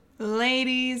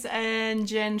Ladies and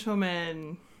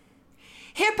gentlemen,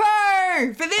 Hippo!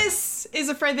 For this is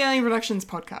a Fred the Alien Productions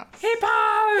podcast. Hippo!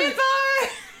 Hippo!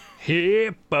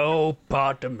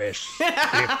 Hippopotamus.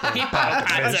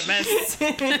 Hippopotamus.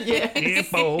 Yes.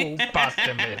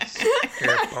 Hippopotamus.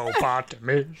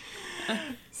 Hippopotamus.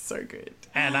 So good.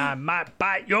 And I might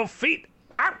bite your feet.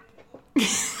 Ow. Cue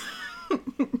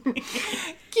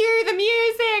the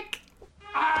music!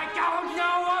 I don't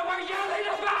know what we're yelling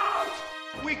about!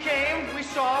 We came, we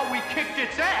saw, we kicked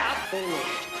its ass! Wait a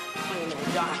minute,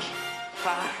 Doc.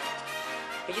 Are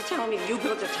you telling me you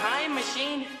built a time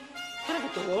machine? Kind of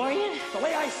a DeLorean? The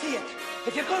way I see it,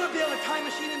 if you're gonna build a time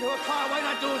machine into a car, why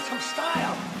not do it with some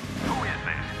style? Who is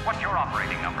this? What's your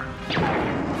operating number?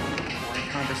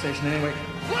 Boring conversation anyway.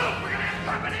 Look, we're gonna have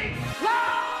company!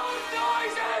 Loud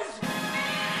noises!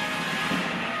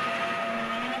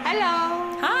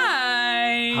 Hello.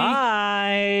 Hi!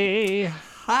 Hi.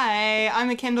 Hi, I'm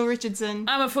a Kendall Richardson.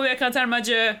 I'm a Fulia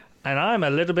Katarmaju. And I'm a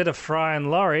little bit of Fry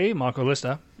and Laurie, Michael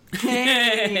Lister.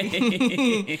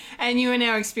 Hey. And you are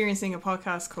now experiencing a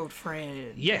podcast called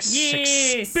Fred. Yes.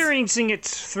 Yes. Experiencing it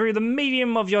through the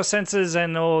medium of your senses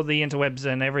and all the interwebs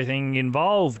and everything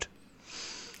involved.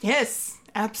 Yes,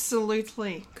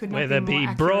 absolutely. Could not Whether it be be more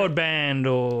accurate. broadband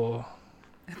or...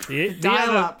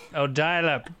 Dial-up. Oh,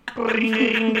 dial-up.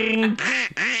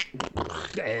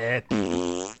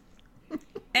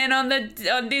 And on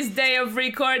this day of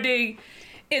recording,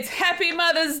 it's Happy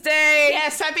Mother's Day!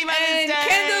 Yes, Happy Mother's And Day!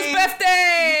 Kendall's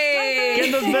birthday!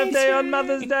 Kendall's birthday on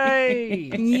Mother's Day.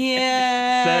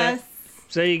 Yes.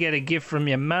 So you get a gift from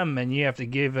your mum and you have to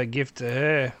give a gift to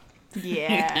her.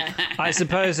 Yeah. I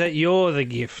suppose that you're the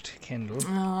gift, Kendall.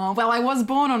 Oh, well, I was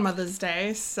born on Mother's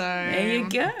Day, so There you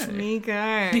go. There you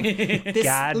go. This,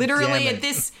 God literally damn at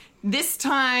it. this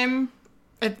time,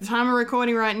 at the time of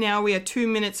recording right now, we are 2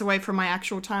 minutes away from my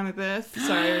actual time of birth.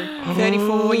 So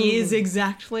 34 years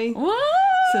exactly. What?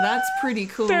 So that's pretty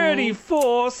cool.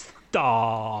 34 stop.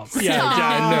 Yeah,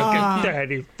 don't look at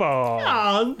 34.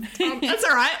 Oh, that's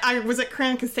all right. I was at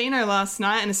Crown Casino last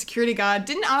night, and a security guard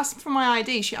didn't ask for my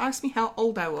ID. She asked me how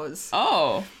old I was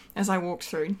Oh. as I walked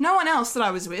through. No one else that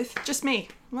I was with, just me.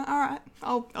 I'm like, all right,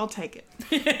 I'll take it.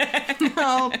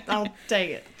 I'll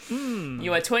take it.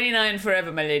 You are 29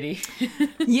 forever, my lady.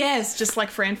 Yes, just like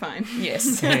Fran Fine.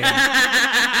 Yes.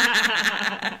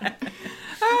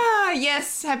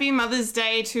 Yes, happy Mother's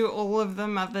Day to all of the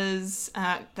mothers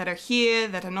that are here,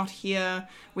 that are not here.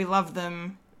 We love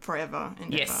them forever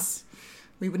and Yes. ever.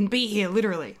 We wouldn't be here,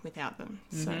 literally, without them.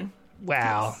 So,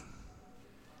 Wow.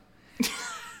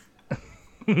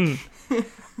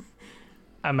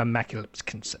 I'm Immaculate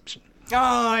Conception.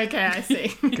 oh, okay, I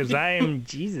see. Because I am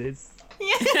Jesus.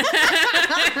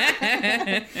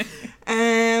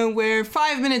 And we're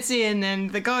 5 minutes in,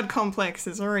 and the God complex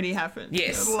has already happened.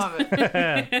 Yes. I love it.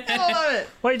 I love it.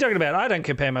 What are you talking about? I don't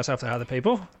compare myself to other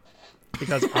people.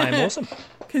 Because I'm awesome.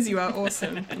 Because you are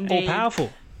awesome. All Indeed.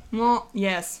 powerful. Well,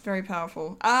 yes, very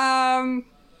powerful.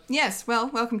 Yes, well,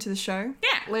 welcome to the show.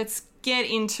 Yeah. Let's get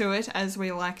into it, as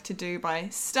we like to do, by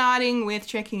starting with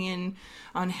checking in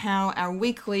on how our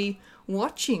weekly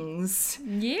watchings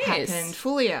Yes. happened.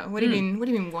 Fulia, what have you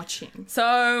been watching?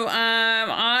 So,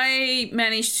 I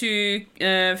managed to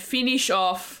finish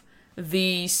off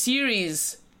the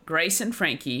series Grace and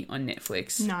Frankie on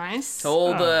Netflix. Nice. So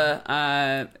all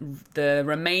the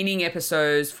remaining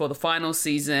episodes for the final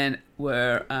season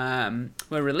were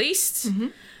released,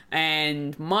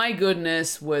 and my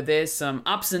goodness, were there some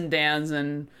ups and downs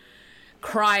and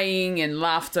crying and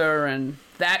laughter, and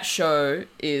that show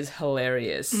is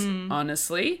hilarious.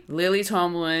 Honestly, Lily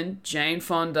Tomlin, Jane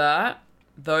Fonda,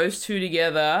 those two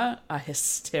together are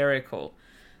hysterical.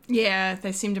 Yeah,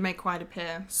 they seem to make quite a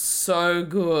pair. So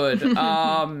good.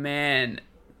 Oh man,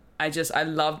 I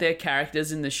love their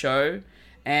characters in the show,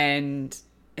 and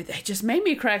they just made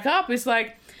me crack up. It's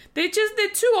like they're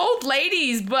two old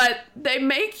ladies, but they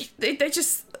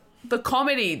just the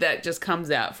comedy that just comes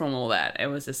out from all that. It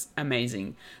was just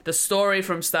amazing. The story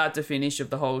from start to finish of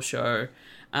the whole show.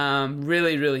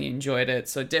 Really, really enjoyed it.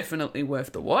 So definitely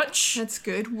worth the watch. That's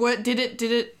good. What did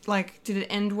it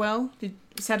end well? Did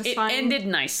It satisfying? ended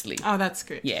nicely. Oh, that's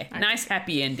good. Yeah, Okay. nice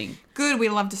happy ending. Good. We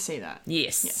love to see that.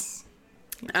 Yes. Yes.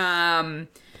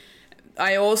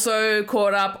 I also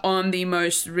caught up on the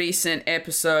most recent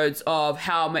episodes of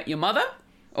How I Met Your Mother.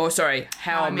 Or sorry,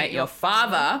 How I Met Your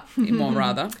Father, more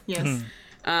rather. Yes.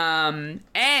 And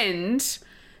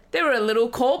there were little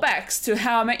callbacks to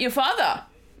How I Met Your Father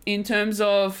in terms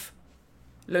of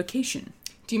location.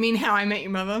 Do you mean How I Met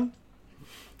Your Mother?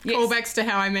 Yes. Callbacks to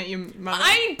How I Met Your Mother.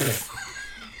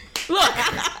 Look,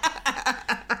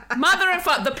 mother and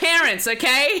father, the parents,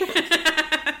 okay?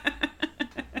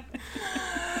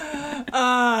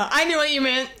 I knew what you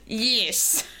meant,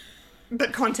 Yes.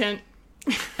 but content.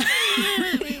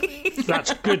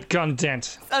 That's good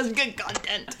content. That was good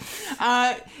content.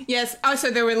 Yes. Oh, so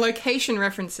there were location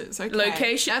references. Okay.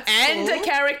 Location That's and cool. a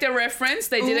character reference.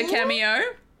 They did a Ooh. cameo.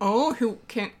 Oh, who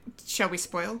can? Shall we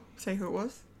spoil? Say who it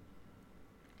was.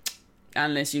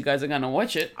 Unless you guys are going to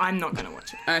watch it. I'm not going to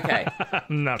watch it. Okay.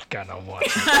 I'm not gonna watch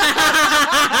it.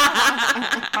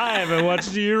 I haven't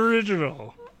watched the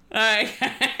original.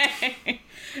 Okay.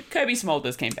 Kobe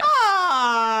Smulders came back.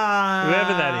 Ah.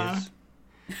 Whoever that is.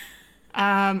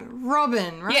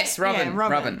 Robin, right? Yes, Robin. Yeah,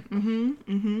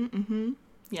 Robin.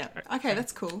 Yeah. Okay,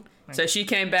 that's cool. So she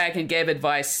came back and gave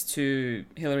advice to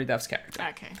Hilary Duff's character.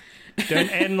 Okay. Don't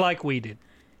end like we did.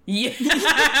 Yeah.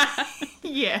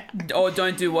 Yeah. Or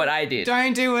don't do what I did.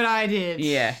 Don't do what I did.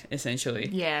 Yeah, essentially.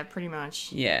 Yeah, pretty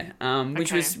much. Yeah. Which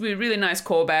Okay. was a really nice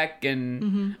callback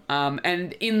and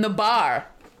in the bar.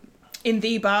 In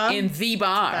the bar.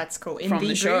 That's cool. In from the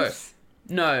the show. booth?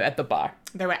 No, at the bar.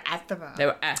 They were at the bar. They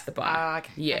were at the bar. Ah,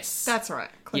 okay. Yes. That's all right.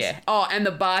 Close. Yeah. Oh, and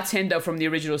the bartender from the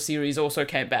original series also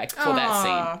came back for that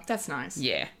scene. That's nice.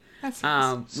 Yeah. That's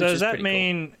nice. So does that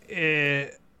mean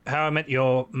How I Met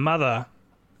Your Mother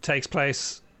takes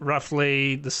place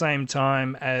roughly the same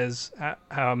time as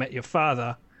How I Met Your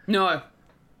Father? No. I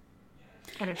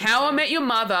don't think How so. I Met Your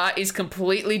Mother is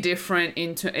completely different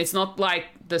it's not like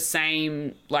the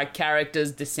same like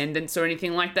characters, descendants or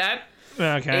anything like that.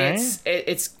 Okay.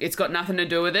 It's got nothing to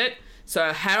do with it.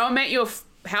 So How I Met Your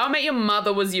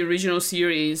Mother was the original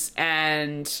series,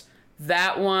 and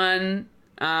that one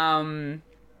I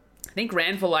think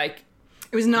ran for like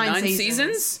It was 9 9 seasons.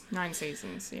 seasons? 9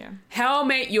 seasons, yeah. How I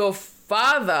Met Your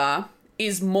Father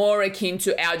is more akin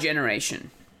to our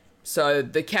generation. So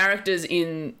the characters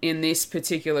in this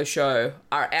particular show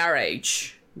are our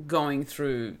age going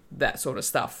through that sort of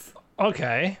stuff.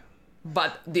 Okay.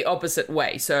 But the opposite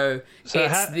way. So So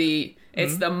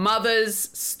it's the mother's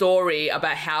story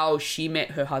about how she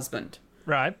met her husband.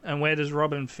 Right. And where does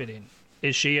Robin fit in?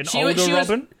 Is she an She older was-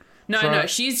 Robin? No,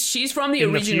 she's from the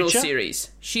in the original future? series.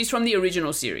 She's from the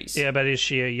original series. Yeah, but is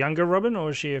she a younger Robin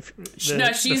or is she the future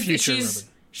Robin?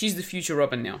 She's the future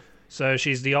Robin now. So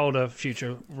she's the older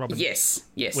future Robin. Yes.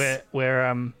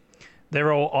 Where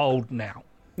they're all old now.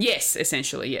 Yes,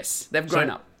 essentially, yes. They've grown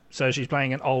up. So she's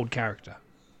playing an old character.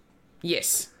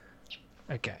 Yes.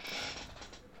 Okay.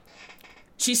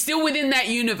 She's still within that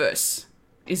universe.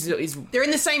 Is They're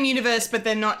in the same universe, but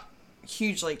they're not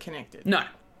hugely connected. no.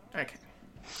 Okay.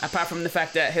 Apart from the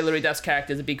fact that Hilary Duff's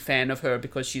character is a big fan of her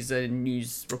because she's a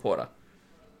news reporter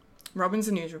Robin's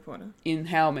a news reporter. in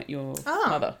How I Met Your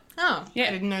Mother. Oh, Yeah.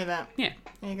 I didn't know that. Yeah.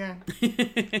 There you go.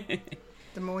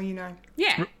 The more you know.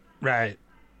 Yeah. Right.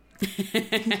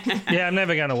 Yeah, I'm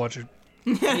never going to watch it.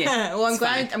 Yeah. Well,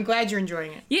 fine. I'm glad you're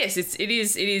enjoying it. Yes, it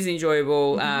is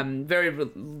enjoyable. Very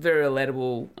very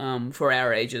relatable for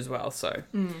our age as well. So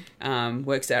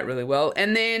works out really well.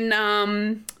 And then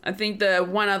I think the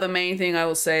one other main thing I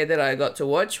will say that I got to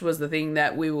watch was the thing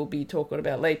that we will be talking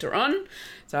about later on.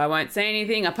 So I won't say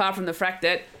anything apart from the fact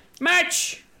that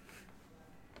merch.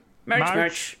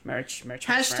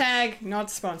 Hashtag not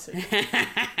sponsored.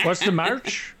 What's the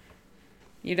march?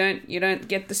 You don't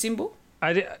get the symbol?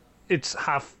 It's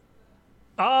half.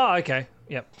 Oh, okay.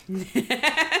 Yep.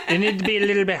 You need to be a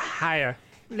little bit higher.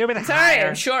 A little bit Sorry, higher.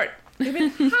 I'm short.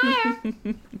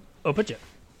 Oh, put you.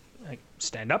 Like,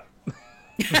 stand up.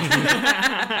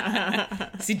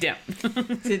 Sit down.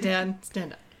 Sit down,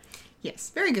 stand up.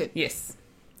 Yes, very good. Yes,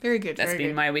 Very good. that's very been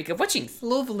good. my week of watchings.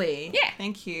 Lovely. Yeah.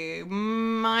 Thank you.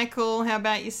 Michael, how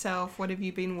about yourself? What have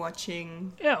you been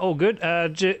watching? Yeah, all good.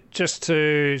 Just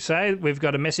to say, we've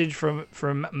got a message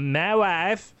from my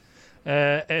wife,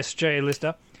 SJ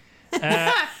Lister.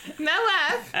 My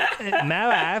wife. My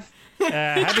wife.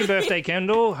 Happy birthday,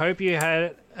 Kendall. Hope you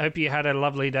had a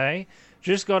lovely day.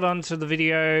 Just got onto the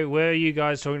video. Were you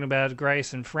guys talking about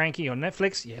Grace and Frankie on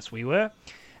Netflix? Yes, we were.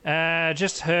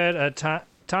 Just heard a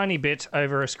tiny bit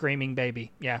over a screaming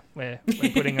baby. Yeah, we're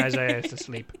putting Isaiah to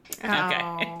sleep.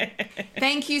 Oh.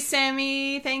 Thank you,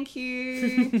 Sammy. Thank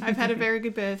you. I've had a very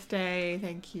good birthday.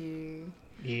 Thank you.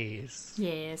 Yes.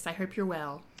 Yes, I hope you're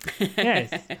well.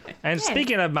 Yes. And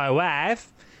speaking of my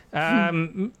wife,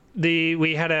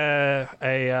 we had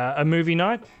a movie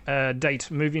night, a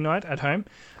date movie night at home.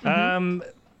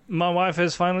 My wife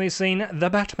has finally seen The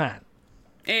Batman.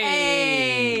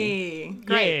 Hey.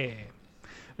 Great.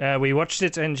 Yeah. We watched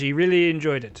it and she really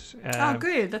enjoyed it. Oh,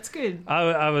 good. That's good.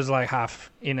 I was like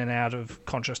half in and out of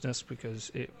consciousness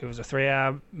because it was a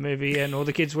 3-hour movie and all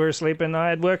the kids were asleep and I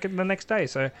had work the next day,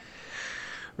 so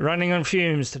running on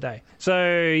fumes today.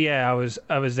 So yeah, I was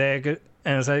there and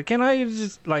I was like, can I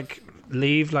just like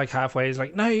leave like halfway. He's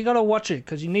like, no, you got to watch it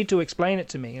because you need to explain it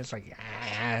to me. It's like,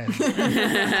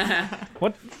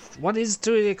 what is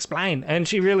to explain? And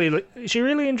she really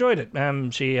enjoyed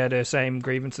it. She had her same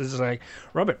grievances like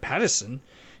Robert Pattinson,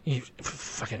 you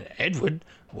fucking Edward.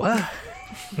 What?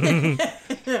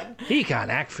 He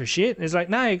can't act for shit. It's like,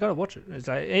 no, you got to watch it. It's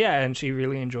like, yeah, and she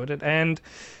really enjoyed it, and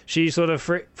she sort of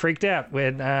freaked out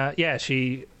when,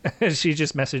 she she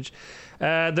just messaged,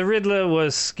 the Riddler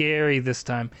was scary this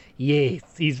time. Yes,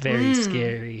 he's very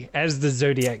scary as the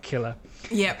Zodiac killer.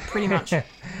 Yeah, pretty much.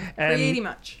 Pretty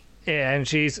much. Yeah, and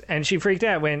she freaked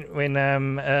out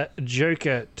when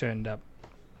Joker turned up.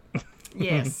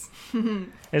 Yes.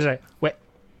 It's like, what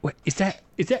is that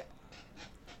the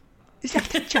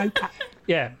Joker?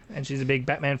 Yeah, and she's a big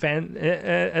Batman fan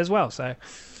as well. So,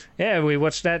 yeah, we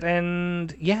watched that,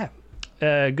 and yeah,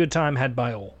 good time had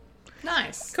by all.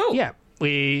 Nice. Cool. Yeah,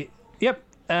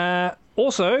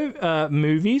 also,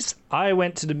 movies. I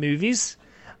went to the movies.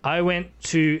 I went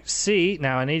to see.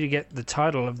 Now I need to get the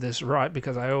title of this right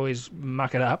because I always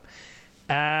muck it up.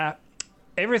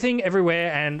 Everything,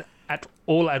 Everywhere, and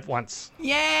All at Once.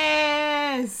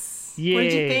 Yes. Yeah. What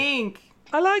did you think?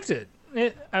 I liked it.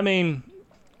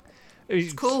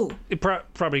 It's cool. It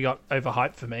probably got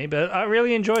overhyped for me, but I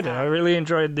really enjoyed it. I really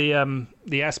enjoyed the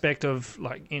aspect of,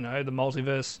 like, the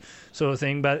multiverse sort of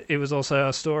thing, but it was also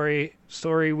a story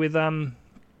with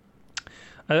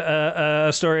a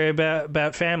story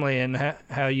about family and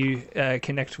how you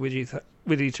connect with each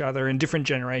other in different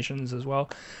generations as well.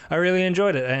 I really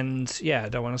enjoyed it, and yeah, I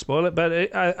don't want to spoil it,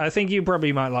 but I think you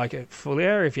probably might like it,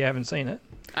 Fulia, if you haven't seen it.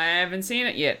 I haven't seen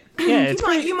it yet. Yeah,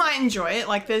 You might enjoy it.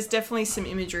 Like, there's definitely some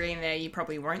imagery in there you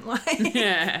probably won't like.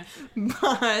 Yeah.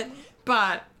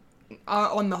 But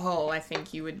on the whole, I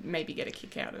think you would maybe get a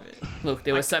kick out of it. Look,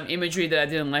 there was some imagery that I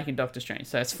didn't like in Doctor Strange,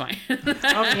 so it's fine. Oh,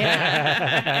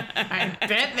 yeah. I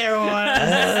bet there was.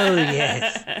 Oh,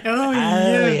 yes. Oh,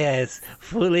 yeah. Yes.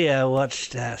 Fulia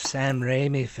watched a Sam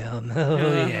Raimi film. Oh,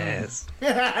 yes.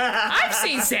 I've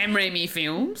seen Sam Raimi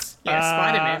films. Yeah,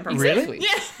 Spider-Man. Probably. Really?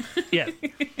 Yeah. Yeah.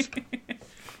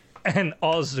 And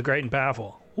Oz the Great and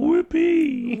Powerful.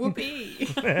 Whoopee. Whoopee.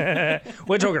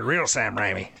 We're talking real Sam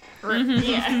Raimi.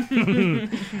 Yeah.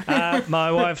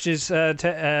 My wife just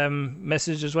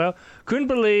messaged as well. Couldn't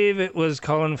believe it was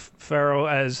Colin Farrell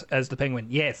as the Penguin.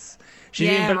 Yes. She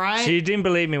didn't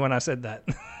believe me when I said that.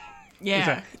 Yeah. It's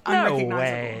like, no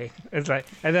way. It's like,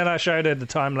 and then I showed her the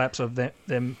time lapse of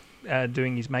them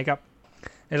doing his makeup.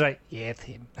 It's like, yeah, it's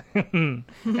him. And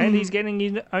he's getting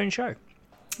his own show.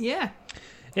 Yeah.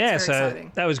 Yeah, It's so very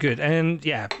exciting. that was good. And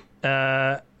yeah,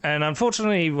 and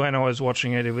unfortunately when I was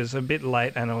watching it, it was a bit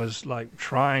late and I was like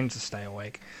trying to stay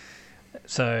awake.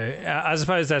 So I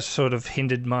suppose that sort of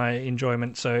hindered my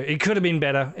enjoyment. So it could have been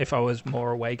better if I was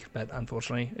more awake, but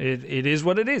unfortunately it is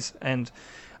what it is.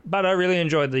 But I really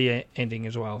enjoyed the ending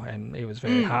as well, and it was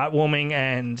very heartwarming,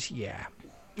 and yeah.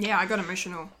 Yeah, I got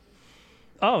emotional.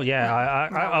 Oh yeah,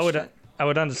 I watched it.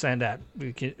 would understand that,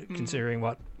 considering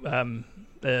what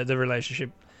the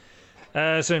relationship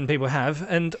certain people have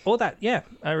and all that. Yeah,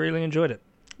 I really enjoyed it.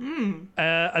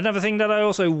 Another thing that I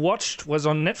also watched was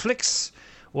on Netflix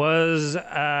was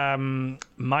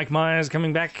Mike Myers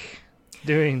coming back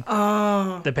doing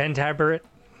the Pentaverate.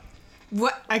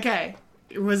 What? Okay.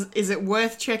 Is it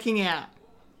worth checking out?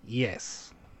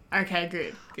 Yes. Okay,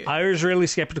 good. I was really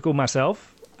skeptical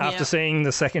myself after Yeah. seeing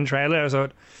the second trailer. I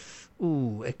thought,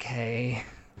 ooh, okay.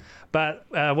 But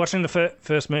watching the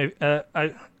first movie,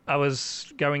 I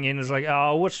was going in as like, oh,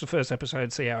 I'll watch the first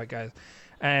episode, see how it goes.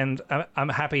 And I'm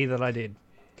happy that I did,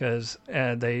 because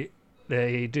they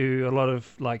do a lot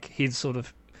of like his sort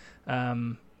of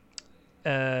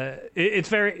it's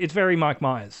very Mike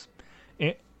Myers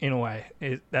in a way.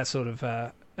 That sort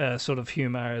of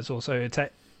humor is also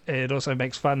it also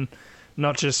makes fun,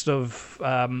 not just of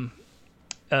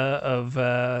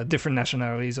different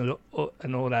nationalities and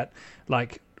all that.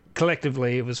 Like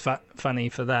collectively, it was funny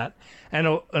for that, and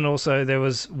also there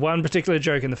was one particular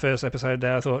joke in the first episode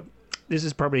that I thought, this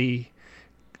is probably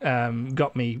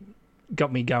got me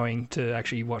going to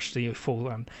actually watch the full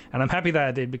one, and I'm happy that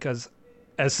I did, because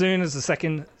as soon as the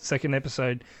second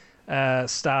episode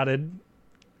started,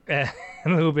 a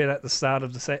little bit at the start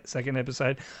of the second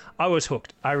episode, I was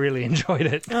hooked. I really enjoyed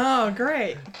it. Oh,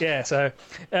 great. Yeah, so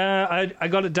I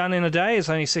got it done in a day. It's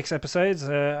only 6 episodes,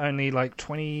 only like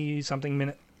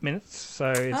 20-something minutes.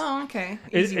 So it's, okay.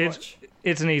 Easy watch.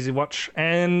 It's an easy watch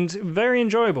and very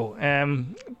enjoyable.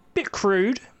 Bit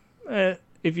crude,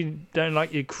 if you don't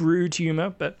like your crude humour,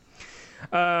 but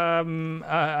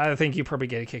I think you probably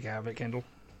get a kick out of it,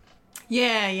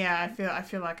 Yeah. I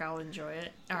feel like I'll enjoy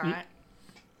it. All right.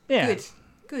 Yeah.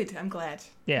 Good. I'm glad.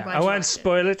 Yeah, I'm glad I you won't liked it.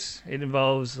 spoil it. It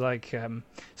involves like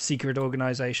secret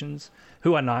organizations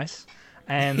who are nice,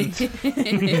 and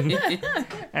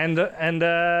and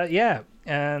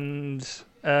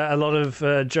a lot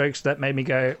of jokes that made me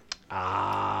go,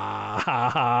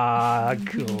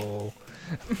 cool.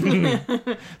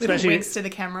 Little Especially, winks to the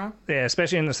camera. yeah,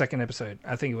 especially in the second episode.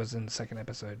 I think it was in the second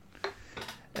episode.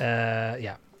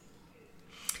 Yeah.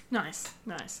 Nice.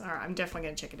 All right, I'm definitely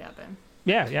going to check it out then.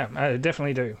 Yeah, I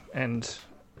definitely do, and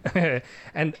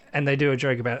and they do a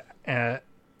joke about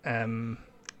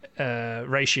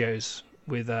ratios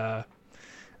with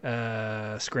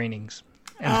screenings.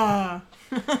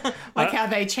 Like how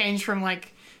they change from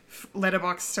like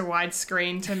letterbox to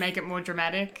widescreen to make it more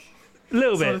dramatic, A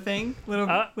little sort bit. of thing.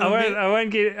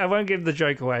 I won't give the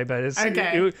joke away, but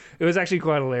Okay. it was actually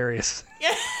quite hilarious.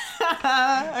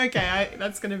 Okay,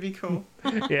 that's going to be cool.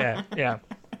 Yeah.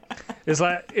 It's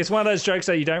one of those jokes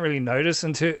that you don't really notice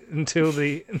until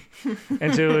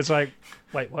it's like,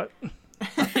 wait, what?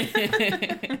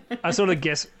 I sort of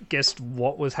guessed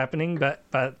what was happening, but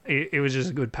it was just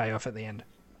a good payoff at the end.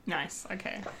 Nice.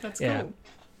 Okay, that's Yeah. cool.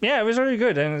 Yeah, it was really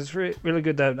good, and it's really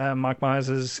good that Mike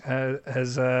Myers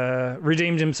has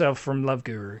redeemed himself from Love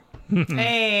Guru.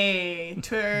 Hey,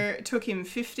 took him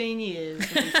 15 years,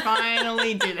 but he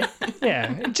finally did it.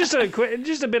 Yeah, just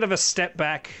a bit of a step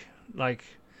back, like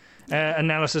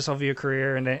analysis of your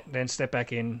career, and then step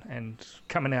back in and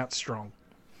coming out strong,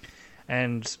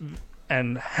 and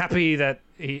happy that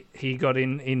he got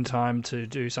in time to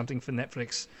do something for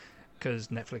Netflix, because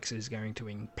Netflix is going to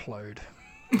implode.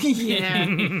 Yeah.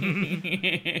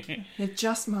 It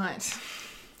just might,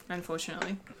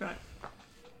 unfortunately. But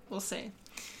we'll see.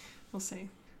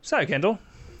 So, Kendall,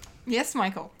 Yes,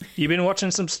 Michael. you been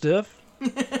watching some stuff?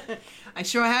 I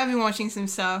sure have been watching some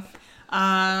stuff.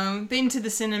 Been to the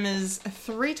cinemas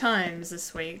 3 times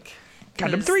this week.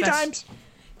 Count them 'Cause three that's- times.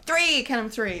 3, count them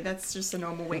 3. That's just a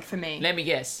normal week for me. Let me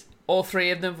guess. All 3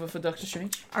 of them were for Doctor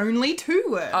Strange? Only 2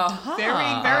 were. Aha.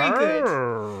 Very, very good.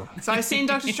 Arr. So I've seen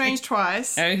Doctor Strange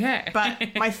twice. Okay.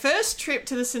 But my first trip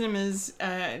to the cinemas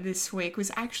this week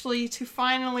was actually to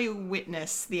finally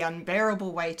witness the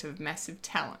unbearable weight of massive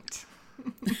talent.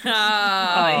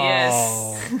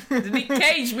 Yes. The Nick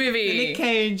Cage movie. The Nick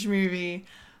Cage movie.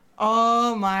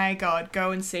 Oh my god,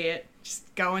 go and see it.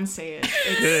 Just go and see it.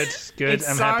 It's, Good. It's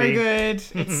I'm so happy. good.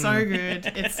 It's so good.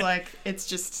 It's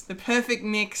just the perfect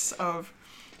mix of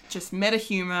just meta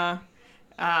humor,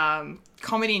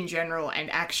 comedy in general, and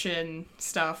action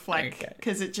stuff. Like, Okay.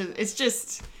 because it's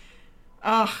just.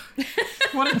 Oh,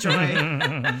 what a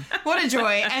joy! What a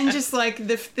joy! And just like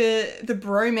the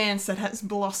bromance that has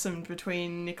blossomed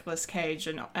between Nicolas Cage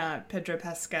and Pedro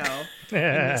Pascal in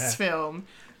this film,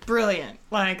 brilliant.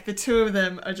 Like the two of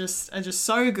them are just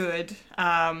so good.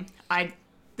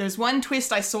 There's one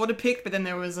twist I sort of picked, but then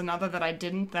there was another that I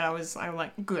didn't. That I'm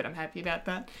like, good. I'm happy about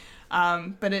that.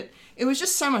 But it was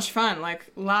just so much fun. Like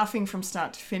laughing from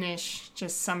start to finish.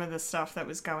 Just some of the stuff that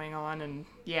was going on, and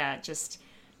yeah, just.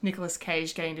 Nicolas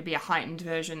Cage getting to be a heightened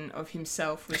version of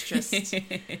himself was just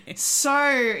so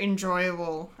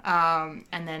enjoyable. And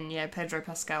then, yeah, Pedro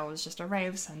Pascal was just a ray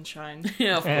of sunshine,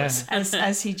 Yeah, of course.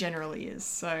 as he generally is.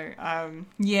 So,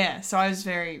 so I was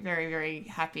very, very, very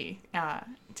happy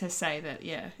to say that,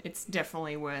 yeah, it's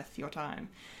definitely worth your time.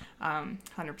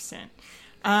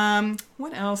 100%.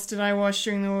 What else did I watch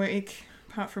during the week?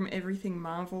 Apart from everything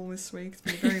Marvel this week. It's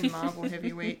been a very Marvel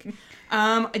heavy week.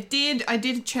 I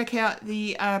did check out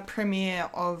the premiere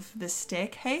of The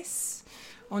Staircase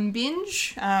on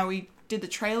Binge. We did the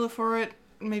trailer for it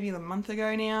maybe a month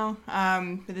ago now.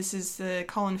 But this is the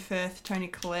Colin Firth, Toni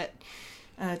Collette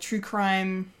true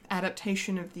crime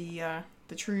adaptation of the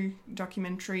true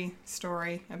documentary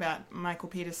story about Michael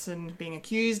Peterson being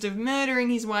accused of murdering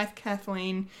his wife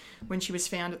Kathleen when she was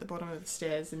found at the bottom of the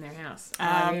stairs in their house.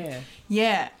 Yeah.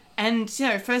 Yeah, and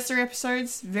first 3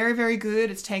 episodes, very, very good.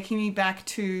 It's taking me back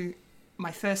to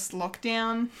my first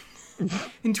lockdown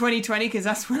in 2020 because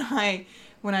that's when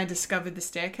I discovered The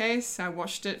Staircase. I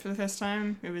watched it for the first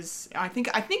time. It was I think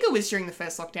it was during the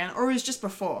first lockdown, or it was just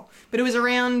before. But it was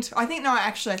around. I think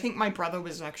my brother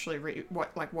was actually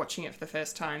watching it for the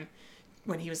first time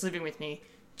when he was living with me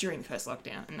during the first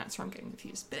lockdown, and that's where I'm getting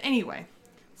confused. But anyway,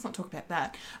 let's not talk about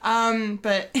that.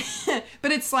 But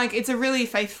but it's a really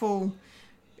faithful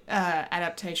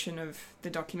adaptation of the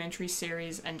documentary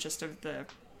series and just of the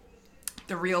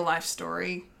real life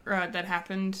story that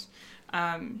happened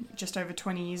just over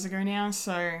 20 years ago now.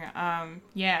 So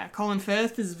Colin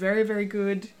Firth is very, very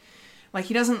good. Like,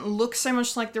 he doesn't look so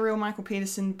much like the real Michael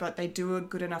Peterson, but they do a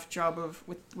good enough job of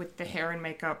with the hair and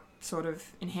makeup sort of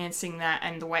enhancing that,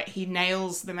 and the way he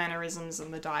nails the mannerisms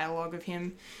and the dialogue of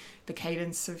him, the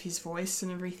cadence of his voice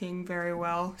and everything very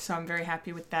well. So I'm very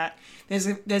happy with that. There's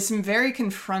some very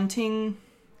confronting.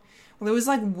 Well,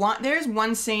 there's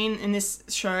one scene in this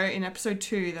show in episode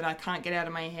 2 that I can't get out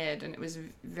of my head, and it was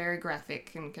very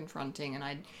graphic and confronting, and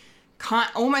it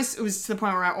was to the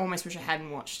point where I almost wish I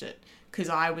hadn't watched it, because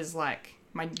I was like,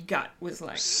 my gut was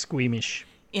like squeamish.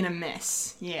 In a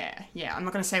mess. Yeah. I'm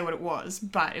not going to say what it was,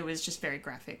 but it was just very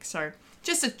graphic. So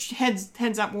just a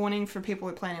heads up warning for people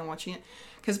who are planning on watching it.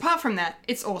 Because apart from that,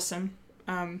 it's awesome.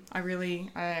 I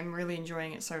am really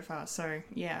enjoying it so far. So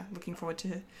yeah, looking forward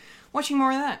to watching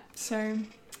more of that. So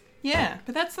yeah,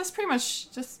 but that's pretty much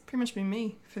been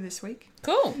me for this week.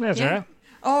 Cool. That's right.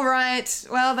 All right.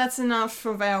 Well, that's enough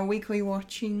of our weekly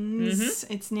watchings.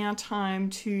 Mm-hmm. It's now time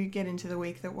to get into the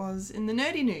week that was in the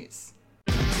nerdy news.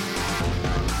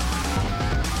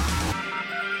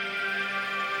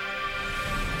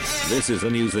 This is the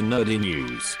news in nerdy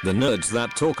news. The nerds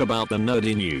that talk about the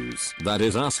nerdy news. That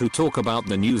is us who talk about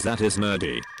the news that is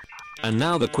nerdy. And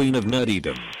now the queen of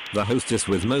nerdydom, the hostess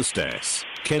with most S,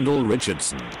 Kendall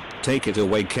Richardson. Take it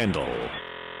away, Kendall.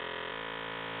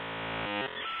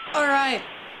 All right.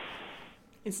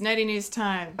 It's nerdy news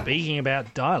time. Speaking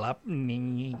about dial-up.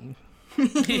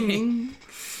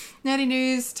 Nerdy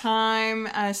news time,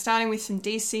 starting with some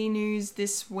DC news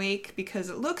this week, because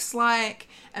it looks like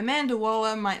Amanda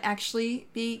Waller might actually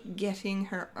be getting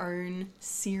her own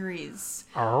series.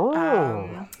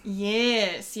 Oh.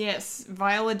 Yes.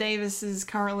 Viola Davis is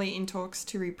currently in talks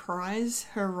to reprise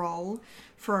her role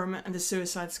from the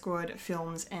Suicide Squad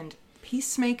films and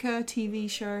Peacemaker TV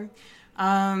show.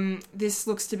 This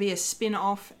looks to be a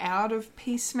spin-off out of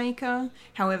Peacemaker.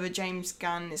 However, James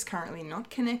Gunn is currently not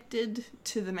connected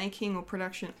to the making or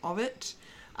production of it.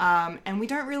 And we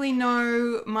don't really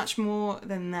know much more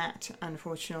than that,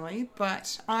 unfortunately.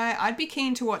 But I'd be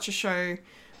keen to watch a show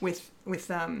with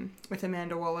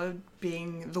Amanda Waller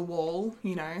being the Wall,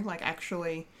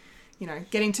 actually,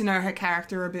 getting to know her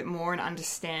character a bit more and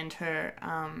understand her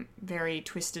very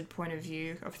twisted point of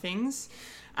view of things.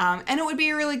 And it would be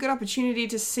a really good opportunity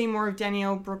to see more of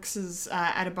Danielle Brooks's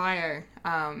Adebayo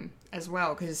as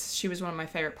well, because she was one of my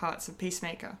favourite parts of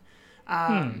Peacemaker.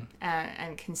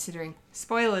 And considering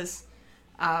spoilers,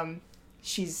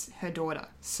 she's her daughter.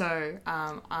 So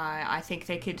I think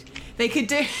they could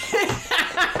do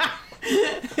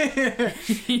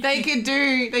they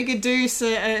could do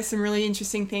some really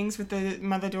interesting things with the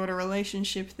mother-daughter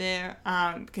relationship there,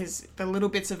 because the little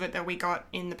bits of it that we got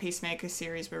in the Peacemaker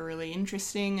series were really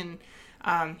interesting, and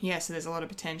so there's a lot of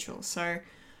potential. So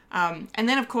and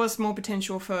then of course more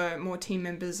potential for more team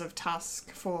members of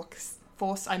Task Force,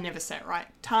 I never say it right,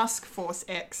 Task Force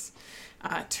X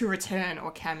to return, or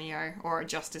cameo, or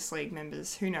Justice League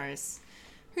members. Who knows?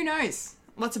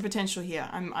 Lots of potential here.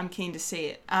 I'm keen to see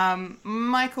it.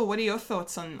 Michael, what are your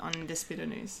thoughts on this bit of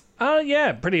news?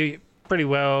 Yeah, pretty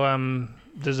well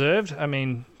deserved. I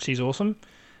mean, she's awesome,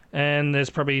 and there's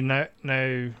probably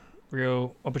no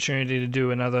real opportunity to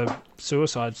do another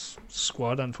Suicide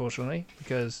Squad, unfortunately,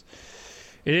 because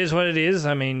it is what it is.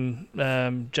 I mean,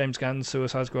 James Gunn's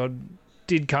Suicide Squad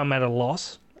did come at a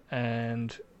loss,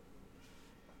 and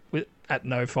at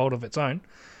no fault of its own,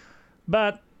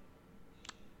 but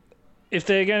if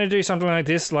they're going to do something like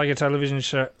this, like a television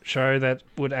show that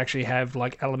would actually have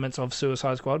like elements of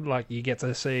Suicide Squad, like you get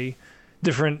to see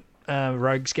different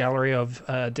rogues gallery of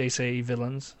DC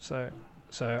villains. So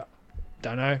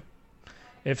don't know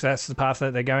if that's the path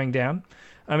that they're going down.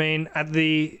 I mean, at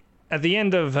the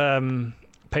end of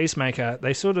Peacemaker,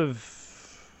 they sort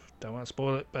of, don't want to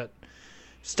spoil it, but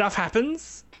stuff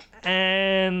happens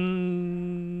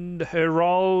and her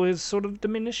role is sort of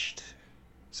diminished.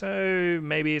 So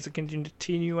maybe it's a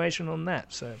continuation on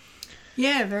that. So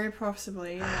yeah, very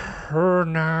possibly. Yeah. Her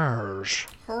knows.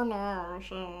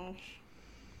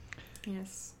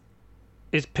 Yes.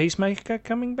 Is Peacemaker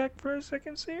coming back for a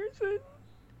second series?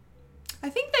 I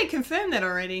think they confirmed that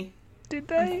already. Did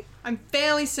they? I'm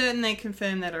fairly certain they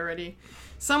confirmed that already.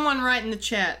 Someone write in the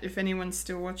chat if anyone's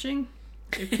still watching.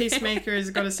 If Peacemaker has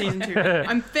got a season 2.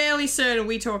 I'm fairly certain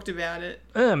we talked about it.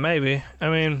 Maybe. I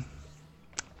mean,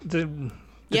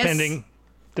 depending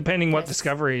what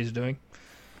Discovery is doing.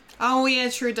 Oh yeah,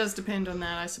 true. It does depend on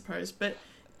that, I suppose. But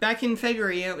back in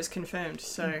February, it was confirmed.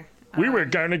 So we were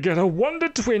going to get a Wonder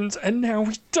Twins, and now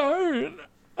we don't.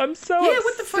 I'm so upset.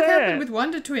 What the fuck happened with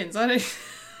Wonder Twins? I don't.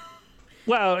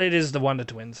 Well, it is the Wonder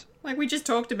Twins. Like we just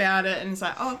talked about it, and it's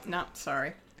like, oh no,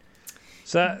 sorry.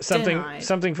 So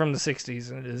something from the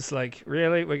 60s, and it's like,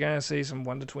 really, we're going to see some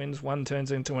Wonder Twins. One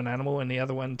turns into an animal, and the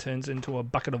other one turns into a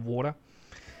bucket of water.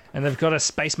 And they've got a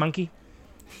space monkey.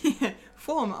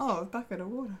 Form of bucket of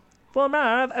water. Form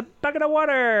of a bucket of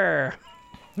water.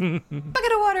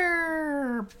 Bucket of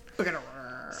water. Bucket of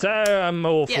water. So I'm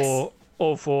all Yes.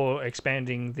 for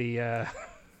expanding the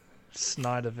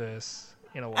Snyderverse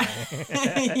in a way.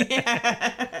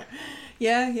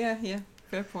 Yeah.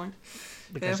 Fair point.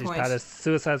 Because he's part of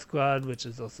Suicide Squad, which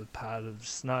is also part of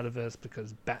Snyderverse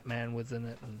because Batman was in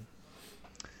it,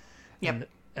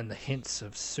 and the hints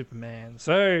of Superman.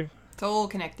 So It's all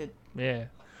connected. yeah,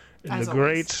 in As the always.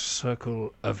 great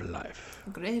circle of life. A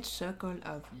great circle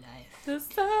of life. The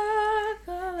circle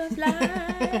of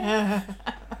life.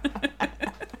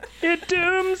 It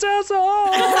dooms us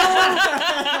all.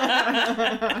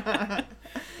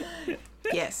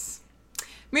 Yes.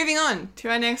 Moving on to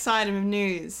our next item of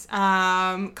news.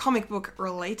 Comic book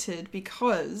related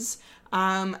because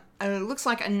it looks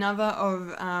like another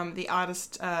of the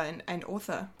artist and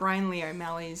author Brian Lee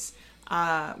O'Malley's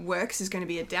works is going to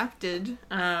be adapted.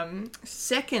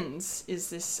 Seconds is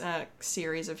this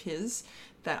series of his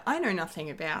that I know nothing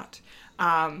about.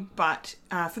 But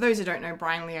for those who don't know,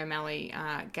 Brian Lee O'Malley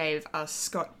gave us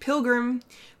Scott Pilgrim,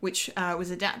 which was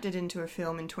adapted into a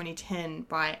film in 2010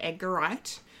 by Edgar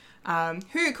Wright,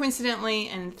 who coincidentally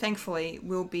and thankfully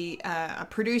will be a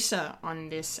producer on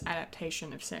this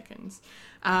adaptation of Seconds.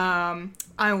 I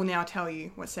will now tell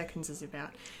you what Seconds is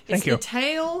about. It's the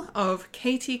tale of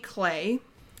Katie Clay,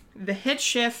 the head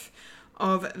chef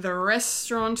of the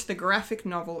restaurant the graphic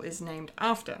novel is named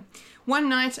after. One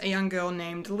night, a young girl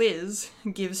named Liz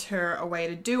gives her a way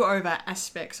to do over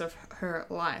aspects of her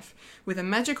life. With a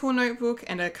magical notebook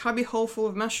and a cubbyhole full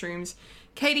of mushrooms,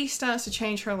 Katie starts to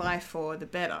change her life for the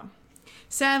better.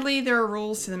 Sadly, there are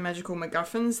rules to the magical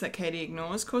MacGuffins that Katie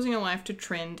ignores, causing her life to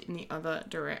trend in the other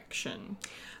direction.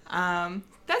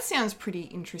 That sounds pretty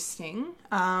interesting.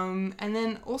 And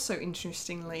then also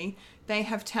interestingly, they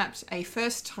have tapped a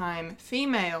first-time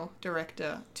female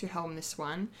director to helm this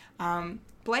one.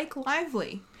 Blake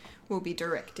Lively will be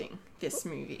directing this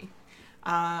movie.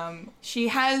 She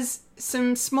has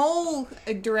some small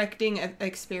directing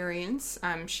experience.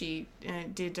 She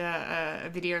did a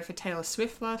video for Taylor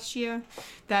Swift last year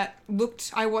that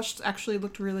actually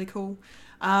looked really cool.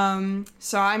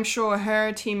 So I'm sure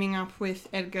her teaming up with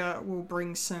Edgar will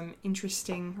bring some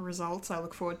interesting results. I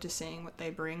look forward to seeing what they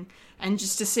bring and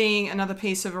just to seeing another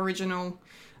piece of original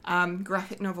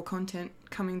graphic novel content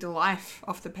coming to life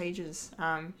off the pages,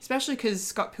 especially because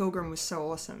Scott Pilgrim was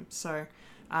so awesome. So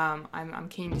I'm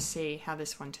keen to see how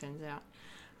this one turns out.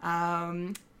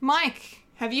 Mike,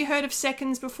 have you heard of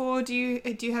Seconds before? Do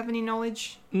you have any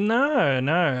knowledge? No,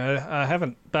 I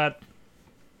haven't. But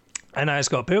I know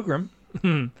Scott Pilgrim,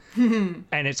 and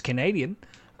it's Canadian.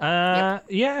 Yep.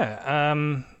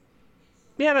 Yeah,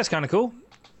 that's kind of cool.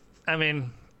 I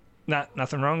mean,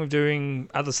 nothing wrong with doing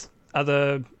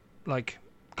other like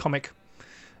comic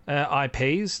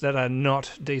IPs that are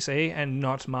not DC and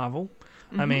not Marvel.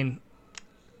 I mean,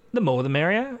 the more the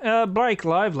merrier. Blake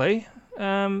Lively,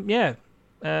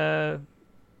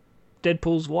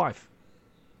 Deadpool's wife.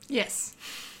 Yes.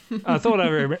 I thought I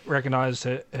recognised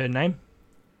her name.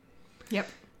 Yep.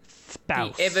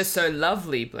 Spouse. The ever so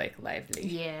lovely Blake Lively.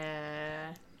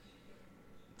 Yeah.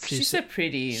 She's so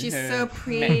pretty. She's in her so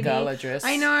pretty. Met Gala dress.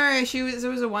 I know. It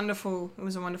was a wonderful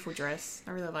dress.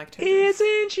 I really liked her.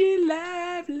 Isn't she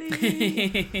lovely?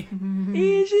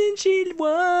 Isn't she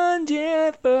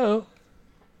wonderful?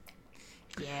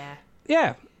 Yeah.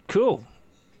 Yeah, cool.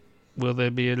 Will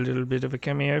there be a little bit of a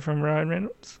cameo from Ryan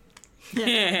Reynolds?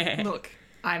 Look,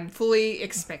 I'm fully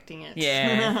expecting it.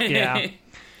 Yeah. Yeah.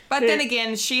 But then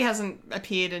again, she hasn't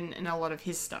appeared in a lot of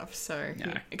his stuff, so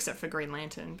No. except for Green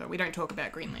Lantern. But we don't talk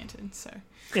about Green Lantern, so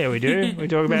Yeah, we do. We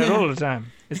talk about it all the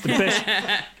time. It's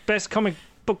the best comic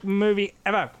book movie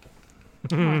ever.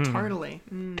 oh, totally.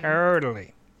 Mm.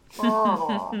 Totally.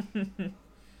 Oh.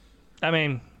 I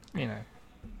mean, you know.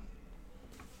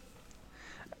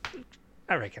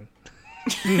 I reckon.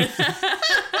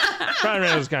 Ryan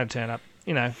Reynolds is going to turn up.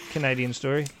 You know, Canadian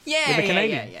story. Yeah, With a yeah,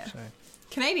 Canadian, yeah. so.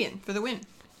 Canadian for the win.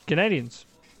 Canadians.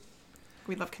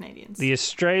 We love Canadians. The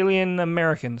Australian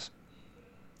Americans,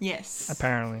 yes.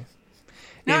 apparently.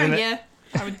 No, Even yeah.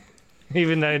 I would.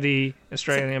 Even though the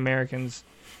Australian Americans...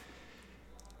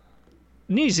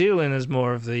 New Zealand is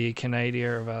more of the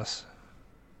Canada of us.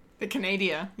 The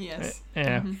Canada, yes.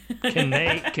 Yeah.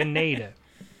 Canada.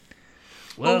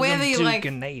 Well, Welcome where the, to like-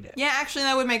 Canada. Yeah, actually,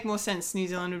 that would make more sense. New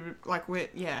Zealand would, like,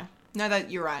 yeah. No, that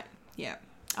you're right. Yeah.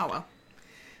 Oh, well.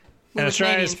 We And were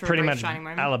Australia's Canadian for a pretty brief much shining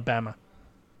moment. Alabama.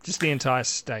 Just the entire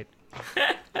state.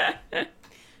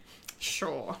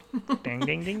 Sure. Ding,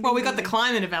 ding, ding. Well, we ding, got the ding.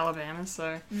 climate of Alabama,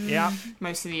 so Yeah.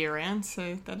 most of the year round,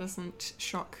 so that doesn't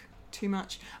shock too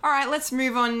much. All right, let's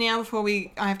move on now before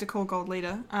I have to call Gold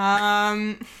Leader.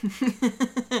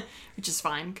 Which is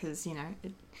fine because, you know,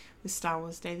 it was Star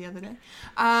Wars Day the other day.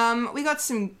 We got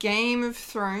some Game of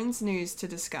Thrones news to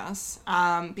discuss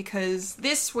because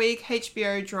this week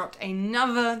HBO dropped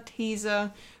another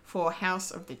teaser for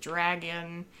House of the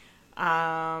Dragon.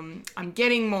 I'm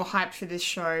getting more hyped for this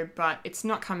show, but it's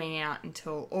not coming out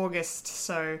until August,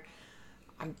 so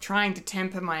I'm trying to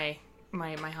temper my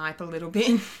hype a little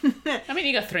bit. I mean,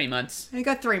 you got 3 months. I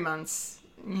got 3 months.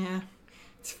 Yeah,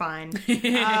 it's fine.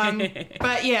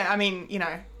 But yeah, I mean, you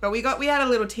know, but we had a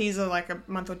little teaser like a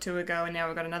month or two ago, and now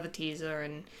we've got another teaser,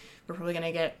 and we're probably going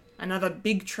to get another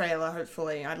big trailer,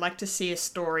 hopefully. I'd like to see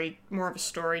more of a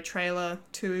story trailer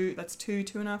that's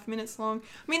 2.5 minutes long.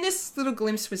 I mean, this little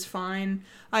glimpse was fine.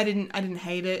 I didn't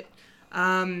hate it.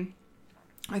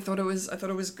 I thought it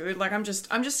was good. Like, I'm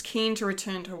just keen to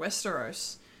return to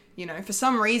Westeros. You know, for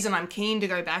some reason I'm keen to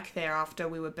go back there after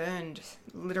we were burned,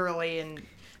 literally and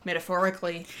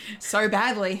metaphorically, so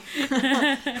badly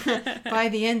by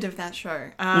the end of that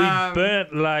show. We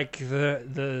burnt like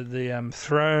the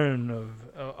throne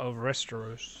of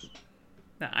Westeros.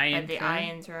 The Iron the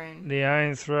Iron Throne. The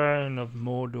Iron Throne of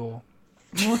Mordor.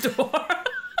 Mordor.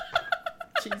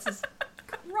 Jesus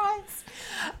Christ.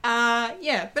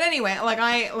 Yeah, but anyway,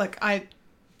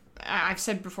 I've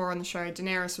said before on the show,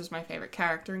 Daenerys was my favourite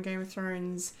character in Game of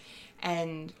Thrones,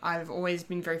 and I've always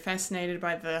been very fascinated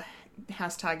by the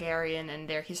House Targaryen and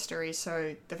their history,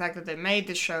 so the fact that they made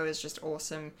this show is just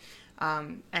awesome.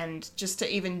 And just to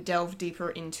even delve deeper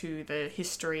into the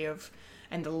history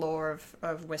and the lore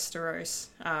of Westeros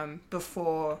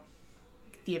before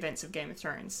the events of Game of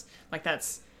Thrones. Like,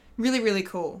 that's really, really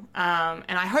cool.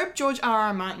 And I hope George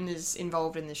R.R. Martin is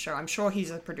involved in this show. I'm sure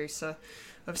he's a producer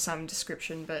of some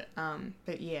description, but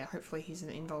yeah, hopefully he's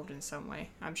involved in some way.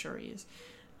 I'm sure he is.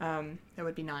 That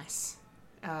would be nice.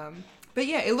 But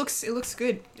yeah, it looks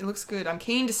good. It looks good. I'm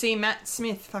keen to see Matt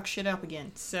Smith fuck shit up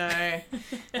again. So,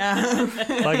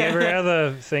 like every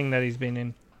other thing that he's been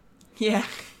in. Yeah.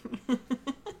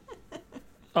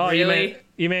 Oh, really?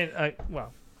 You meant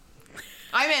well.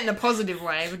 I meant in a positive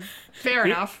way, but fair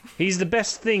enough. He's the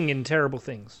best thing in terrible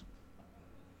things.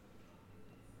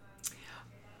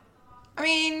 I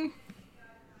mean,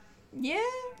 yeah.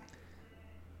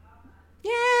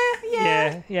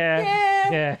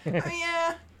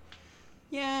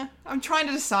 Yeah. I'm trying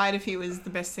to decide if he was the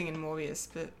best thing in Morbius,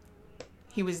 but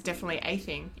he was definitely a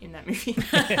thing in that movie.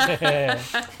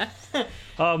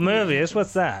 Oh, Morbius,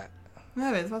 what's that?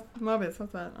 Morbius,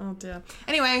 what's that? Oh dear.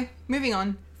 Anyway, moving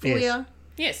on. Fulia.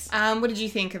 Yes. What did you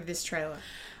think of this trailer?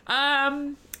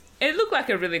 It looked like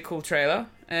a really cool trailer.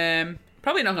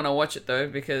 Probably not going to watch it, though,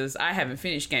 because I haven't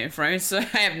finished Game of Thrones, so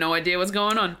I have no idea what's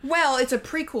going on. Well, it's a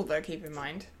prequel, though, keep in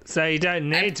mind. So you don't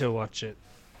need to watch it.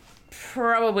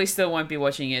 Probably still won't be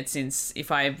watching it, since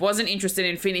if I wasn't interested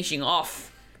in finishing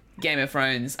off Game of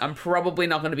Thrones, I'm probably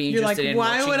not going to be interested in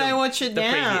watching why would I watch it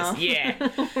now? Previous. Yeah.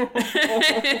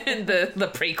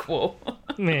 the prequel.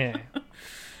 Yeah.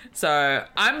 So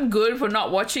I'm good for not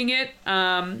watching it.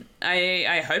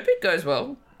 I hope it goes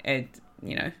well. And,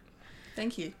 you know...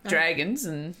 Thank you. Dragons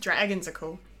and... Dragons are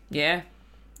cool. Yeah.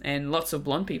 And lots of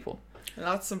blonde people.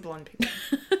 Lots of blonde people.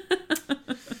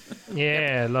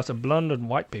 Yeah, lots of blonde and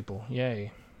white people.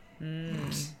 Yay.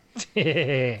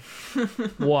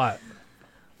 What?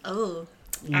 Oh.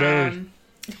 No.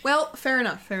 Well, fair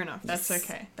enough. That's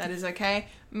okay. That is okay.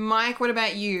 Mike, what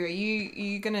about you? Are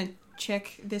you going to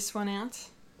check this one out?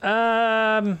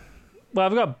 Well,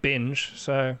 I've got Binge,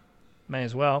 so may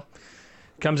as well.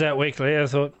 Comes out weekly. I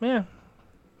thought, yeah,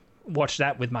 watch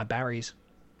that with my Barrys.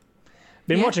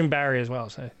 Been watching Barry as well,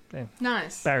 so yeah.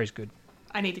 Nice. Barry's good.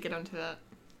 I need to get onto that.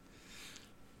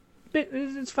 But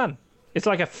it's fun. It's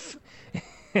like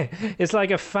it's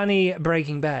like a funny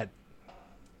Breaking Bad.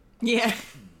 Yeah.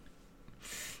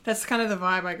 That's kind of the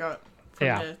vibe I got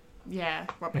from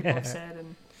what people have said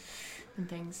and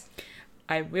things.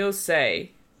 I will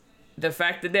say, the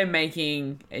fact that they're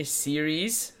making a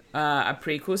series, a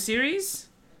prequel series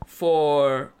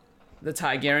for the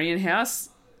Targaryen house,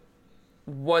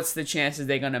 what's the chances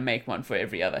they're going to make one for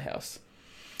every other house?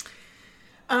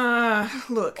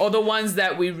 Look. Or the ones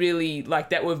that we really like,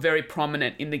 that were very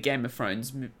prominent in the Game of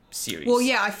Thrones series. Well,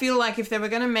 yeah, I feel like if they were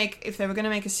going to make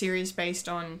a series based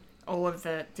on all of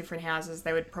the different houses,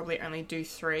 they would probably only do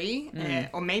 3,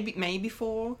 or maybe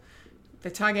 4.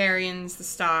 The Targaryens, the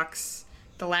Starks,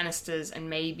 the Lannisters, and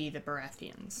maybe the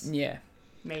Baratheons. Yeah.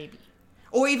 Maybe.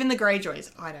 Or even the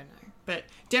Greyjoys. I don't know. But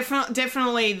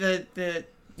definitely the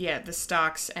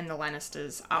Starks and the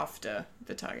Lannisters after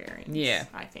the Targaryens. Yeah.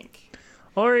 I think.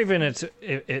 Or even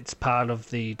it's part of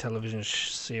the television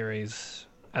series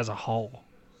as a whole.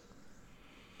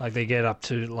 Like they get up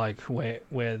to like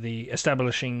where the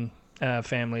establishing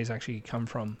families actually come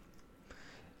from.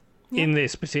 Yeah. In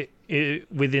this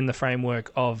within the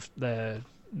framework of the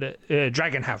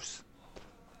Dragon House.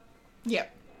 Yeah.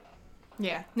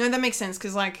 Yeah. No, that makes sense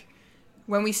because, like,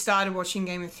 when we started watching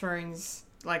Game of Thrones,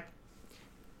 like,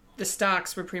 the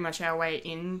Starks were pretty much our way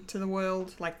into the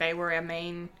world. Like, they were our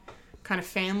main kind of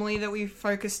family that we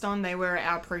focused on. They were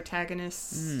our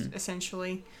protagonists,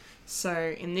 essentially.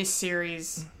 So, in this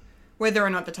series, whether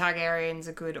or not the Targaryens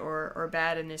are good or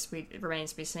bad in this, it remains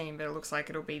to be seen, but it looks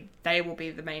like they will be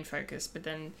the main focus, but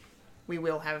then we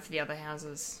will have the other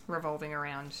houses revolving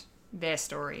around their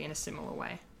story in a similar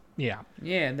way. Yeah.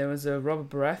 Yeah, there was a Robert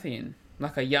Baratheon,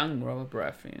 like a young Robert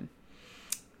Baratheon.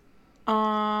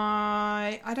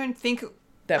 I don't think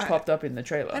that popped up in the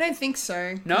trailer. I don't think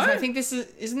so. No? I think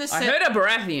isn't this set... I heard a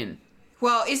Baratheon.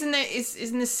 Well, isn't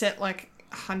this set like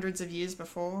hundreds of years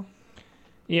before?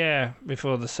 Yeah,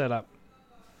 before the setup.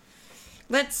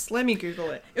 Let me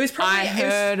Google it. It was probably I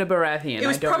heard a Baratheon. It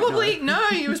was I don't probably know.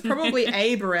 it was probably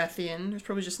a Baratheon. It was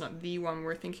probably just not the one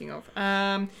we're thinking of.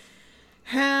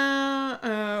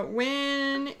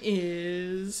 When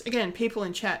is again people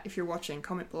in chat if you're watching,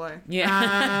 comment below.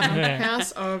 Yeah.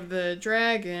 House of the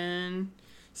Dragon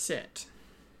set.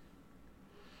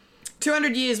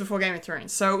 200 years before Game of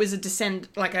Thrones. So it was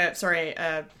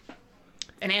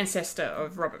an ancestor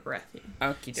of Robert Baratheon.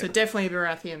 Okay. So definitely a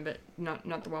Baratheon, but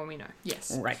not the one we know.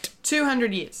 Yes. Right.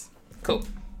 200 years. Cool.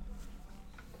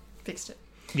 Fixed it.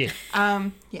 Yeah.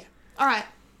 Yeah. All right.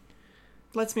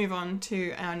 Let's move on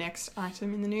to our next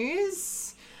item in the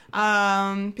news.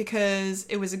 Because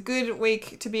it was a good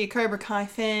week to be a Cobra Kai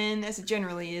fan, as it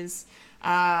generally is.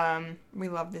 We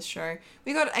love this show.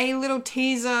 We got a little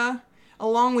teaser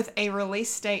along with a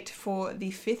release date for the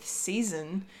 5th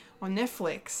season on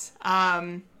Netflix.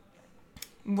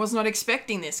 Was not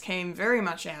expecting this. Came very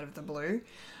much out of the blue.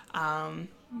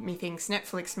 Methinks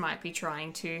Netflix might be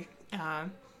trying to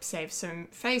save some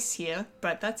face here,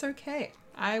 but that's okay.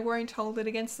 I won't hold it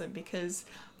against them because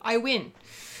I win.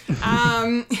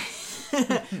 But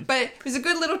it was a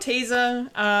good little teaser.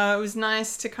 It was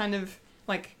nice to kind of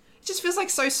like. It just feels like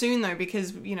so soon though,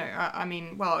 because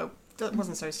it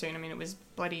wasn't so soon. I mean, it was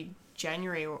bloody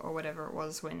January or whatever it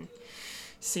was when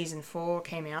season 4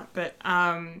 came out. But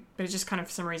it just kind of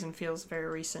for some reason feels very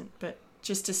recent. But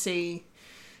just to see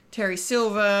Terry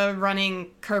Silver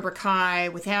running Cobra Kai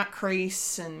without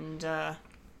Kreese and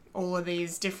all of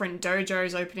these different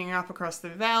dojos opening up across the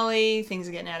valley. Things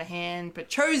are getting out of hand, but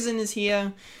Chosen is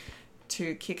here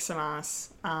to kick some ass.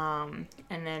 And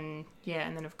then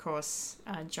of course,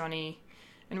 Johnny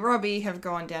and Robbie have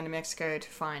gone down to Mexico to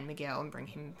find Miguel and bring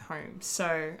him home.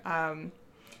 So, not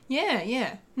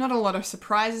a lot of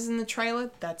surprises in the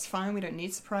trailer. That's fine. We don't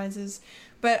need surprises.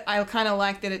 But I kind of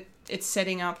like that it's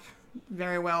setting up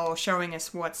very well, or showing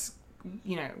us what's,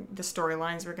 the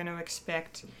storylines we're going to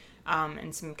expect.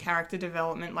 And some character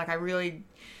development. Like, I really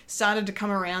started to come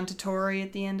around to Tori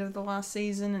at the end of the last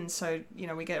season, and so,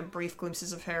 we get brief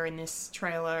glimpses of her in this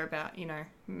trailer about,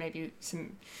 maybe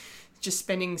just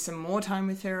spending some more time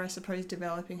with her, I suppose,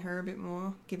 developing her a bit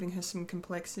more, giving her some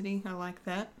complexity. I like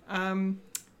that.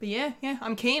 But yeah,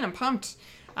 I'm keen, I'm pumped.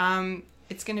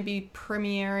 It's going to be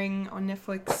premiering on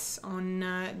Netflix on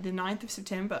the 9th of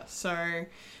September, so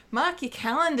mark your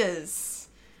calendars,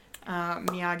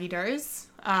 Miyagi-Dos.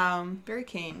 Very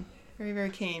keen. Very,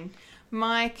 very keen.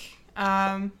 Mike,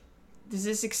 does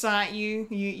this excite you?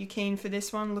 You keen for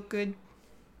this one? Look good?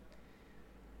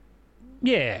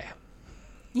 Yeah.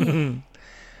 Did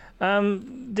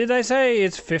they say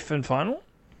it's 5th and final?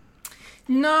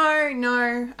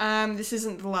 No. This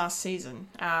isn't the last season.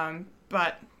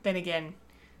 But then again,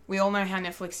 we all know how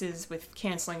Netflix is with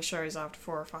cancelling shows after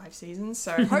 4 or 5 seasons,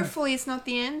 so hopefully it's not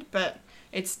the end, but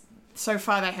it's... So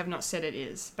far, they have not said it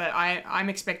is, but I'm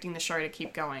expecting the show to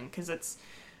keep going because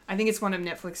I think it's one of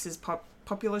Netflix's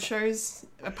popular shows,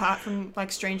 apart from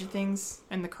like Stranger Things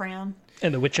and The Crown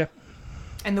and The Witcher.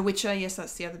 And The Witcher, yes,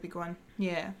 that's the other big one.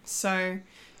 Yeah, so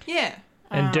yeah.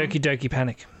 And Doki Doki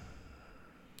Panic.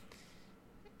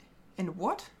 And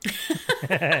what?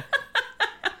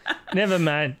 Never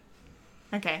mind.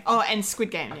 Okay. Oh, and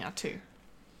Squid Game now too.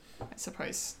 I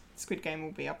suppose. Squid Game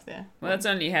will be up there. Well, that's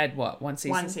only had, one season?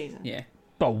 1 season. Yeah.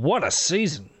 But what a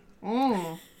season.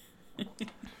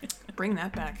 Bring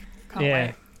that back. Can't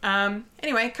wait.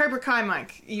 Anyway, Cobra Kai,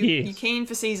 Mike. You keen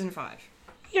for season 5?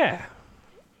 Yeah.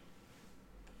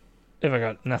 If I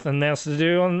got nothing else to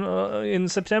do in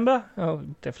September, oh,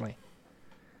 definitely.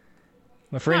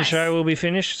 My Fringe show will be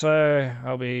finished, so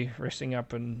I'll be resting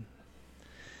up and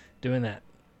doing that.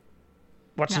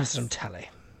 Watching Nice. some telly.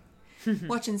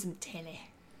 Watching some telly.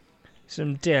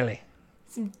 Some telly.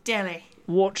 Some deli.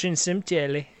 Watching some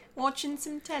telly. Watching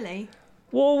some telly.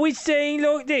 What are we saying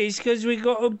like this? Because we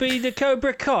got to be the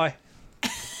Cobra Kai.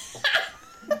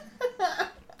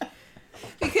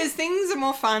 Because things are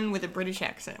more fun with a British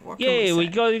accent. What can Yeah, we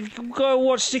say? got to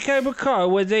watch the Cobra Kai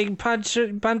where they punch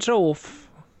off.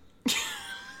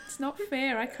 It's not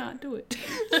fair. I can't do it.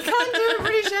 You can't do a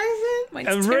British accent? Mine's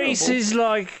And terrible. Reese is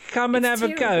like, come and It's have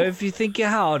a go terrible. if you think you're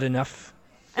hard enough.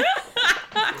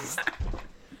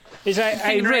 He's like,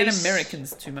 hey Hanging around Reese,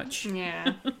 Americans too much.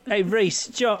 Yeah. hey Reese,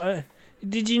 John,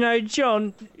 did you know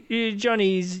Johnny,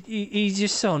 he's your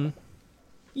son.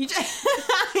 You just,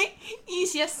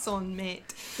 he's your son,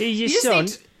 mate. He's your You just son. need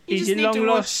to- you He's just your need to long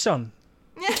watch- lost son.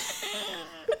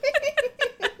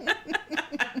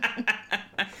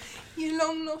 You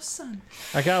long lost son.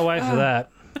 I can't wait for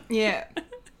that. Yeah.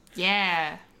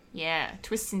 Yeah. Yeah.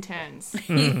 Twists and turns.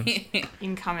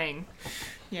 Incoming.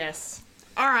 Yes.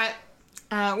 All right.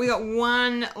 We got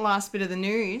one last bit of the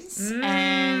news.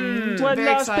 And One very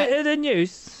last excited- bit of the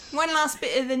news. One last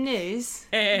bit of the news.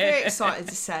 Very excited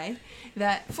to say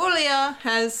that Fulia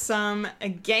has some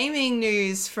gaming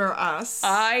news for us.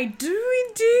 I do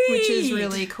indeed. Which is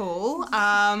really cool.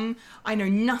 I know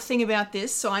nothing about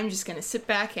this, so I'm just going to sit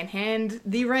back and hand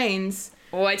the reins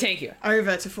Why, thank you.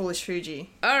 over to Foolish Fuji.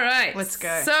 All right. Let's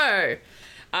go. So,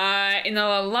 in the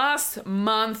last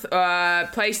month,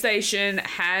 PlayStation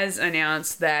has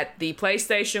announced that the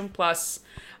PlayStation Plus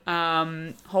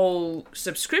whole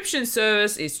subscription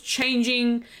service is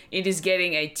changing. It is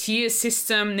getting a tier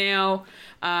system now,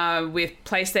 with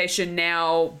PlayStation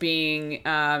Now being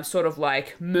sort of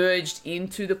like merged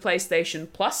into the PlayStation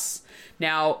Plus.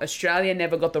 Now, Australia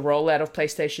never got the rollout of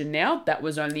PlayStation Now. That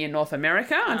was only in North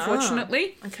America,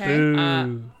 unfortunately.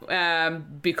 Okay.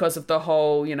 Because of the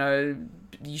whole,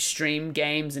 you stream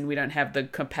games and we don't have the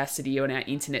capacity on our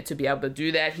internet to be able to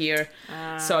do that here.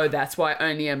 So that's why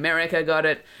only America got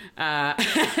it.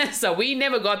 So we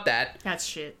never got that. That's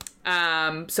shit.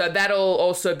 So that'll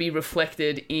also be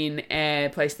reflected in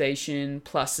PlayStation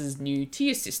Plus's new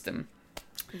tier system.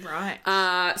 Right.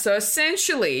 So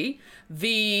essentially,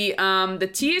 the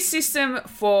tier system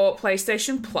for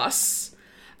PlayStation Plus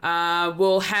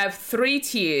will have 3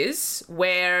 tiers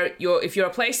where if you're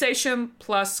a PlayStation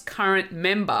Plus current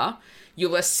member,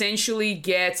 you'll essentially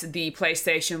get the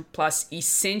PlayStation Plus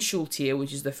Essential tier,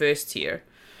 which is the first tier.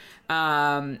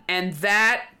 And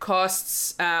that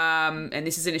costs, and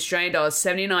this is in Australian dollars,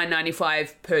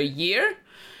 $79.95 per year,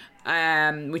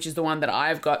 which is the one that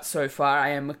I've got so far. I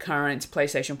am a current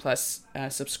PlayStation Plus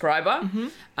subscriber.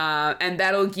 And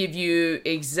that'll give you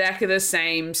exactly the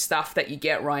same stuff that you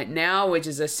get right now, which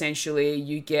is essentially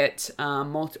you get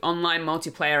online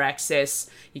multiplayer access.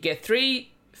 You get 3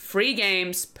 free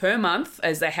games per month,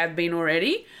 as they have been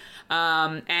already.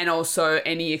 And also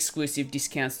any exclusive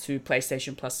discounts to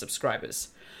PlayStation Plus subscribers.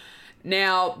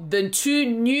 Now, the 2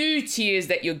 new tiers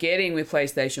that you're getting with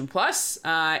PlayStation Plus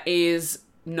is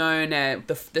known as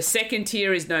the second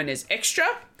tier is known as Extra,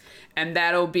 and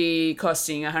that'll be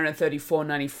costing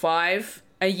 $134.95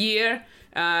 a year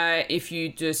if you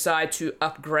decide to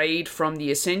upgrade from the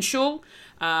Essential.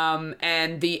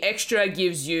 And the Extra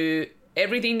gives you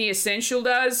everything the Essential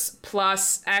does,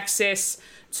 plus access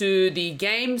to the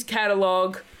games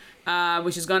catalog,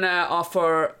 which is going to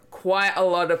offer quite a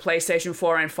lot of PlayStation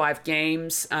 4 and 5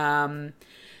 games.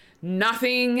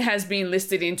 Nothing has been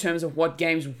listed in terms of what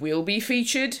games will be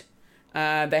featured.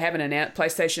 They haven't announced,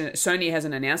 Sony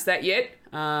hasn't announced that yet,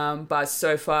 but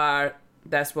so far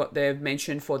that's what they've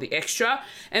mentioned for the Extra.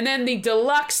 And then the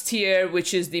Deluxe tier,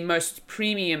 which is the most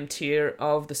premium tier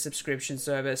of the subscription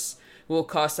service, will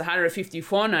cost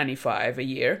 $154.95 a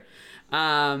year.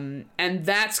 And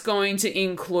that's going to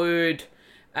include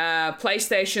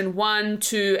PlayStation 1,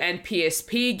 2, and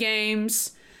PSP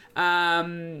games,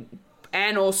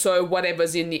 and also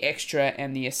whatever's in the Extra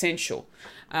and the Essential.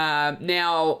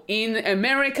 Now, in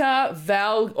America,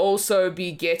 they'll also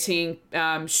be getting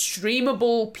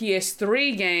streamable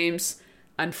PS3 games.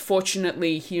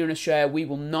 Unfortunately, here in Australia, we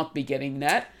will not be getting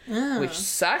that, which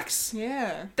sucks.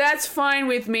 Yeah. That's fine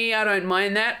with me. I don't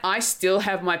mind that. I still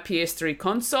have my PS3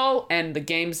 console and the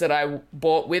games that I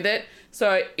bought with it.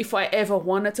 So if I ever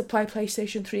wanted to play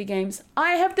PlayStation 3 games,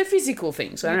 I have the physical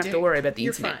thing, so I don't have to worry about the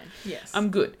internet. You're fine. Yes. I'm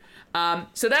good.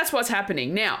 So that's what's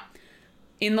happening. Now,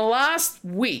 in the last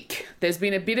week, there's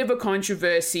been a bit of a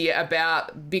controversy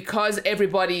about, because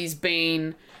everybody's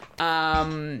been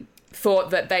thought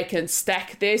that they can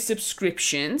stack their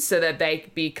subscriptions so that they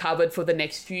be covered for the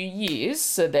next few years.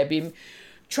 So they've been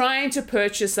trying to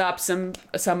purchase up some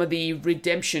of the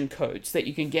redemption codes that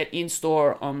you can get in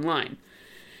store online.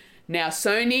 Now,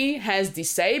 Sony has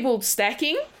disabled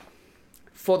stacking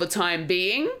for the time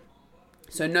being,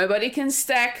 so nobody can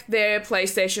stack their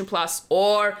PlayStation Plus,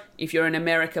 or if you're in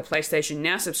America, PlayStation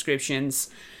Now subscriptions,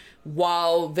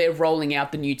 while they're rolling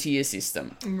out the new tier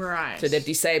system. Right. So they've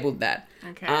disabled that.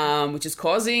 Okay. Which is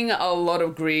causing a lot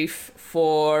of grief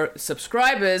for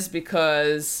subscribers,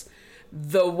 because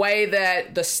the way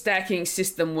that the stacking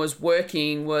system was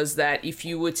working was that if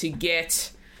you were to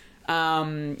get,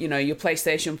 your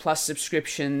PlayStation Plus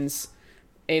subscriptions,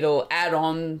 it'll add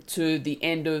on to the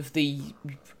end of the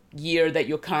year that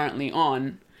you're currently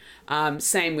on.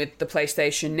 Same with the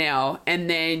PlayStation Now, and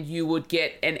then you would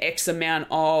get an X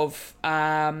amount of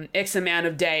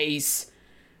days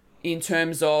in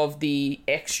terms of the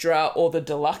extra or the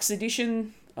deluxe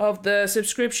edition of the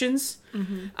subscriptions.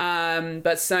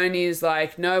 But Sony is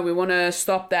like, no, we want to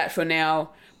stop that for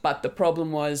now. But the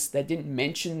problem was they didn't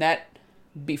mention that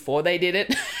before they did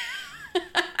it.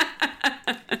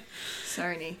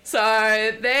 Sony.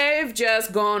 So they've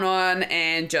just gone on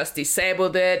and just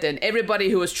disabled it, and everybody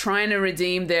who was trying to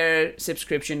redeem their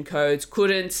subscription codes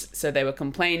couldn't, so they were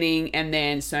complaining, and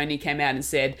then Sony came out and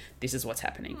said, this is what's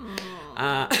happening.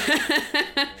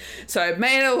 So it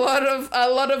made a lot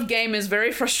of gamers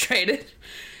very frustrated.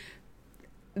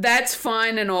 That's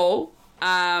fine and all,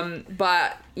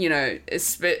 but,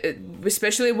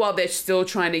 especially while they're still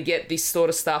trying to get this sort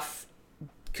of stuff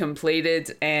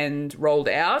completed and rolled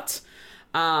out,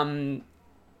 I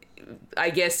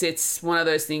guess it's one of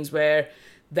those things where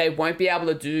they won't be able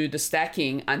to do the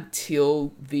stacking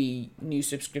until the new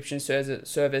subscription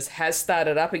service has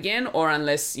started up again, or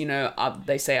unless,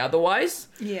 they say otherwise.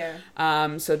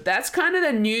 Yeah. So that's kind of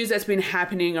the news that's been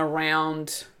happening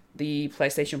around the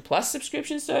PlayStation Plus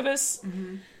subscription service.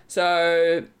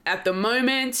 So at the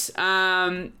moment,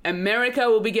 America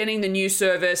will be getting the new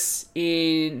service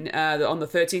on the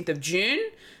 13th of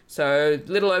June. So a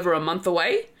little over a month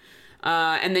away.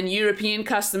 And then European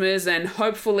customers, and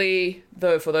hopefully,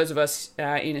 for those of us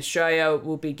in Australia,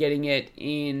 we'll be getting it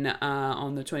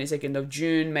on the 22nd of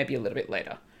June, maybe a little bit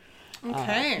later.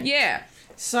 Okay. Yeah.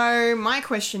 So my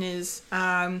question is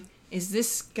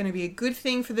this going to be a good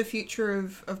thing for the future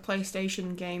of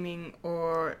PlayStation gaming,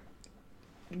 or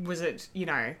was it,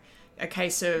 a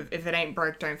case of if it ain't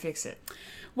broke, don't fix it?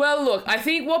 Well, look, I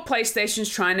think what PlayStation's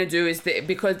trying to do is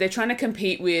because they're trying to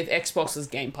compete with Xbox's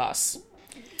Game Pass.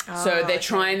 So they're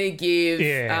trying to give,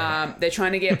 they're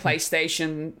trying to get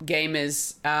PlayStation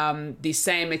gamers the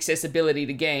same accessibility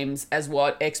to games as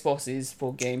what Xbox is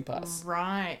for Game Pass.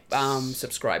 Right.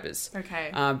 Subscribers.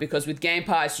 Okay. Because with Game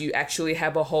Pass, you actually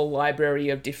have a whole library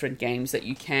of different games that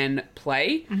you can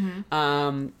play.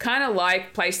 Kind of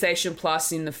like PlayStation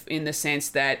Plus in the sense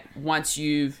that once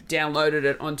you've downloaded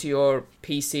it onto your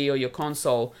PC or your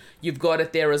console, you've got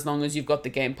it there as long as you've got the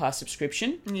Game Pass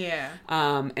subscription. Yeah.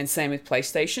 And same with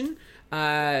PlayStation.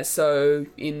 So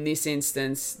in this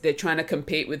instance, they're trying to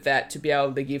compete with that to be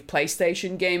able to give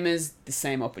PlayStation gamers the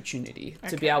same opportunity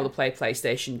to be able to play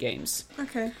PlayStation games.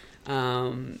 Okay.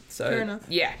 So fair enough.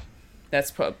 Yeah,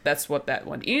 that's what that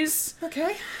one is.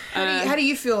 Okay. How do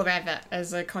you feel about that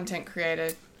as a content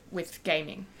creator with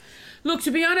gaming? Look, to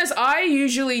be honest, I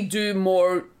usually do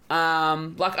more.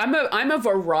 I'm a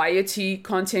variety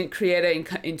content creator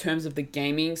in terms of the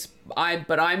gamings.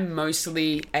 But I'm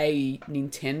mostly a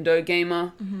Nintendo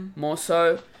gamer, more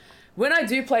so. When I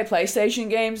do play PlayStation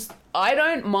games, I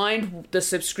don't mind the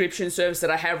subscription service that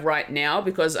I have right now,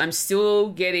 because I'm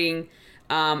still getting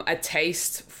a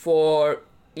taste for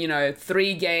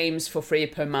 3 games for free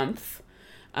per month.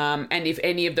 And if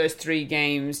any of those 3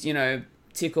 games,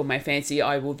 tickle my fancy,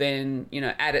 I will then,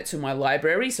 add it to my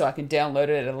library so I can download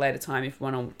it at a later time if I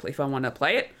want to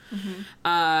play it.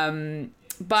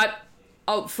 But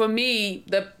for me,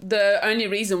 the only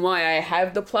reason why I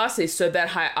have the Plus is so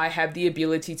that I have the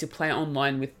ability to play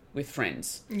online with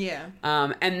friends. Yeah.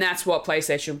 And that's what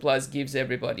PlayStation Plus gives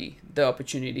everybody the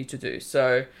opportunity to do.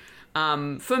 So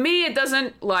for me, it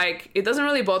doesn't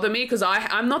really bother me, because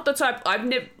I'm not the type.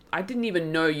 I didn't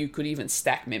even know you could even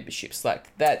stack memberships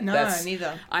like that. No,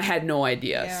 neither. I had no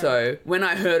idea. Yeah. So when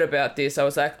I heard about this, I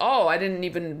was like, oh, I didn't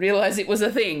even realize it was a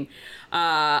thing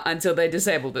until they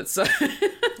disabled it. So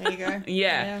there you go.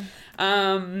 Yeah.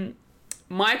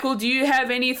 Michael, do you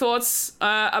have any thoughts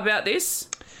about this?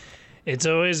 It's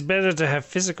always better to have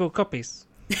physical copies.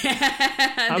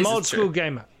 I'm old school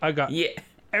gamer. I got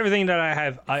everything that I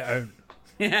have, I own.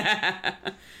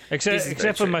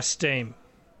 except for my Steam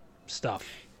stuff.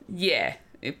 Yeah.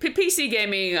 PC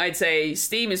gaming, I'd say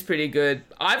Steam is pretty good.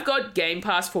 I've got Game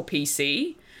Pass for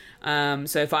PC,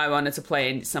 So if I wanted to play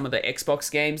in some of the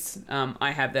Xbox games,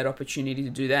 I have that opportunity to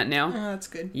do that now. Oh, that's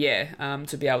good. Yeah,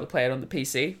 to be able to play it on the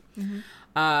PC.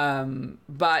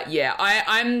 But yeah,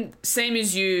 I'm same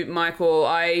as you, Michael.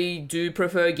 I do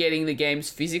prefer getting the games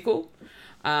physical.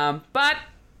 But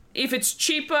if it's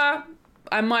cheaper,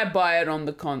 I might buy it on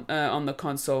the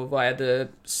console via the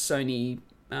Sony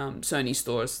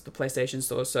stores, the PlayStation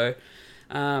store. So,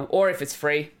 or if it's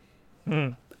free,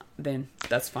 then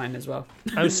that's fine as well.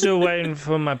 I'm still waiting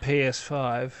for my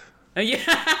PS5.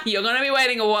 Yeah, you're gonna be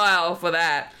waiting a while for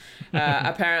that.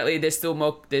 Apparently, there's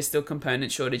still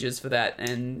component shortages for that,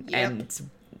 and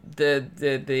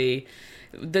the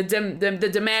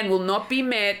demand will not be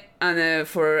met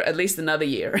for at least another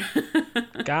year.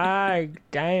 God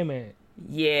damn it!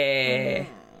 Yeah,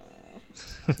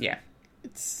 yeah.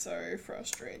 It's so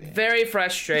frustrating. Very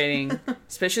frustrating,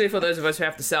 especially for those of us who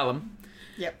have to sell them.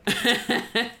 Yep.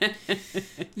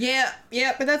 yeah,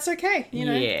 but that's okay. You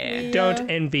know. Yeah. We, Don't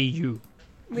envy you.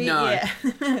 No. Yeah.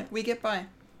 We get by.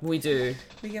 We do.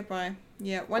 We get by.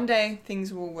 Yeah, one day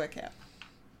things will work out.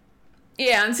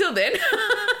 Yeah, until then.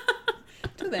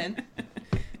 Till then,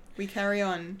 we carry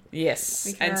on. Yes.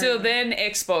 We carry Until on. then,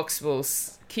 Xbox will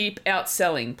keep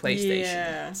outselling PlayStation.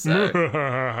 Yeah. So,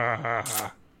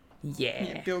 Yeah,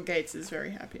 yeah. Bill Gates is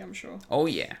very happy, I'm sure. Oh,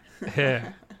 yeah.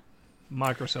 Yeah.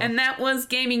 Microsoft. And that was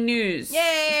gaming news.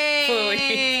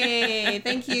 Yay!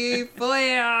 Thank you,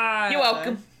 Fulia. You're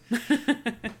welcome.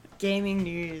 Gaming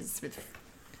news with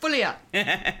Fulia.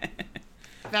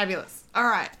 Fabulous. All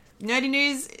right. Nerdy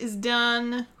news is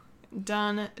done,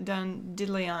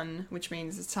 diddly on, which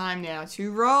means it's time now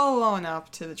to roll on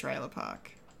up to the trailer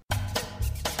park.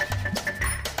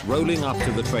 Rolling up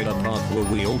to the trailer park where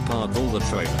we all park all the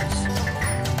trailers.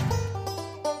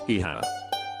 Hee-ha.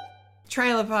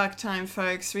 Trailer park time,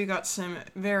 folks. We got some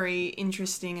very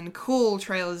interesting and cool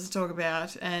trailers to talk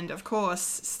about, and of course,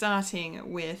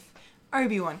 starting with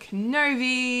Obi-Wan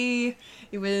Kenobi.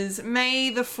 It was May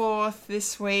the 4th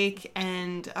this week,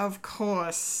 and of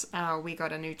course, we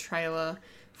got a new trailer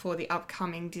for the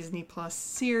upcoming Disney Plus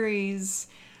series.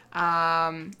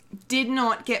 Did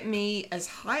not get me as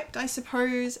hyped, I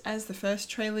suppose, as the first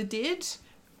trailer did,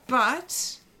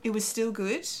 but it was still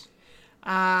good.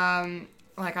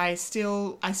 Like I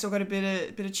still got a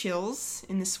bit of chills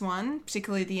in this one,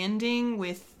 particularly the ending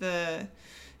with the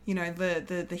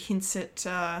hints at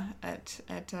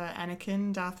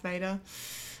Anakin, Darth Vader,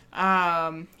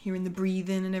 hearing the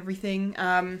breathing and everything.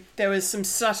 There was some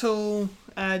subtle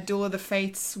Duel of the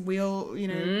Fates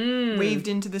weaved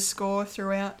into the score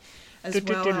throughout as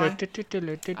well. I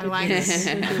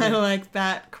like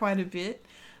that quite a bit.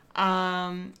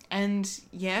 And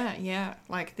yeah,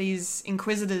 like these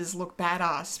Inquisitors look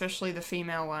badass, especially the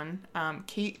female one.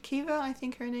 Kiva, I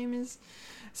think her name is,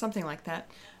 something like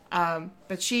that.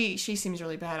 But she seems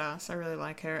really badass. I really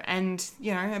like her. And,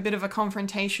 you know, a bit of a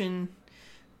confrontation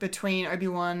between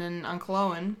Obi-Wan and Uncle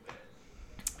Owen.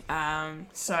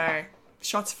 So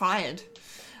shots fired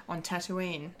on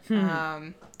Tatooine.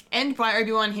 And by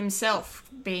Obi-Wan himself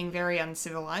being very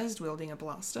uncivilized, wielding a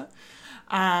blaster.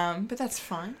 But that's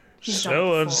fine. He's done it So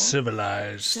before.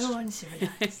 uncivilized. So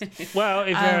uncivilized. Well,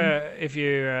 if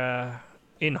you're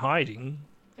in hiding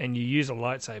and you use a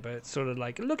lightsaber, it's sort of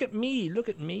like, look at me. Yeah, look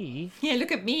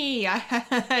at me.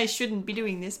 I shouldn't be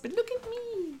doing this, but look at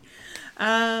me.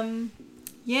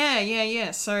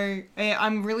 Yeah. So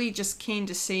I'm really just keen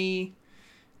to see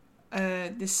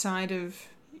this side of,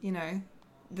 you know,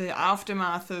 the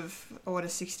aftermath of Order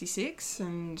 66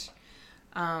 and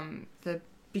the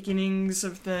beginnings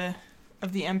of the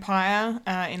Empire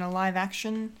in a live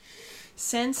action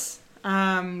sense.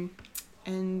 And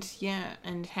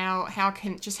how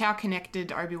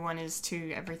connected Obi-Wan is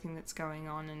to everything that's going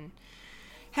on, and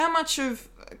how much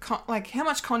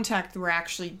contact we're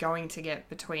actually going to get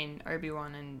between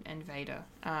Obi-Wan and Vader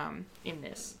in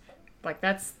this. Like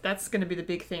that's going to be the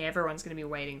big thing everyone's going to be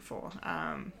waiting for.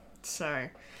 So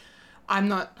I'm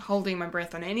not holding my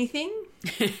breath on anything,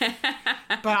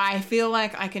 but I feel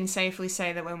like I can safely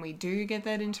say that when we do get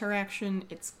that interaction,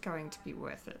 it's going to be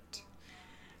worth it.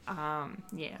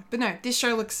 Yeah, but no, this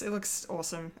show looks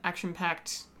awesome,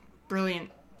 action-packed,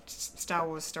 brilliant Star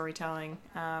Wars storytelling.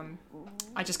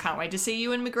 I just can't wait to see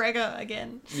Ewan McGregor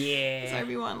again. Yeah. As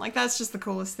Obi-Wan. Like, that's just the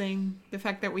coolest thing. The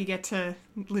fact that we get to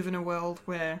live in a world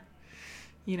where,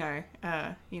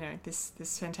 this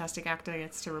fantastic actor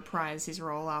gets to reprise his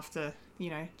role after,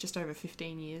 just over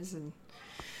 15 years and,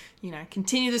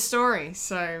 continue the story.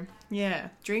 So, yeah,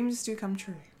 dreams do come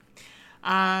true.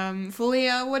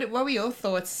 Fulia, what were your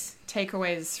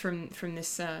takeaways from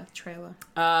this trailer?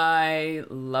 I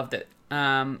loved it.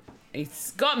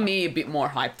 it's got me a bit more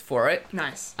hyped for it.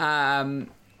 Nice. I'm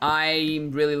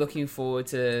really looking forward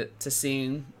to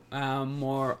seeing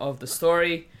more of the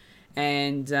story,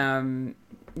 and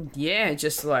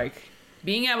just like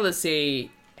being able to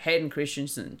see Hayden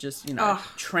Christensen just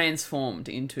transformed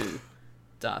into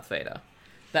Darth Vader.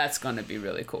 That's gonna be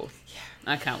really cool.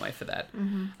 Yeah, I can't wait for that.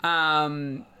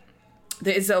 Mm-hmm.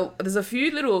 There's a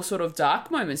few little sort of dark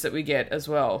moments that we get as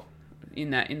well in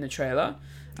the trailer.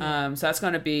 So that's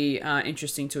going to be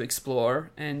interesting to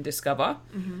explore and discover.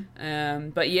 Mm-hmm.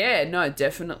 But yeah, no,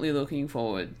 definitely looking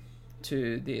forward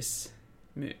to this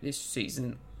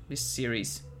season, this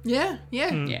series. Yeah.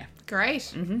 Yeah. Great.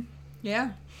 Mm-hmm.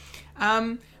 Yeah.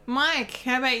 Mike,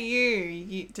 how about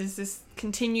you? Does this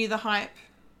continue the hype?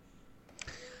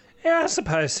 Yeah, I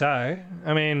suppose so.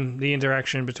 I mean, the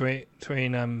interaction between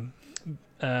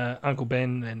Uncle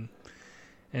Ben and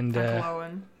Uncle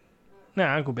Owen. No,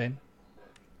 Uncle Ben.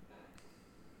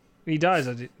 He dies.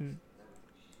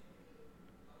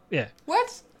 Yeah.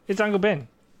 What? It's Uncle Ben.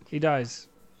 He dies.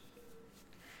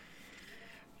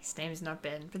 His name's not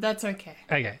Ben, but that's okay.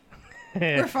 Okay.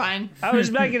 We're fine. I was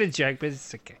making a joke, but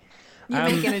it's okay. You're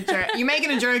making a joke. You're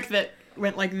making a joke that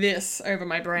went like this over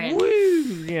my brain.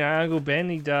 Woo! Yeah, Uncle Ben,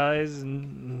 he dies,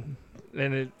 and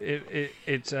then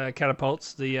it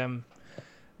catapults the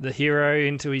hero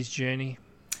into his journey.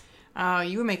 Oh,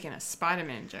 you were making a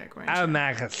Spider-Man joke, weren't you? I'll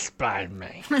make a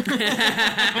Spider-Man.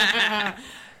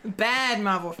 Bad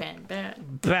Marvel fan,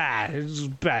 bad. Bad. It's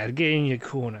bad. Get in your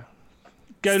corner.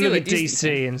 Go Still look a at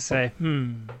Disney DC and say,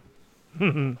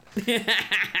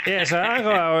 Yeah, so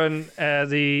Uncle Owen,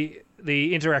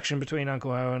 the interaction between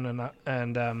Uncle Owen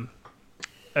and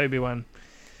Obi-Wan,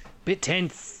 bit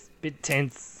tense.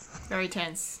 Very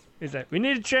tense. Is that we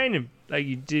need to train him like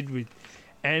you did with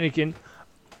Anakin.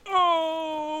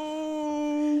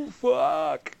 Oh,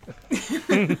 fuck.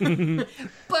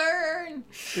 Burn!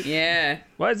 Yeah.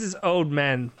 Why is this old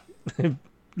man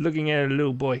looking at a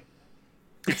little boy?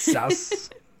 It's sus.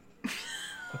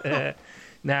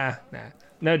 Nah,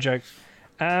 no jokes.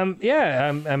 I'm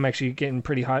actually getting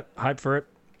pretty hyped for it.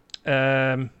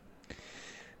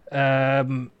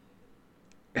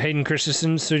 Hayden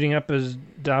Christensen suiting up as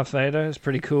Darth Vader is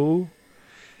pretty cool.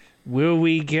 Will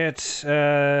we get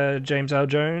James Earl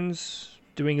Jones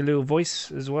doing a little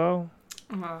voice as well?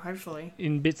 Well, hopefully.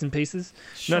 In bits and pieces.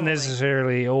 Surely. Not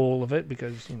necessarily all of it,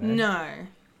 because, No.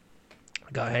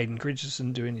 got Hayden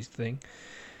Christensen doing his thing.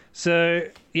 So,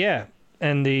 yeah.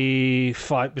 And the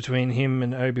fight between him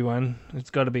and Obi-Wan, it's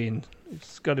got to be in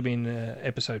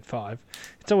episode 5.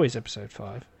 It's always episode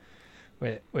 5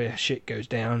 where shit goes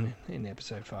down in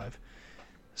episode 5.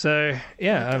 So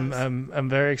yeah, I'm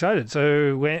very excited.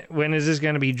 So when is this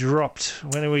going to be dropped?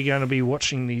 When are we going to be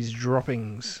watching these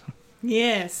droppings?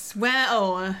 Yes,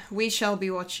 well, we shall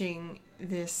be watching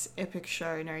this epic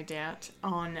show, no doubt,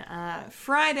 on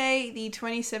Friday, the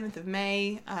 27th of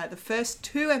May. The first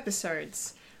 2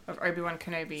 episodes of Obi-Wan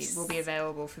Kenobi will be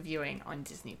available for viewing on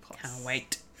Disney+. Can't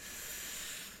wait.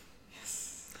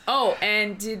 Yes. Oh,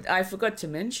 and I forgot to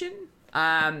mention,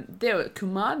 there were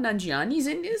Kumar Nanjiani's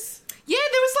in this. Yeah,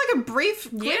 there was like a brief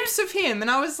glimpse of him,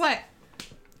 and I was like...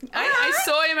 I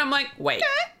saw him, I'm like, wait,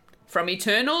 from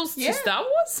Eternals to Star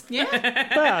Wars? Yeah.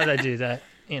 Well, they do that,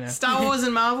 Star Wars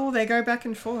and Marvel, they go back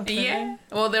and forth. Yeah.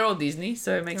 Well, they're all Disney,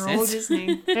 so it makes They're all sense.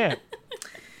 Disney. Yeah.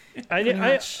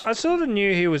 I sort of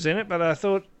knew he was in it, but I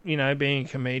thought, being a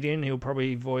comedian, he'll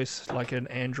probably voice like an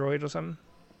android or something.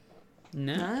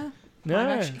 No.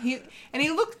 No. He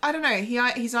looked, I don't know,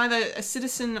 he's either a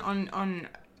citizen on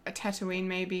a Tatooine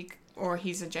maybe, or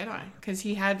he's a Jedi, because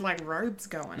he had like robes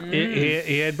going on.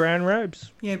 He had brown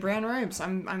robes. Yeah, brown robes.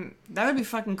 That would be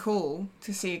fucking cool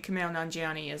to see Kumail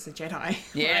Nanjiani as a Jedi.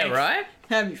 Yeah, Like, right?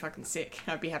 That'd be fucking sick.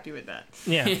 I'd be happy with that.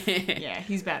 Yeah. Yeah,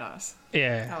 he's badass.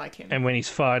 Yeah. I like him. And when he's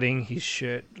fighting, his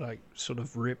shirt like sort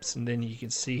of rips, and then you can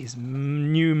see his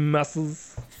new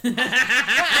muscles,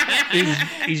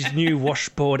 his new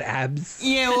washboard abs.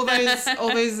 Yeah, all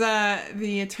those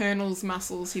the Eternals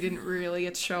muscles he didn't really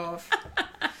get to show off.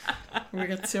 We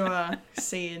got to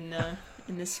see in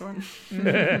this one.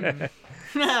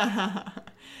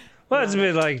 Well, it's a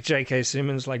bit like J.K.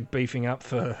 Simmons like beefing up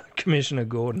for Commissioner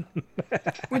Gordon.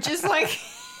 Which is like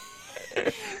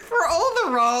for all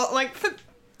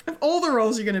the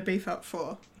roles you're gonna beef up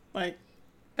for. Like,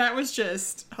 that was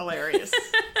just hilarious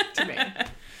to me. I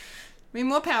mean,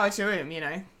 more power to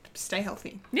him, Stay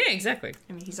healthy. Yeah, exactly.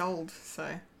 I mean, he's old, so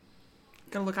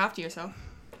gotta look after yourself,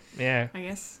 Yeah. I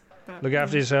guess. But, Look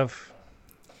after yourself.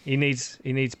 He needs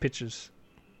pictures.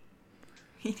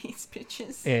 He needs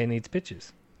pictures. Yeah, he needs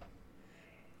pictures.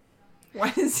 Why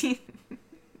does he?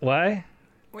 Why?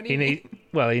 What do you mean?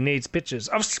 He needs pictures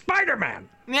of Spider-Man.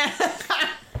 It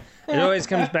always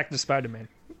comes back to Spider-Man.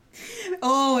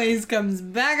 Always comes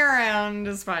back around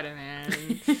to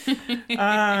Spider-Man.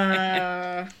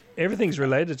 Everything's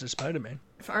related to Spider-Man.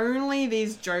 If only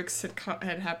these jokes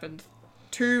had happened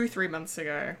 2-3 months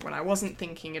ago when I wasn't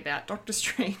thinking about Doctor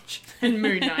Strange and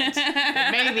Moon Knight.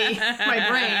 Then maybe my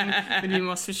brain would be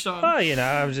more switched on. Oh,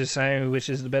 I was just saying which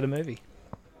is the better movie.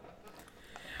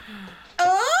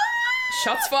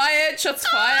 Shots fired! Shots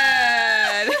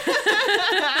fired!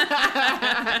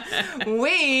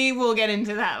 We will get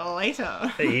into that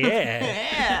later.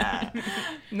 Yeah. Yeah.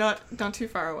 Not too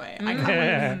far away. I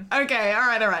can't wait. Okay, all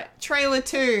right. Trailer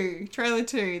 2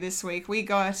 this week. We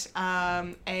got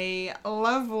a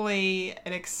lovely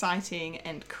and exciting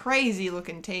and crazy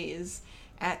looking tease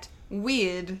at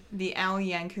Weird, the Al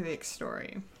Yankovic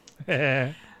story.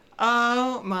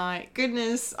 Oh my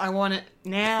goodness, I want it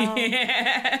now.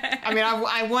 I mean,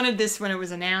 I wanted this when it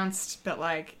was announced, but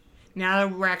like now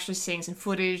that we're actually seeing some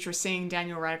footage, we're seeing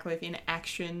Daniel Radcliffe in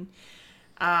action.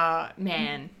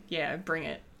 Man, yeah, bring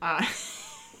it.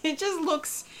 It just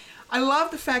looks... I love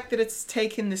the fact that it's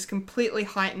taken this completely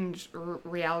heightened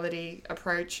reality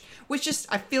approach, which just,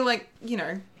 I feel like,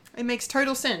 it makes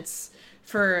total sense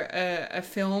for a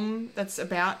film that's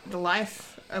about the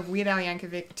life of Weird Al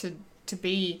Yankovic to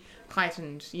be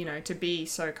heightened, to be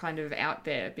so kind of out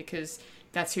there, because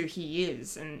that's who he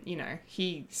is. And,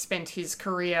 he spent his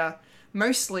career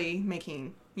mostly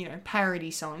making,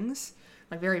 parody songs,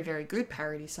 like very, very good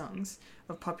parody songs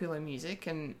of popular music.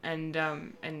 And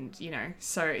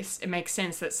so it makes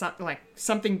sense that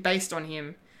something based on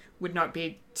him would not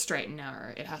be straight and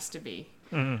narrow. It has to be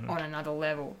on another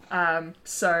level.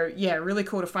 So yeah, really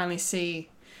cool to finally see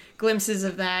glimpses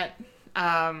of that.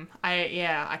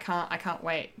 I can't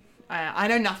wait. I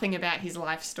know nothing about his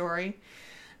life story.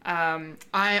 All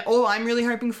I'm really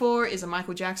hoping for is a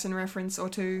Michael Jackson reference or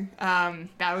two.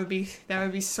 That would be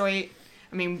sweet.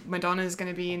 I mean, Madonna's going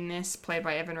to be in this, played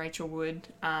by Evan Rachel Wood,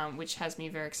 which has me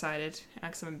very excited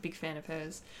because I'm a big fan of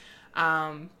hers.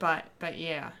 But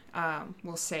yeah,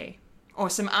 we'll see. Or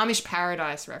some Amish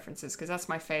Paradise references, because that's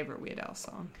my favorite Weird Al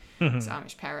song. It's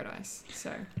Amish Paradise.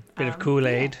 So bit of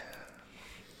Kool-Aid.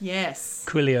 Yeah. Yes.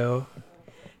 Coolio.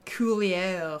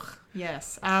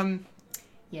 Yes.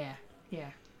 Yeah.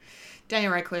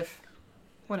 Daniel Radcliffe,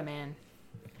 what a man.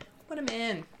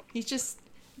 He's just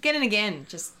again,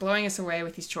 just blowing us away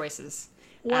with his choices.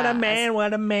 What a man.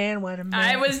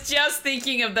 I was just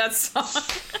thinking of that song.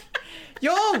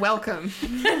 You're welcome.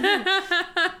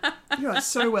 You are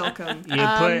so welcome.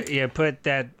 You put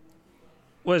that,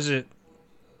 was it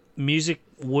music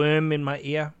worm in my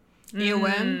ear?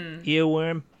 Earworm.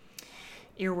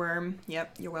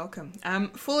 Yep, you're welcome.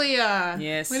 Fulia.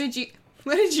 Yes.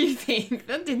 What did you think?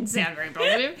 That didn't sound very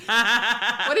positive.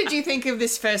 What did you think of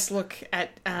this first look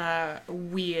at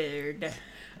Weird?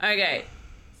 Okay.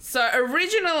 So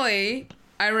originally,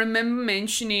 I remember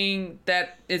mentioning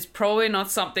that it's probably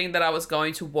not something that I was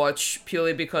going to watch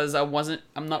purely because I'm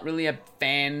not really a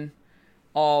fan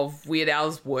of Weird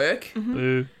Al's work.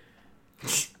 Boo.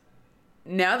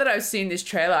 Now that I've seen this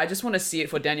trailer, I just want to see it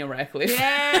for Daniel Radcliffe.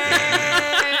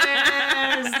 Yes!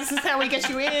 This is how we get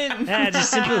you in.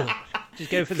 Just simple. Just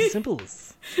go for the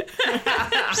simples.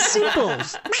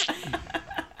 Simples.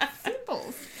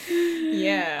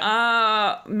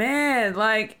 Yeah. Man,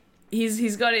 like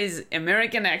he's got his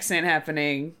American accent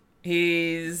happening.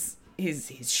 He's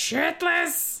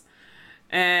shirtless.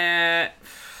 And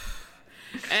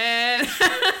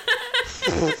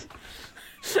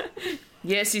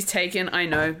yes, he's taken. I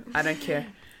know. I don't care.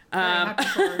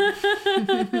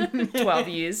 12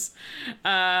 years.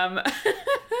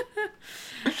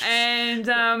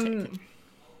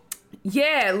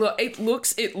 Yeah, look, it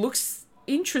looks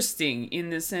interesting in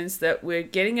the sense that we're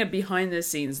getting a behind the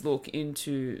scenes look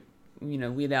into,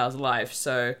 Weird Al's life.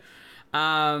 So,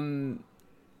 I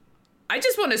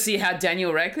just want to see how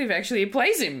Daniel Radcliffe actually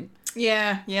plays him.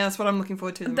 Yeah, that's what I'm looking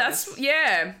forward to.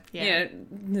 Yeah.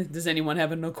 Does anyone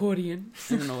have an accordion?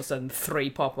 And then all of a sudden 3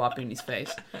 pop up in his face.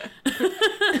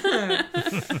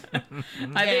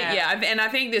 I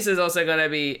think this is also going to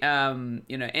be,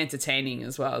 entertaining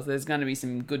as well. So there's going to be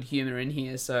some good humor in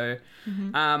here. So,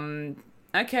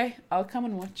 okay, I'll come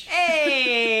and watch.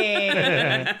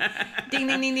 Hey! Ding,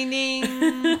 ding, ding, ding, ding.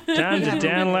 Time to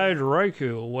download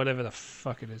Roku or whatever the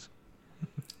fuck it is.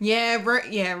 Yeah,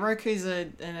 Roku's a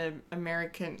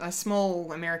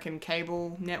small American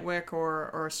cable network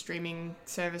or a streaming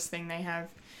service thing they have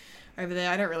over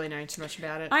there. I don't really know too much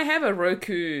about it. I have a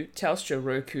Telstra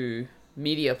Roku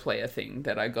media player thing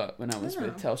that I got when I was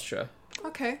with Telstra.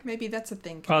 Okay, maybe that's a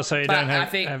thing. Oh, so you But don't have... I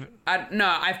think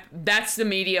that's the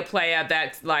media player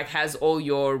that like has all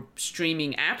your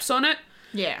streaming apps on it.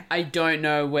 Yeah. I don't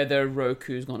know whether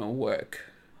Roku's gonna work.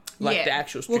 Like the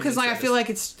actual streaming Well, because like I service. feel like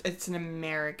it's an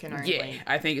American only. Yeah,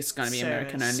 I think it's gonna be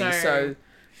service. American only. So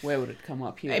where would it come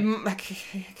up here?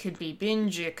 It could be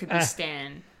Binge, it could be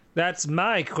Stan. That's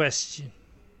my question.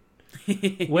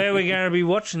 Where are we going to be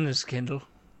watching this, Kendall?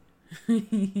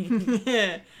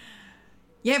 Yeah,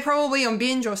 probably on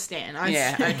Binge or Stan.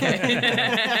 Okay.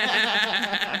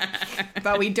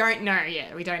 But we don't know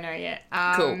yet.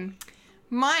 Cool.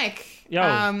 Mike, Yo.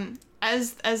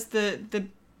 as the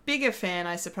bigger fan,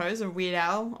 I suppose, of Weird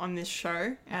Al on this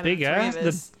show, out of the Bigger? three of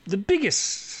us, The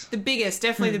biggest. the biggest,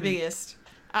 definitely the biggest.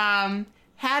 How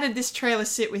did this trailer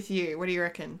sit with you? What do you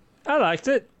reckon? I liked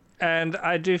it. And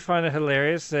I do find it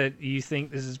hilarious that you think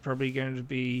this is probably going to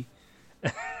be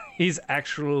his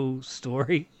actual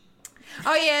story.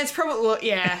 Oh yeah, it's probably, well,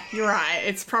 yeah, you're right.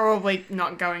 It's probably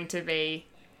not going to be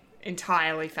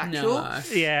entirely factual. No.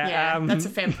 Yeah. Yeah, that's a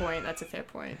fair point.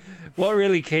 What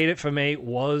really keyed it for me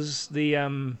was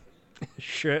the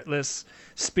shirtless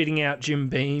spitting out Jim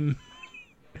Beam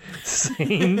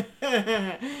scene.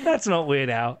 That's not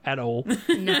Weird Al at all.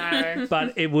 No.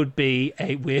 But it would be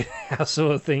a Weird Al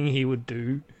sort of thing he would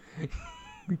do.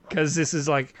 Because this is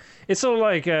like, it's sort of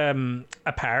like a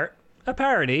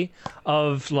parody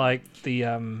of like the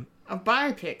Of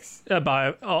biopics.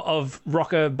 of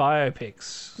rocker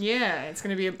biopics. Yeah, it's going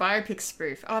to be a biopic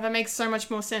spoof. Oh, that makes so much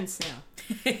more sense now.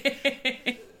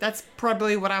 That's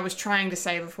probably what I was trying to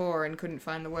say before and couldn't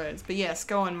find the words. But yes,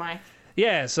 go on, Mike.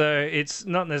 Yeah, so it's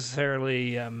not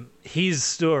necessarily his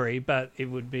story, but it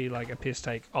would be like a piss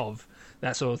take of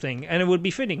that sort of thing, and it would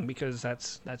be fitting because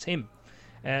that's him.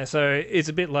 So it's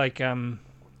a bit like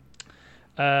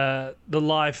the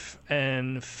life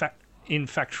and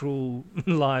factual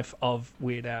life of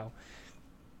Weird Al,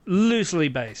 loosely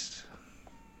based.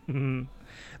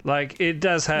 Like it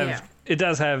does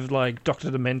have like Dr.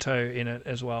 Demento in it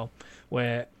as well,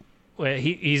 where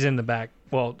he's in the back.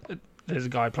 Well, there's a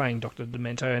guy playing Dr.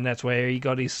 Demento, and that's where he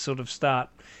got his sort of start.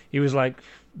 He was like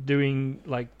doing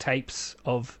like tapes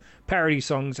of parody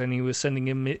songs, and he was sending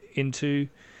them into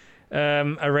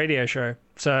a radio show.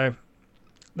 So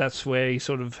that's where he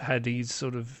sort of had his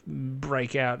sort of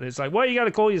breakout. It's like, what you got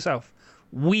to call yourself?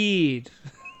 Weird.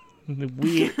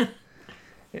 Weird.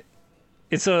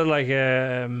 It's sort of like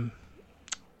a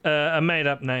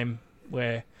made-up name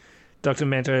where Dr.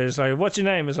 Demento is like, what's your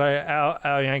name? It's like Al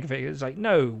Yankovic. It's like,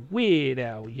 no, Weird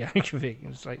Al Yankovic.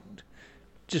 It's like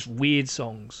just weird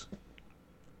songs.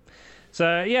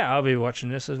 So yeah, I'll be watching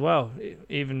this as well,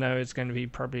 even though it's going to be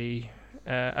probably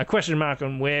a question mark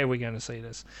on where we're going to see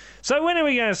this. So when are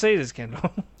we going to see this,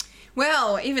 Kendall?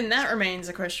 Well, even that remains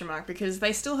a question mark because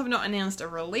they still have not announced a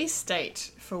release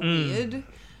date for Weird.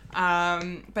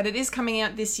 But it is coming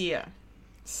out this year.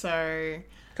 So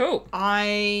Cool.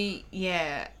 I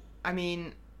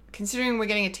mean, considering we're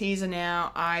getting a teaser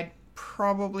now, I'd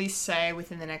probably say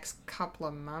within the next couple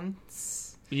of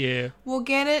months Yeah. we'll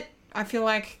get it. I feel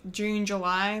like June,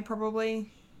 July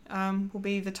probably will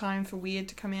be the time for Weird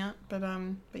to come out. But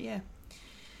yeah,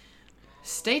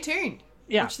 stay tuned.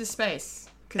 Yeah. Watch this space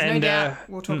because no And, doubt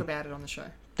we'll talk about it on the show.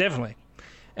 Definitely.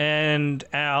 And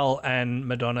Al and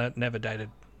Madonna never dated.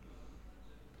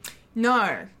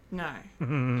 No.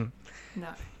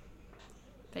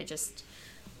 They just,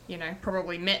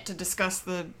 probably met to discuss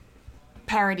the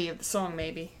parody of the song,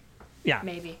 maybe. Yeah.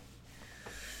 Maybe.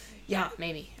 Yeah,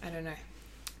 maybe. I don't know.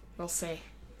 We'll see.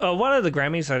 One of the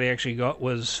Grammys that he actually got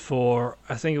was for,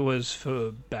 I think it was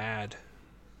for Bad.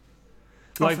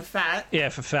 For Fat. Yeah,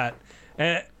 for Fat.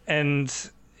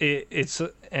 And it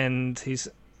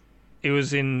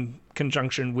was in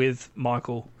conjunction with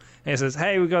Michael. And he says,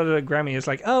 hey, we got a Grammy. It's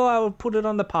like, oh, I will put it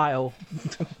on the pile.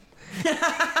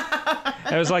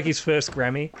 It was like his first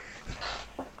Grammy.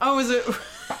 Oh,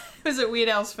 was it Weird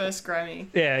Al's first Grammy?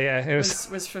 Yeah. It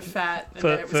was for Fat, and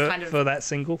then it was kind of for that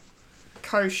single.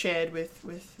 co-shared with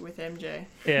MJ.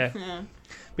 Yeah. Yeah.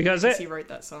 Because He wrote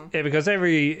that song. Yeah, because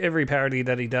every parody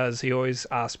that he does, he always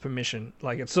asks permission.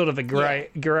 Like it's sort of a grey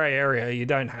area. You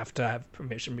don't have to have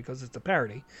permission because it's a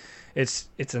parody. It's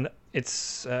its own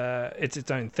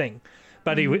thing.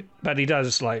 But he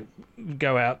does like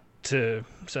go out to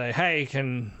say, hey,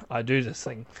 can I do this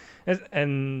thing?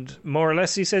 And more or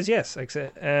less he says yes.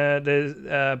 Except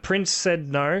Prince said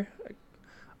no,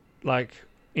 like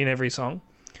in every song.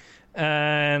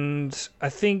 And I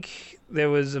think there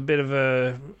was a bit of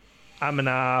a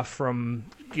ah from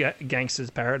Gangster's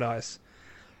Paradise,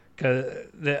 because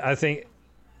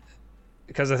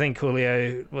because I think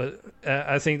Coolio was.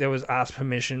 I think there was asked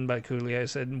permission, but Coolio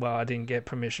said, "Well, I didn't get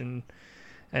permission,"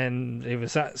 and it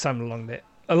was something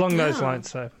along those lines.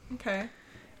 So Okay.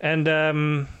 and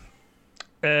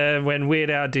when Weird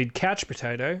Al did Couch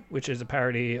Potato, which is a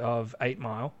parody of 8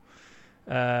 Mile,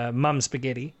 Mum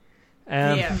Spaghetti,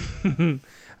 Yeah.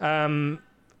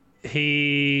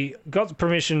 he got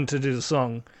permission to do the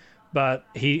song, but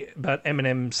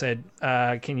Eminem said,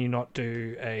 "Can you not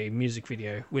do a music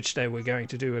video?" Which they were going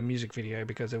to do a music video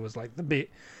because it was like the big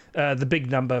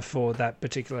number for that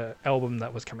particular album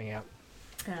that was coming out.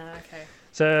 Okay.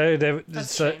 So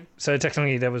That's a shame. so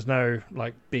technically there was no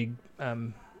like big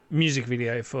music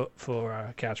video for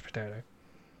Couch Potato,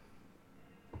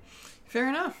 Fair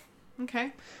enough.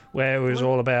 Okay. where it was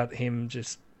all about him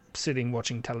just sitting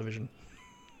watching television.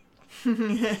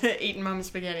 Eating mum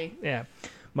spaghetti. Yeah,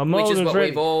 my Which mold is was what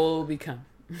ready. we've all become.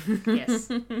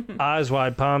 Yes. Eyes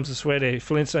wide, palms are sweaty.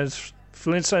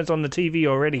 Flintstones on the TV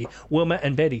already. Wilma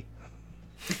and Betty.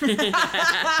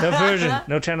 No version,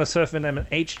 no channel surfing. I'm an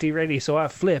HD ready, so I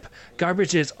flip.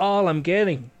 Garbage is all I'm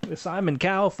getting. With Simon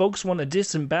Cowell, folks want to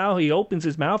disembowel. He opens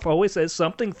his mouth, always says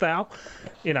something foul.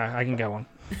 You know, I can go on.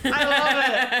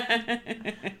 I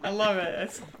love it.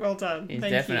 That's well done. He's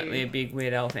Thank definitely you. a big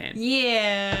Weird Al fan.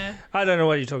 Yeah. I don't know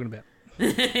what you're talking about.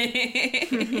 You're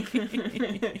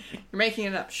making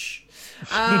it up. Shh.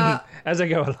 As I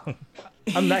go along,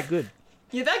 I'm that good.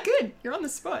 You're that good. You're on the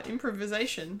spot.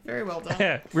 Improvisation. Very well done.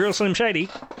 Yeah, real Slim Shady.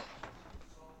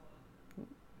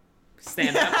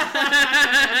 Stand up.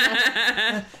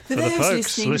 For the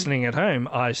folks listening at home,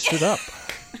 I stood up.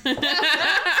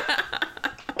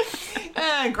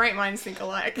 Great minds think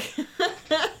alike.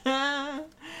 that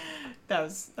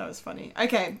was funny.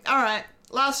 Okay, all right.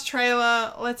 Last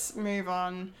trailer. Let's move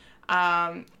on.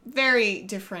 Very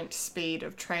different speed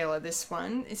of trailer. This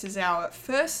one. This is our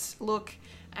first look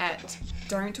at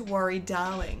Don't Worry,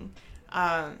 Darling.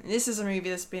 This is a movie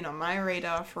that's been on my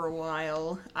radar for a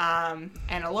while,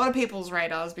 and a lot of people's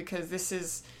radars because this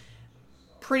is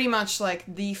pretty much like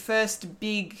the first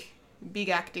big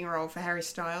acting role for Harry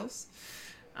Styles.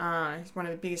 He's one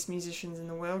of the biggest musicians in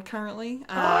the world currently.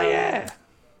 Oh, yeah.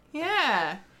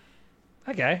 Yeah.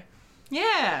 Okay.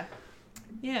 Yeah.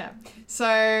 Yeah. So,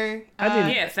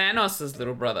 Yeah, Thanos'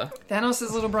 little brother.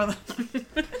 Thanos' little brother.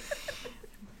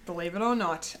 Believe it or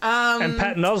not. And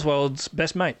Patton Oswalt's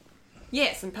best mate.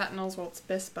 Yes, and Patton Oswalt's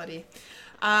best buddy.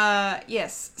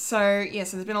 Yes. So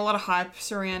there's been a lot of hype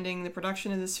surrounding the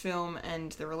production of this film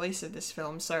and the release of this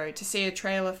film. So to see a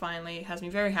trailer finally has me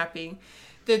very happy.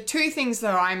 The two things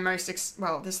though I'm most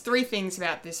there's three things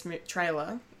about this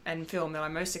trailer and film that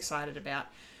I'm most excited about.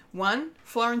 One,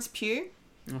 Florence Pugh.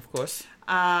 Of course.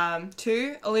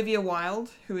 Two, Olivia Wilde,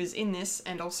 who is in this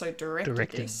and also directed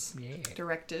this. Yeah.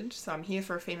 Directed, so I'm here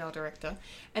for a female director.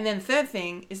 And then the third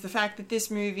thing is the fact that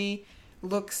this movie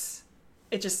looks...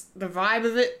 the vibe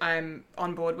of it, I'm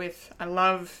on board with. I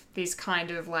love these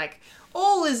kind of like,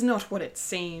 all is not what it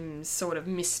seems sort of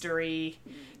mystery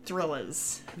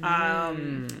thrillers.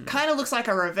 Kind of looks like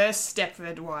a reverse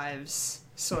Stepford Wives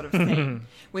sort of thing,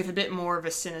 with a bit more of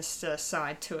a sinister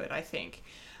side to it, I think.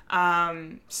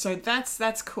 So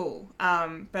that's cool.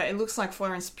 But it looks like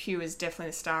Florence Pugh is definitely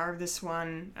the star of this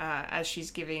one, as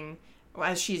she's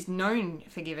known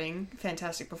for giving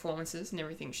fantastic performances in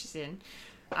everything she's in.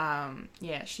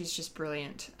 She's just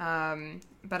brilliant.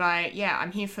 But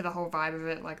I'm here for the whole vibe of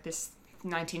it, like this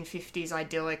 1950s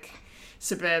idyllic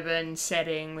suburban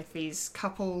setting with these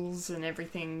couples and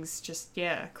everything's just,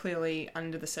 clearly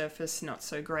under the surface, not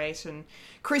so great. And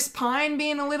Chris Pine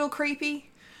being a little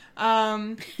creepy.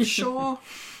 Sure.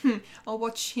 I'll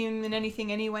watch him in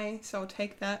anything anyway, so I'll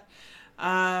take that.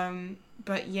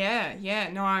 But I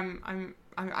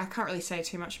can't really say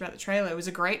too much about the trailer. It was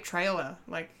a great trailer.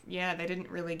 Like, they didn't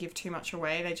really give too much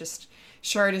away. They just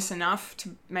showed us enough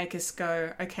to make us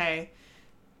go, okay,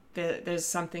 there's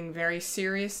something very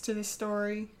serious to this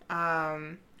story.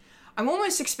 I'm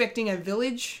almost expecting a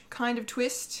Village kind of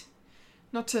twist.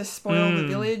 Not to spoil the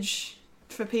Village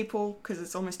for people, because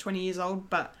it's almost 20 years old,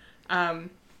 but, the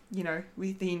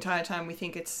entire time we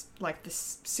think it's like the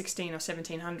 16 or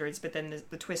 1700s, but then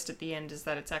the twist at the end is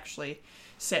that it's actually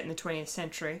set in the 20th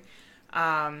century.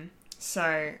 I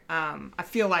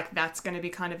feel like that's going to be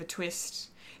kind of a twist.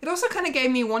 It also kind of gave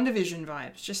me WandaVision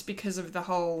vibes, just because of the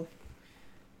whole,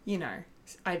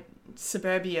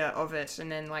 suburbia of it, and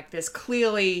then, like, there's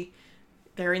clearly...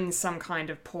 they're in some kind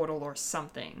of portal or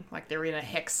something. Like, they're in a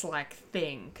hex-like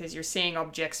thing, because you're seeing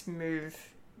objects move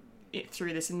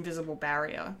through this invisible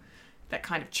barrier that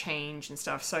kind of change and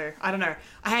stuff. So I don't know.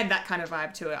 I had that kind of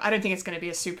vibe to it. I don't think it's going to be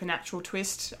a supernatural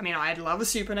twist. I mean, I'd love a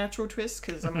supernatural twist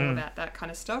because I'm all about that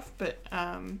kind of stuff. But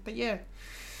yeah,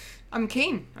 I'm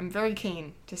keen. I'm very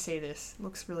keen to see this.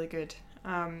 Looks really good.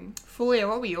 Fulia,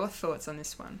 what were your thoughts on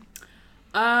this one?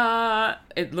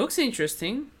 It looks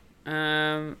interesting,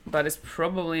 but it's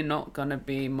probably not gonna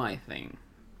be my thing.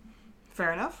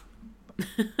 Fair enough.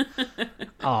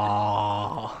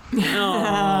 Aww.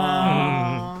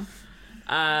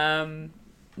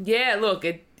 Yeah, look,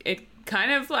 it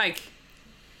kind of like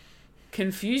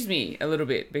confused me a little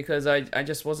bit because I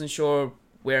just wasn't sure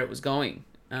where it was going.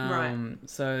 Right.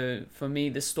 So for me,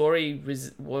 the story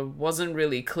wasn't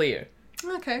really clear.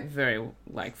 Okay. Very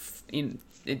like it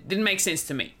didn't make sense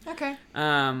to me. Okay.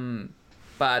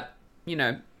 But you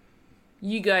know,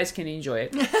 you guys can enjoy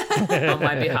it on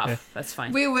my behalf. That's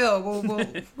fine. We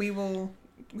will.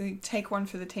 We take one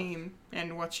for the team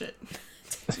and watch it.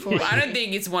 I don't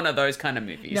think it's one of those kind of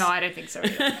movies. No, I don't think so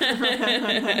either.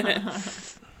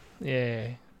 Yeah.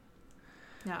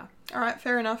 Yeah. All right.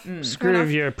 Fair enough. Screw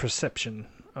of your perception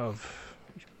of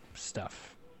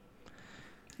stuff.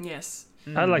 Yes.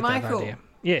 I like that Michael. idea.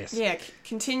 Yes. Yeah.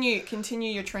 Continue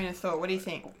your train of thought. What do you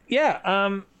think? Yeah.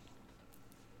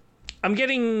 I'm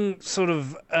getting sort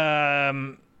of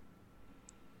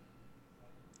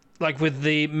like with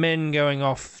the men going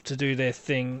off to do their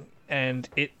thing and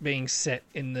it being set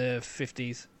in the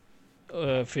 50s,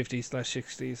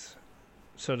 50s/60s,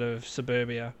 sort of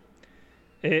suburbia.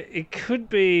 It could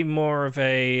be more of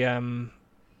a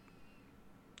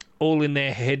all in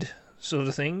their head sort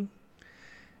of thing.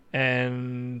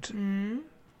 And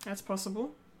That's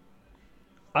possible.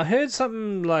 I heard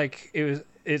something like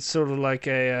it's sort of like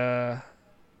a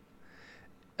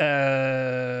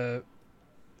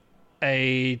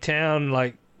town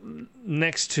like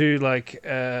next to like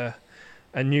a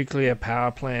nuclear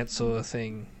power plant sort of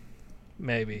thing,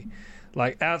 maybe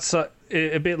like outside,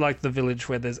 a bit like The Village,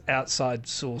 where there's outside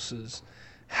sources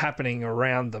happening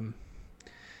around them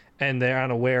and they're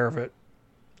unaware of it.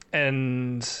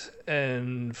 And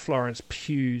Florence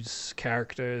Pugh's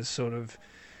character is sort of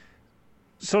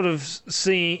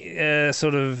seeing,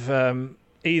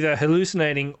 either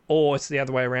hallucinating or it's the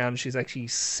other way around. She's actually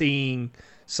seeing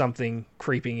something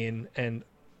creeping in,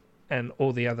 and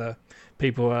all the other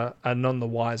people are none the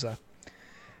wiser.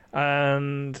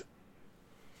 And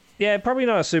yeah, probably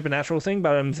not a supernatural thing,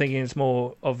 but I'm thinking it's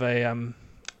more of a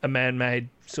man-made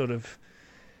sort of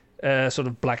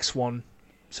Black Swan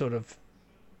sort of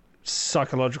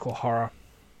psychological horror.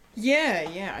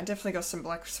 Yeah, I definitely got some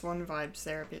Black Swan vibes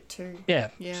there a bit too. Yeah.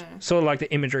 Sort of like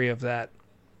the imagery of that,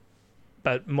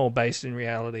 but more based in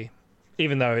reality.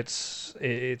 Even though it's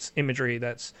imagery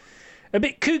that's a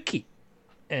bit kooky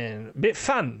and a bit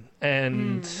fun,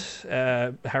 and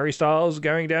Harry Styles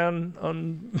going down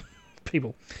on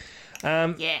people.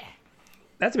 Yeah.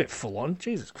 That's a bit full on.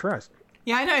 Jesus Christ.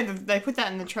 Yeah, I know. They put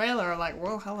that in the trailer. I'm like,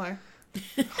 whoa, hello.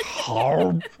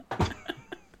 Horrible.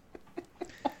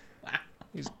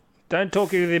 Don't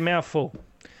talk with your mouth full.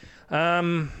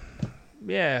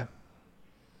 Yeah.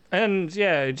 And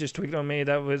yeah, it just tweaked on me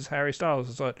that was Harry Styles.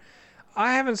 It's like,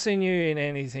 I haven't seen you in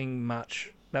anything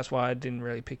much. That's why I didn't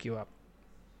really pick you up.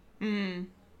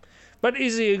 But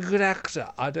is he a good actor?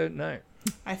 I don't know.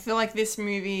 I feel like this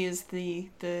movie is the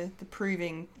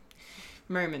proving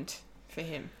moment for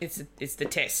him. It's the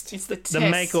test. It's the test. The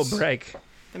make or break.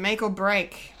 The make or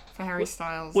break for Harry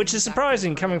Styles. Which is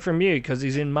surprising coming from you, because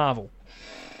he's in Marvel.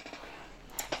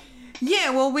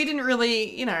 Yeah, well, we didn't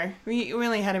really, we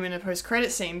only had him in a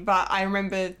post-credit scene, but I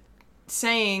remember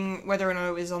saying, whether or not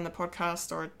it was on the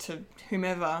podcast or to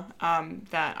whomever,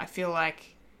 that I feel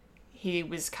like he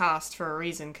was cast for a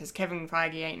reason, because Kevin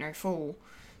Feige ain't no fool.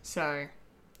 So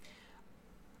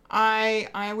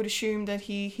I would assume that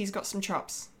he's got some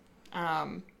chops.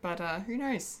 But who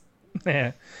knows?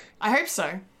 Yeah. I hope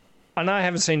so. And I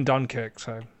haven't seen Dunkirk,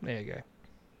 so there you go.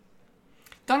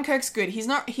 Dunkirk's good.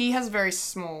 He has a very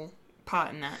small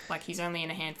part in that. Like, he's only in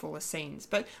a handful of scenes.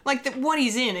 But, like, what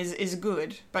he's in is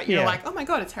good. But you're like, oh my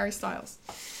god, it's Harry Styles.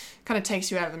 Kind of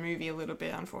takes you out of the movie a little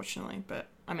bit, unfortunately. But,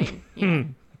 I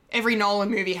mean, every Nolan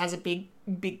movie has a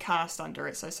big cast under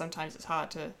it, so sometimes it's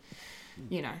hard to,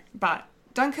 But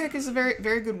Dunkirk is a very,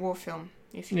 very good war film,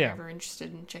 if you're ever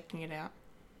interested in checking it out.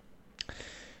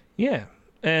 Yeah.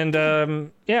 And,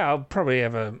 I'll probably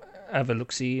have a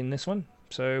look-see in this one.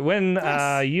 So when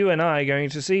are you and I going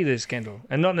to see this, Kendall?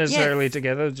 And not necessarily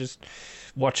together, just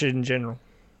watch it in general.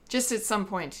 Just at some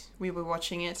point, we were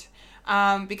watching it.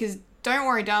 Because, don't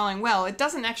worry, darling, well, it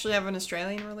doesn't actually have an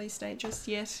Australian release date just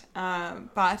yet.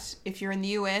 But if you're in the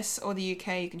US or the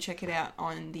UK, you can check it out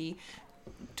on the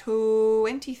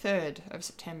 23rd of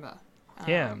September.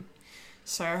 Yeah.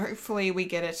 So hopefully we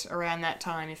get it around that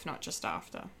time, if not just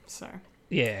after. So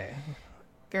Yeah.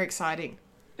 very exciting.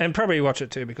 And probably watch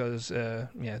it too because,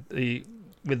 with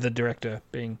the director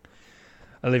being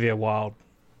Olivia Wilde.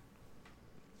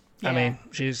 I Yeah. mean,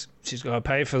 she's got to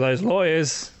pay for those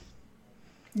lawyers.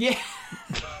 Yeah.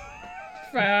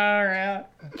 Far out.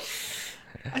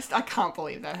 I can't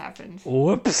believe that happened.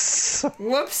 Whoops.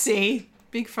 Whoopsie.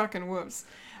 Big fucking whoops.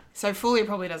 So Fulia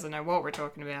probably doesn't know what we're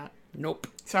talking about. Nope.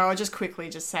 So I'll just quickly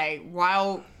just say,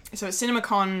 so at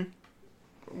CinemaCon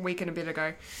a week and a bit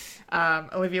ago,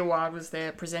 Olivia Wilde was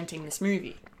there presenting this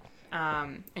movie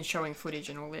and showing footage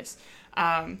and all this.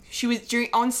 She was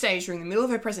on stage during the middle of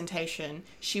her presentation.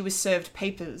 She was served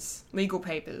legal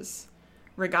papers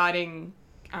regarding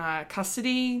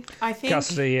custody, I think.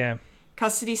 Custody, yeah.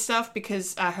 Custody stuff,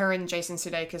 because her and Jason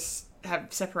Sudeikis have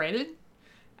separated,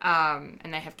 and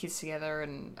they have kids together,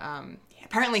 and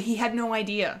apparently he had no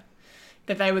idea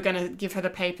that they were going to give her the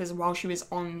papers while she was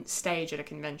on stage at a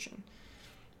convention.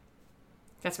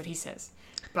 That's what he says.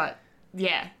 But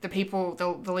yeah, the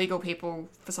legal people,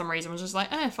 for some reason, was just like,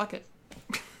 fuck it.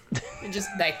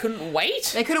 They couldn't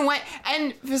wait. They couldn't wait,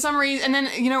 and for some reason, and then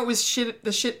it was shit.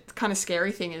 The shit kind of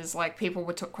scary thing is like people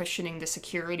were questioning the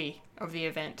security of the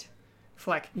event,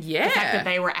 for like the fact that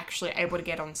they were actually able to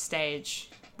get on stage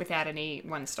without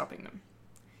anyone stopping them.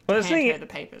 Well, Hand her the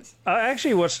papers. I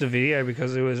actually watched the video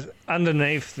because it was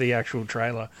underneath the actual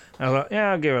trailer. I was like,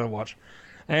 yeah, I'll give it a watch,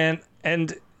 and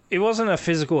it wasn't a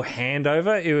physical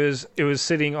handover. It was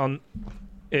sitting on.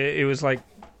 It was like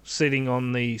sitting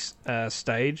on the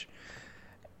stage.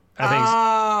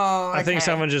 I think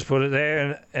someone just put it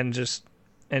there and she's,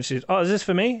 is this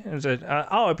for me? And said,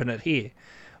 I'll open it here.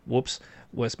 Whoops,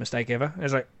 worst mistake ever.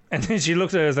 It's like, and then she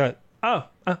looked at it and was like,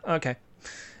 okay,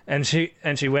 and she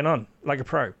went on like a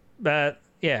pro. But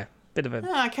yeah, bit of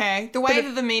a okay. The way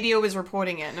that the media was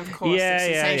reporting it, and of course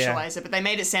they sensationalized it, but they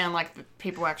made it sound like the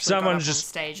people actually got up on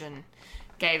stage and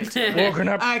gave it to them. walking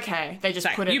up. Okay, they just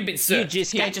put it. You've been served. You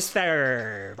just got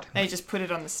served. They just put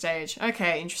it on the stage.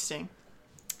 Okay, interesting.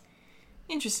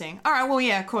 All right, well,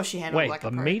 yeah, of course she handled it like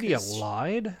a pro. Wait, the media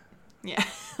lied? Yeah.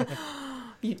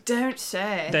 You don't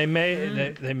say. They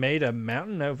made a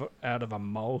mountain out of a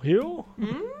molehill?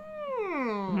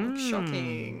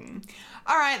 Shocking.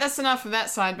 All right, that's enough of that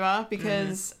sidebar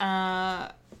because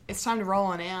it's time to roll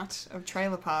on out of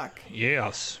Trailer Park.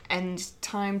 Yes. And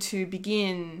time to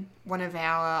begin one of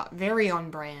our very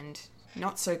on-brand,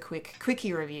 not so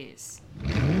quickie reviews.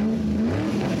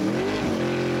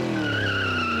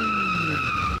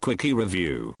 Quickie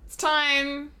review. It's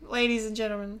time, ladies and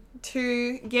gentlemen,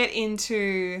 to get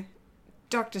into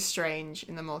Doctor Strange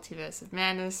in the Multiverse of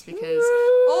Madness because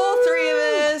all three of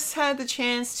us had the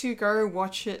chance to go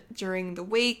watch it during the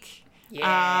week.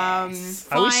 Yes.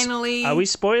 Finally. Are we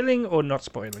spoiling or not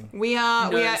spoiling? We are.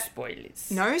 No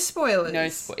spoilers. No spoilers. No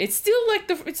spoilers. It's still like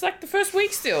the first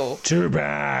week still. Too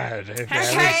bad.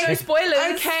 Hashtag no spoilers.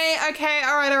 Okay.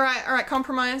 All right.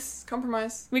 Compromise.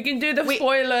 We can do the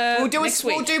spoiler next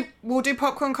week. We'll do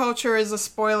popcorn culture as a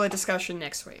spoiler discussion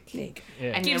next week.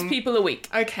 Yeah. And Gives people a week.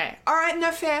 Okay. All right.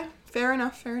 No, fair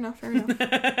enough.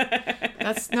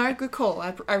 That's no good call.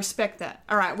 I respect that.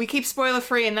 All right. We keep spoiler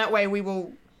free, and that way we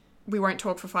won't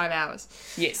talk for 5 hours.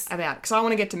 Yes. About it, because I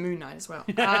want to get to Moon Knight as well.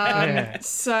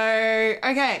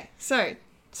 So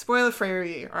spoiler free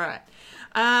review. All right.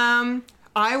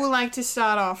 I would like to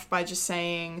start off by just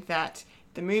saying that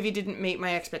the movie didn't meet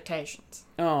my expectations.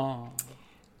 Oh.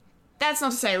 That's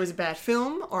not to say it was a bad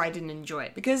film or I didn't enjoy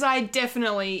it, because I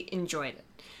definitely enjoyed it.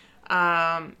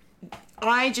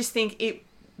 I just think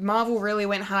Marvel really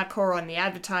went hardcore on the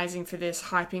advertising for this,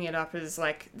 hyping it up as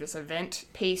like this event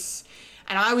piece.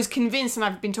 And I was convinced, and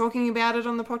I've been talking about it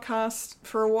on the podcast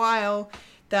for a while,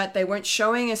 that they weren't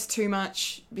showing us too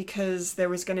much because there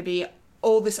was going to be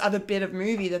all this other bit of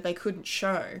movie that they couldn't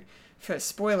show for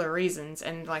spoiler reasons,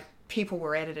 and like people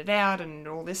were edited out and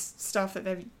all this stuff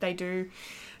that they do.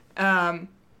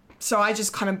 So I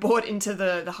just kind of bought into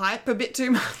the hype a bit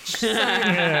too much. So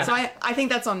I think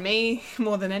that's on me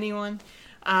more than anyone.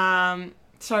 So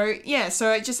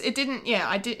it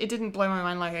didn't blow my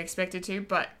mind like I expected to,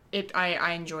 but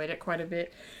I enjoyed it quite a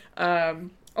bit.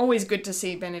 Always good to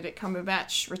see Benedict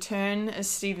Cumberbatch return as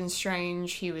Stephen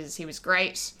Strange. He was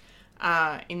great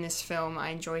in this film. I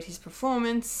enjoyed his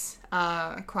performance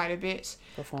quite a bit.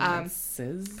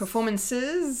 Performances.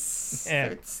 Yeah.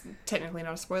 So it's technically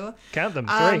not a spoiler. Count them,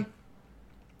 3.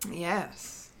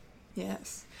 Yes.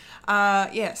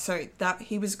 So that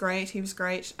he was great.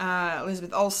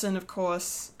 Elizabeth Olsen, of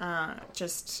course,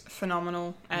 just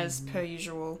phenomenal as per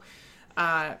usual.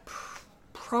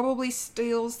 probably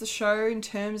steals the show in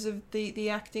terms of the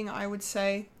acting, I would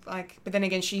say. Like, but then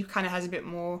again, she kind of has a bit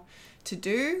more to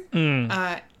do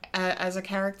as a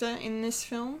character in this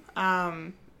film,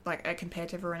 compared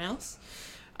to everyone else.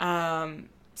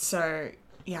 So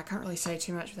yeah, I can't really say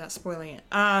too much without spoiling it.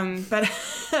 But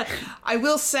I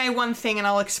will say one thing, and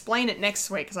I'll explain it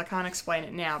next week because I can't explain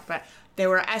it now. But there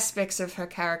were aspects of her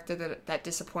character that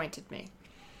disappointed me.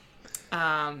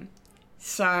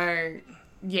 So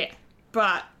yeah,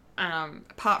 but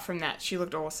apart from that, she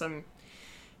looked awesome.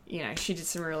 You know, she did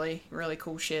some really, really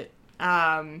cool shit.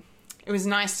 It was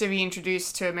nice to be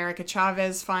introduced to America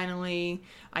Chavez finally.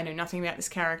 I know nothing about this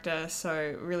character,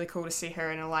 so really cool to see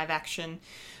her in a live action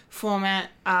format.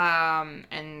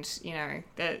 And, you know,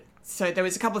 so there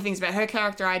was a couple of things about her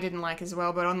character I didn't like as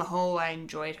well, but on the whole, I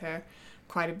enjoyed her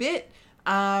quite a bit.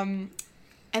 And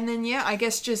then, yeah, I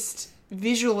guess just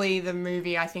visually the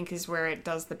movie, I think, is where it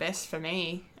does the best for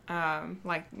me.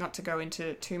 Not to go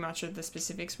into too much of the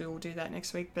specifics, we will do that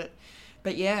next week, but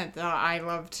yeah,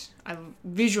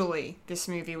 visually, this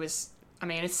movie was, I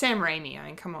mean, it's Sam Raimi. I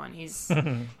mean, come on.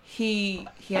 He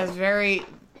has very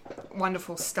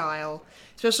wonderful style,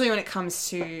 especially when it comes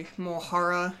to more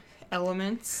horror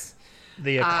elements.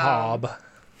 The macabre.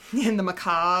 And the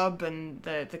macabre and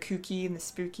the kooky and the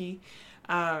spooky.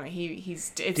 It's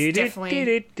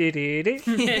definitely...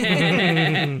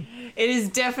 It is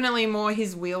definitely more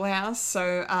his wheelhouse.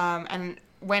 So, and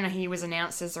when he was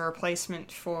announced as a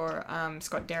replacement for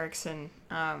Scott Derrickson,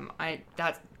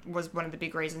 that was one of the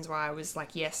big reasons why I was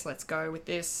like, yes, let's go with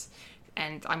this.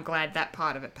 And I'm glad that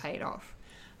part of it paid off.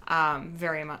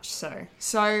 Very much so.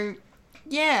 So,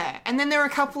 yeah. And then there were a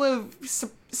couple of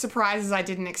surprises I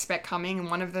didn't expect coming, and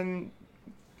one of them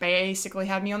basically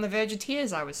had me on the verge of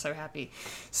tears. I was so happy.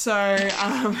 So,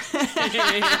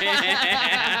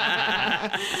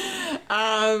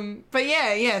 but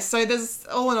yeah. So there's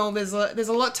all in all, there's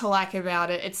a lot to like about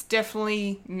it. It's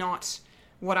definitely not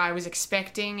what I was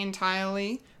expecting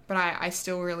entirely, but I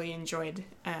still really enjoyed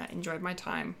my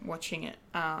time watching it.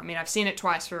 I mean, I've seen it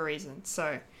twice for a reason,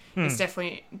 so it's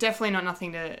definitely not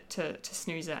nothing to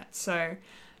snooze at. So,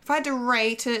 if I had to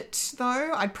rate it,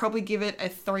 though, I'd probably give it a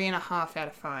 3.5 out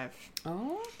of 5.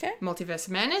 Oh, okay. Multiverse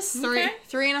of Madness, Okay.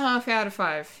 3.5 out of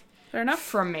 5. Fair enough.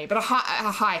 From me, but a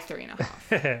high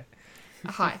 3.5.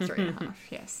 A high 3.5,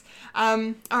 yes.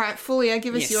 All right, Fulia,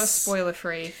 give us your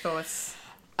spoiler-free thoughts.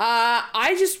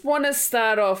 I just want to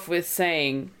start off with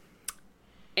saying,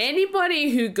 anybody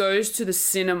who goes to the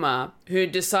cinema who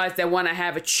decides they want to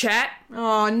have a chat...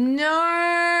 Oh,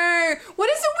 no! What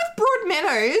is it with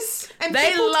Broadmeadows and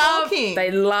people talking?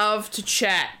 They love to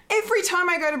chat. Every time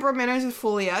I go to Broadmeadows with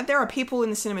Fulia, there are people in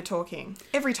the cinema talking.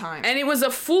 Every time. And it was a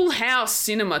full house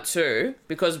cinema too,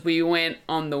 because we went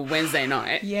on the Wednesday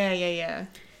night. Yeah.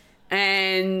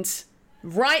 And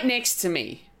right next to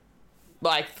me,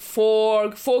 like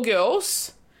four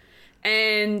girls...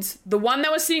 And the one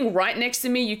that was sitting right next to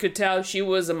me, you could tell she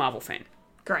was a Marvel fan.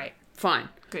 Great. Fine.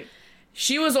 Good.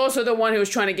 She was also the one who was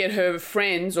trying to get her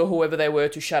friends or whoever they were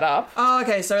to shut up. Oh,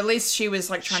 okay. So at least she was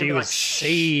like trying to be like...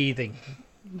 seething.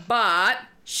 But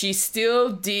she still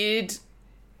did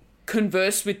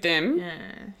converse with them.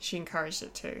 Yeah, she encouraged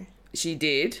it too. She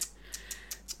did.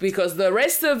 Because the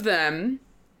rest of them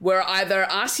were either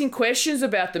asking questions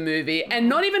about the movie and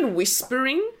not even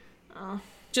whispering.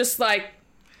 Just like...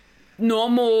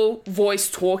 normal voice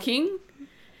talking.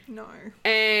 No.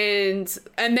 And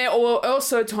there were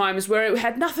also times where it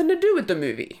had nothing to do with the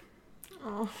movie.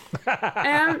 Oh.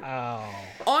 And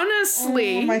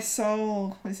honestly... my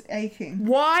soul was aching.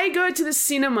 Why go to the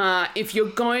cinema if you're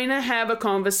going to have a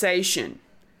conversation?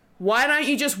 Why don't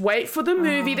you just wait for the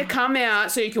movie to come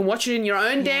out so you can watch it in your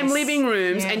own damn living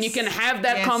rooms and you can have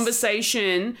that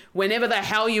conversation whenever the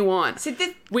hell you want? So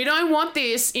we don't want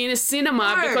this in a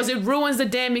cinema because it ruins the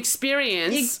damn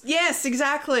experience. Yes,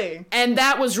 exactly. And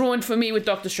that was ruined for me with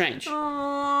Doctor Strange.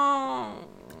 Oh.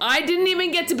 I didn't even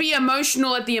get to be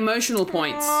emotional at the emotional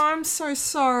points. Oh, I'm so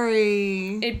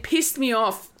sorry. It pissed me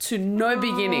off to no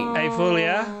beginning. Hey,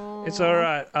 Fulia, it's all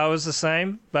right. I was the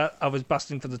same, but I was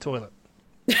busting for the toilet.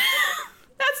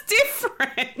 That's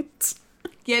different.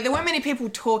 Yeah, there weren't many people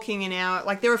talking in our...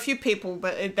 Like, there were a few people,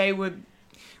 but they were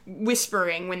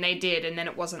whispering when they did, and then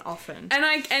it wasn't often.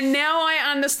 And now I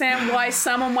understand why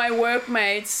some of my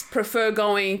workmates prefer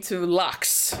going to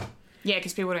Lux. Yeah,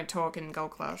 because people don't talk in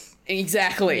gold class.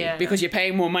 Exactly, because you're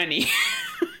paying more money.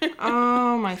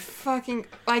 Oh, my fucking...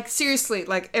 Like, seriously,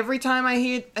 like, every time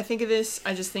I think of this,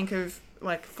 I just think of,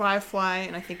 like, Firefly,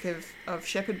 and I think of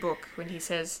Shepherd Book, when he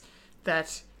says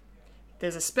that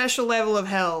there's a special level of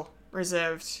hell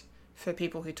reserved for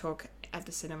people who talk at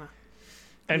the cinema.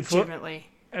 And legitimately.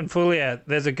 And Fulia,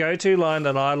 there's a go-to line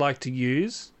that I like to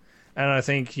use, and I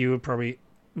think you would probably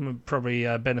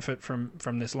benefit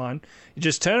from this line. You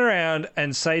just turn around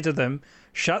and say to them,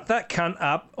 "Shut that cunt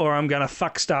up, or I'm gonna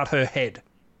fuck start her head."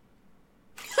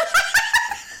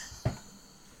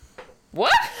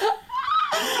 What?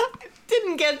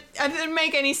 I didn't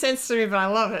make any sense to me, but I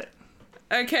love it.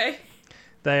 Okay.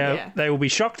 They will be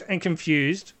shocked and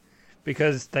confused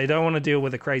because they don't want to deal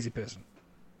with a crazy person.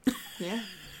 Yeah.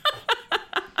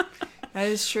 That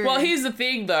is true. Well, here's the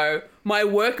thing, though. My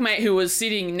workmate who was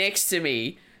sitting next to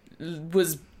me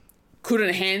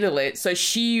couldn't handle it, so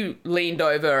she leaned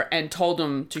over and told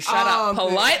him to shut up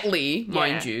politely,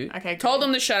 mind you. Okay, told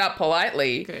him to shut up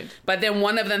politely. Good. But then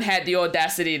one of them had the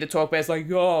audacity to talk back. It's like,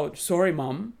 "Oh, sorry,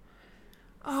 Mum."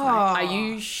 Oh. Like, are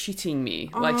you shitting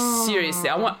me? Like, seriously.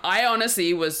 I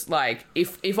honestly was like,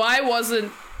 if I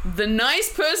wasn't the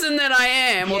nice person that I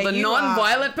am, or the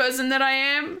non-violent person that I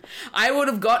am, I would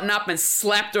have gotten up and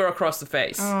slapped her across the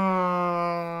face.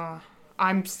 I'm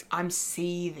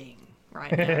seething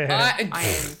right now. I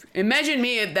am. Imagine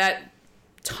me at that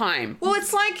time. Well,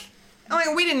 it's like, I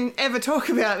mean, we didn't ever talk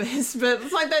about this, but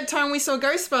it's like that time we saw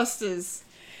Ghostbusters.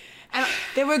 And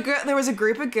there was a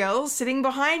group of girls sitting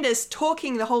behind us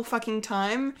talking the whole fucking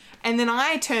time, and then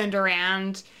I turned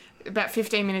around about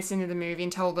 15 minutes into the movie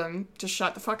and told them to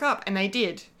shut the fuck up, and they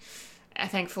did,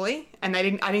 thankfully. And I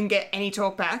didn't get any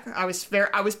talk back. I was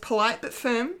polite but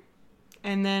firm,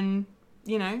 and then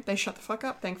they shut the fuck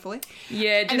up, thankfully.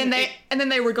 Yeah, and then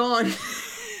they were gone.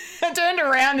 I turned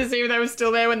around to see if they were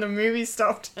still there when the movie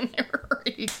stopped, and they were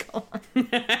already gone.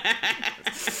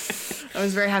 I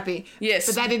was very happy. Yes.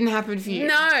 But that didn't happen for you.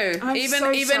 No.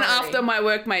 Even after my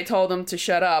workmate told them to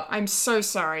shut up. I'm so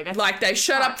sorry. Like, they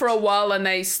shut up for a while and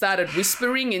they started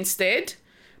whispering instead.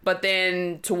 But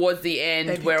then towards the end,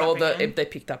 they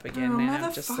picked up again. Man,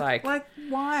 I'm just like,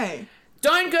 why?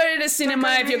 Don't go to the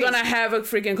cinema if you're gonna have a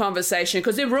freaking conversation,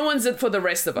 because it ruins it for the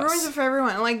rest of us. Ruins it for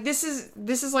everyone. Like, this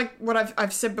is like what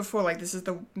I've said before. Like, this is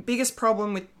the biggest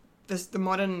problem with the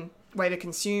modern way to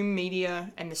consume media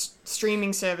and the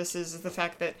streaming services, is the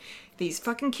fact that these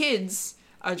fucking kids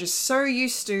are just so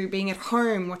used to being at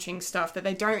home watching stuff that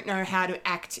they don't know how to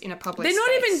act in a public space.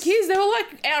 They're not even kids. They were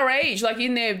like our age, like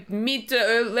in their mid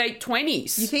to late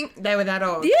 20s. You think they were that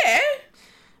old? Yeah.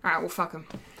 All right, well, fuck them.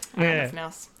 Nothing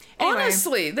else. Anyway.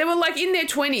 Honestly, they were like in their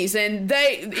 20s, and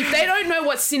if they don't know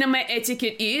what cinema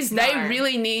etiquette is, they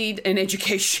really need an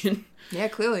education. Yeah,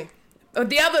 clearly.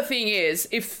 The other thing is,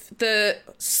 if the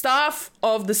staff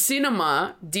of the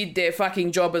cinema did their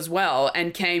fucking job as well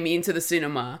and came into the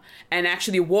cinema and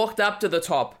actually walked up to the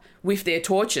top with their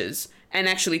torches and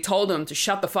actually told them to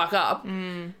shut the fuck up,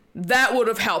 that would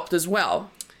have helped as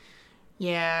well.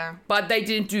 Yeah. But they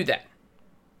didn't do that.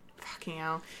 Fucking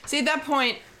hell. See, at that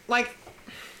point, like,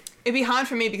 it'd be hard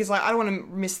for me because, like, I don't want to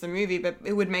miss the movie, but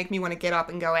it would make me want to get up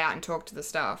and go out and talk to the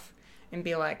staff and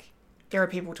be like, there are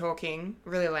people talking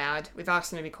really loud. We've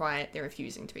asked them to be quiet. They're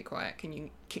refusing to be quiet. Can you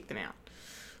kick them out?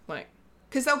 Like,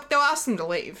 because they'll ask them to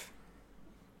leave.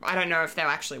 I don't know if they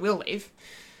actually will leave,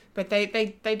 but they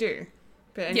do.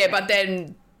 But anyway. Yeah, but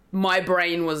then my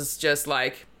brain was just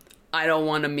like, I don't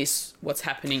want to miss what's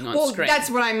happening on screen. Well, that's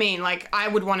what I mean. Like, I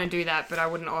would want to do that, but I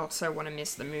wouldn't also want to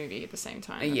miss the movie at the same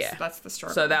time. That's the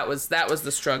struggle. So that was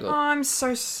the struggle. Oh, I'm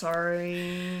so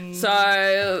sorry.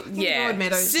 So, yeah.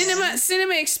 Broadmeadows.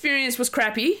 Cinema experience was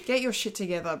crappy. Get your shit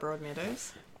together,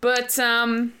 Broadmeadows. But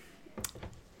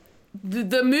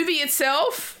the movie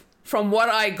itself, from what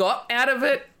I got out of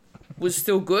it, was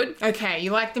still good. Okay, you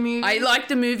like the movie? I liked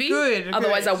the movie. Good.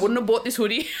 Otherwise, I wouldn't have bought this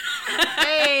hoodie.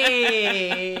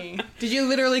 Hey! Did you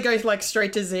literally go like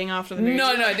straight to Zing after the movie?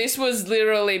 No. This was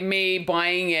literally me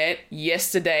buying it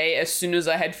yesterday as soon as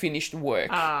I had finished work.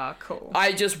 Ah, cool.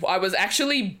 I was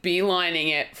actually beelining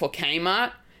it for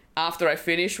Kmart after I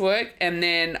finished work, and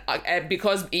then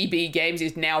because EB Games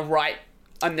is now right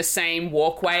on the same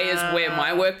walkway as where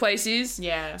my workplace is.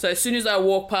 Yeah. So as soon as I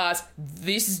walk past,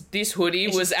 this hoodie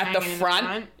was at the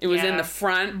front. It was in the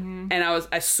front, and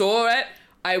I saw it.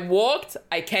 I walked.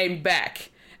 I came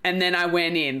back, and then I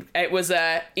went in. It was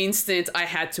a instant. I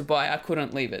had to buy. I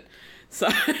couldn't leave it. So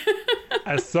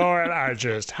I saw it. I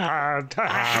just had to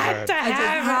have it. I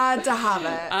had to have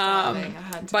it. Darling. I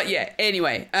had to. But yeah.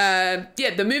 Anyway,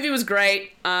 the movie was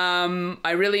great.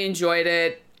 I really enjoyed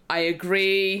it. I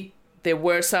agree. There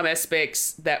were some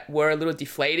aspects that were a little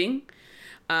deflating,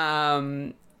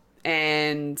 and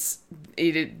I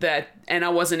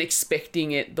wasn't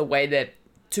expecting it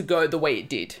to go the way it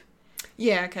did.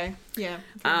 Yeah. Okay. Yeah.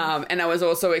 And I was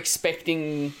also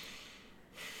expecting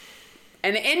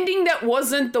an ending that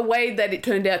wasn't the way that it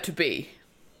turned out to be.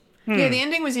 Yeah, the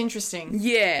ending was interesting.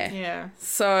 Yeah. Yeah.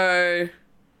 So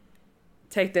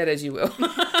take that as you will.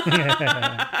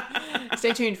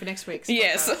 Stay tuned for next week's.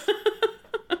 Yes.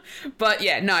 But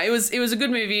yeah, no, it was a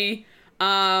good movie.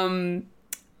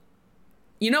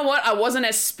 You know what? I wasn't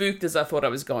as spooked as I thought I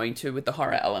was going to with the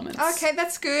horror elements. Okay,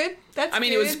 that's good. I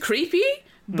mean, it was creepy,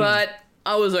 but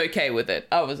I was okay with it.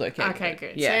 I was okay with it. Okay,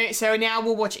 good. Yeah. So now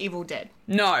we'll watch Evil Dead.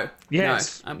 No.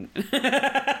 Yes. No.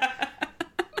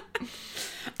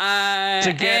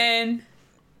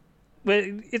 Well,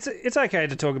 it's okay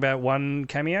to talk about one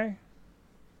cameo,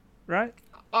 right?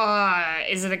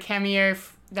 Is it a cameo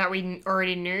that we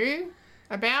already knew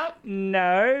about?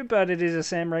 No, but it is a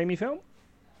Sam Raimi film.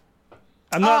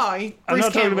 I'm not Bruce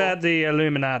talking Campbell. about the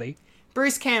Illuminati.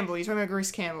 Bruce Campbell. You're talking about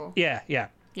Bruce Campbell. Yeah. Yeah,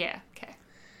 okay.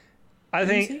 I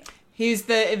think He's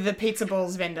the pizza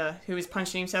balls vendor who was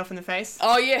punching himself in the face.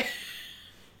 Oh, yeah.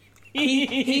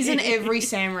 He's in every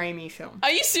Sam Raimi film.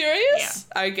 Are you serious?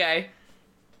 Yeah. Okay.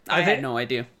 I had no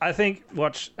idea. I think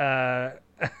watch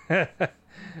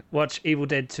Evil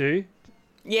Dead 2.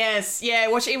 Yes, yeah,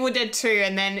 watch Evil Dead 2,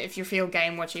 and then if you feel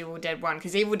game, watch Evil Dead 1,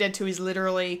 because Evil Dead 2 is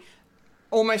literally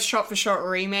almost shot-for-shot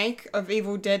remake of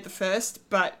Evil Dead the first,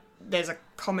 but there's a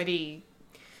comedy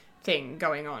thing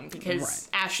going on, because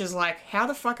Ash is like, how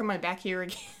the fuck am I back here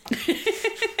again?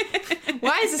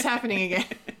 Why is this happening again?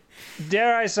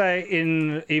 Dare I say,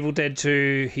 in Evil Dead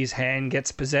 2, his hand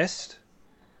gets possessed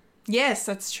Yes,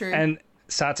 that's true. and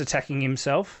starts attacking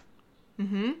himself.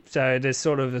 Mm-hmm. So there's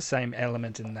sort of the same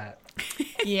element in that.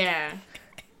 Yeah.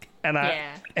 And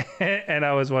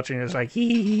I was watching it, like,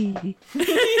 I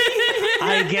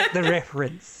get the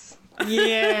reference.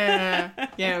 Yeah.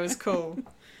 Yeah, it was cool.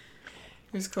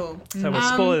 It was cool. So we'll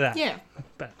spoil that. Yeah.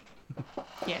 But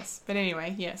Yes. But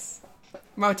anyway, yes.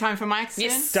 Well, time for Mike's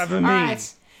Yes. time for All me.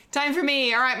 right. Time for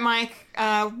me. All right, Mike.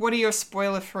 What are your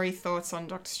spoiler-free thoughts on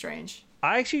Doctor Strange?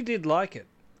 I actually did like it,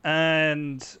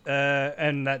 and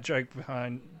that joke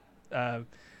behind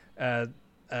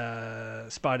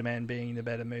Spider-Man being the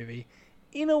better movie,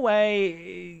 in a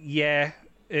way, yeah.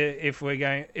 If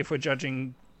we're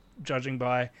judging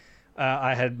by,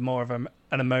 I had more of an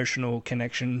emotional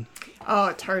connection.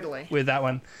 Oh, totally. With that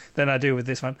one than I do with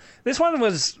this one. This one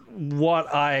was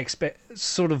what I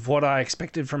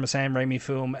expected from a Sam Raimi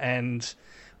film, and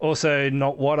also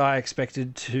not what I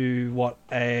expected to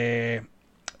a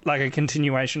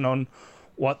continuation on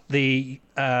what the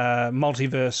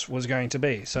multiverse was going to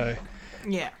be. So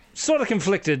Yeah. sort of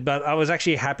conflicted, but I was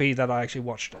actually happy that I actually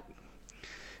watched it.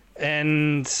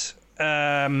 And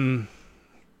trying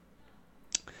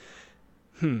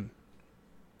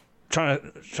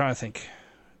to think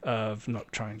of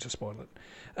not trying to spoil it.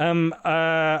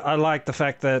 I like the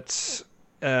fact that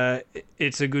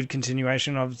it's a good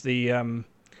continuation of the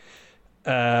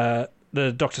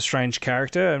Doctor Strange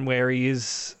character and where he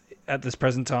is at this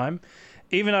present time.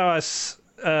 Even though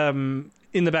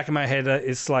in the back of my head,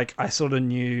 it's like I sort of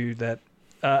knew that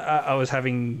I was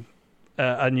having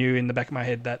I knew in the back of my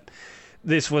head that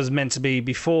this was meant to be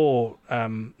before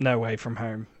No Way From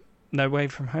Home. No Way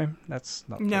From Home? That's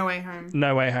not No Way Home.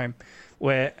 No Way Home,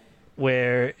 where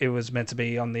it was meant to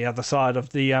be on the other side of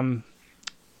the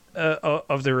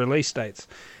release dates,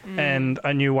 and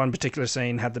I knew one particular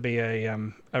scene had to be a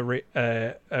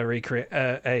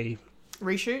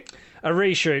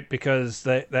reshoot because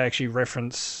they actually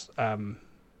reference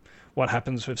what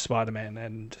happens with Spider-Man,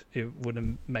 and it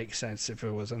wouldn't make sense if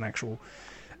it was an actual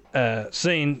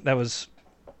scene that was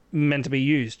meant to be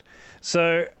used.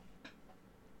 So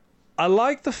I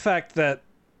like the fact that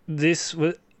this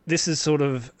is sort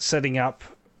of setting up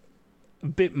a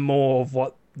bit more of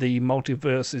what the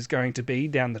multiverse is going to be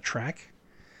down the track,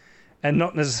 and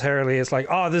not necessarily as like,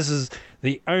 oh, this is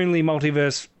the only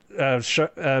multiverse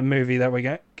movie that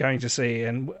we're going to see,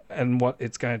 and what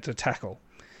it's going to tackle.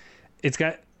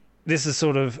 This is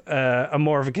sort of a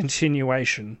more of a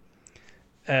continuation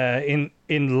in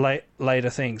later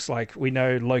things. Like we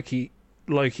know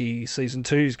Loki season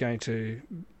 2 is going to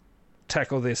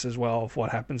tackle this as well, of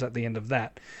what happens at the end of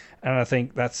that, and I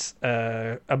think that's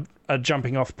a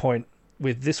jumping off point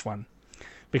with this one,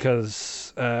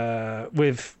 because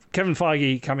with Kevin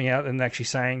Feige coming out and actually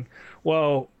saying,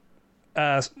 well,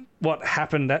 what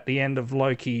happened at the end of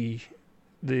Loki,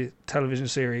 the television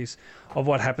series, of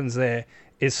what happens there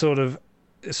is sort of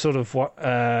what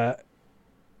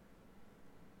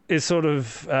is sort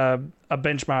of a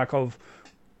benchmark of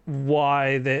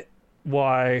why the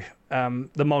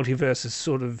multiverse is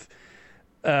sort of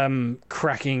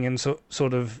cracking and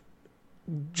sort of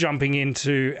jumping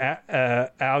into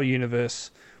our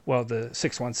universe, well, the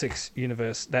 616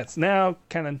 universe that's now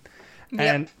canon,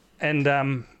 Yep.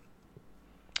 and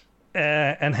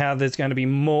and how there's going to be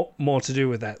more to do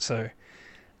with that. So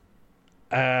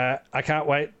I can't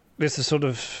wait. This is sort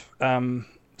of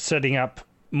setting up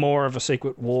more of a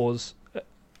Secret Wars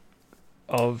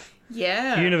of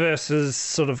universes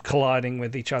sort of colliding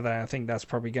with each other. I think that's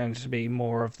probably going to be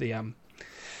more of the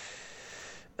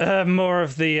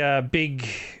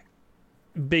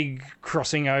big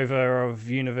crossing over of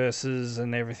universes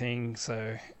and everything.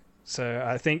 So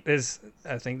I think there's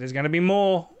going to be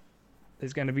more.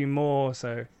 There's going to be more.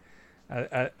 So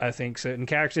I think certain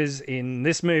characters in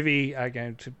this movie are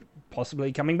going to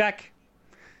possibly coming back.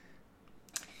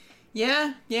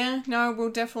 Yeah. No,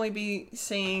 we'll definitely be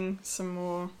seeing some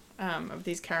more of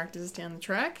these characters down the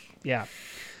track. Yeah.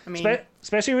 I mean,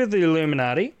 especially with the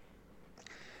Illuminati.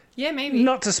 Yeah, maybe.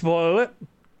 Not to spoil it,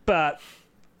 but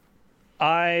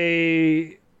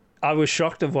I was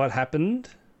shocked of what happened,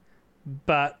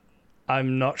 but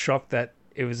I'm not shocked that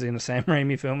it was in a Sam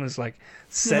Raimi film. It's like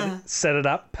set it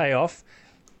up, pay off.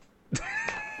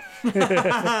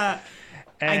 I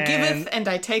giveth and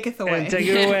I taketh away. And take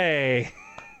it away.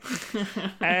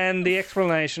 And the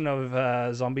explanation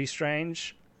of Zombie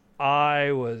Strange,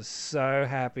 I was so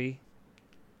happy.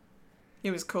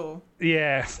 It was cool.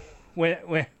 Yeah,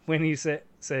 when he said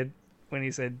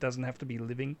doesn't have to be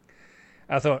living,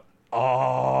 I thought,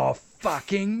 oh,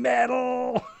 fucking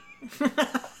metal.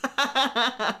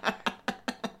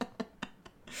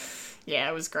 Yeah,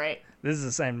 it was great. This is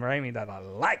the same Raimi that I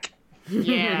like.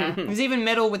 Yeah, it was even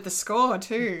metal with the score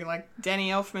too. Like Danny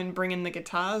Elfman bringing the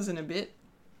guitars in a bit.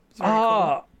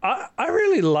 Oh, cool. I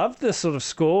really love the sort of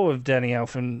score of Danny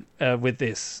Elfman with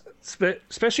this,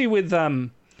 especially with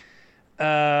when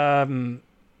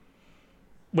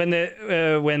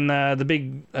the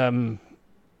big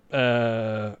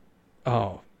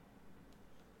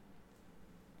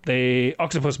the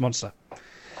octopus monster.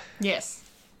 Yes.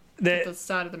 At the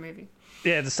start of the movie.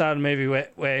 Yeah, at the start of the movie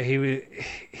where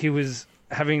he was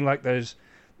having like those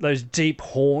deep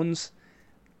horns,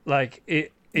 like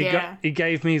it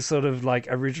gave me sort of like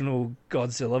original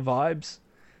Godzilla vibes.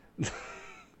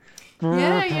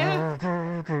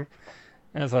 Yeah.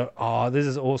 And I thought, oh, this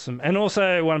is awesome. And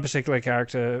also one particular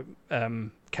character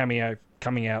cameo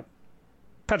coming out,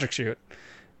 Patrick Stewart.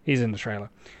 He's in the trailer.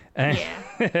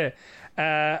 Yeah.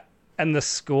 And the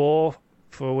score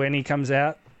for when he comes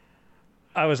out,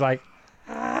 I was like,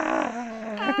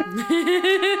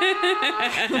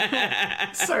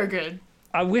 so good.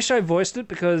 I wish I voiced it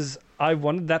because I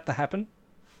wanted that to happen.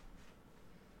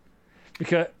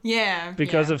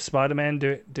 Because of Spider-Man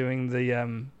doing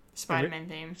the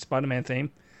Spider-Man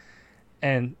theme.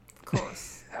 And of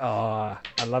course. Oh,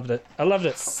 I loved it.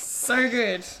 So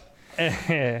good.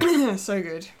 So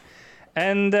good.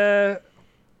 And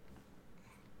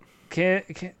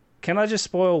can I just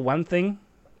spoil one thing?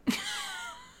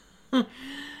 It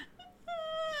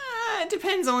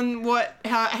depends on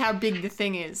how big the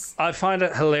thing is. I find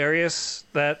it hilarious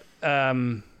that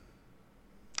a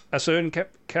certain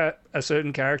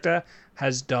character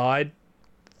has died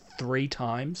 3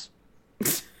 times.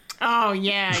 Oh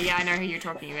yeah, I know who you're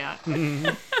talking about.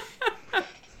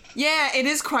 Yeah, it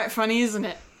is quite funny, isn't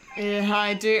it? Yeah,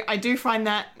 I do find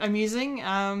that amusing.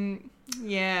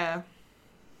 Yeah.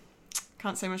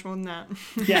 Can't say much more than that.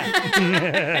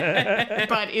 Yeah.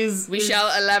 But we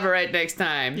shall elaborate next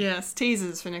time. Yes,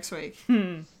 teasers for next week.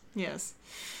 Yes.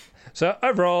 So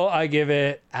overall, I give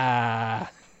it I'll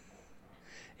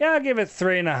give it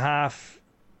 3.5.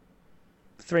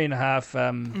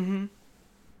 3.5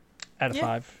 out of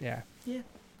 5. Yeah. Yeah.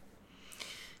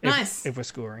 Nice. If we're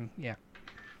scoring, yeah.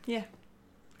 Yeah.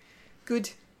 Good.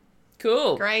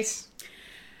 Cool. Great.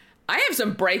 I have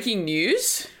some breaking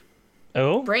news.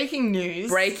 Oh? Breaking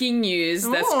news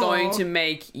That's going to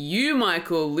make you,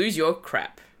 Michael, lose your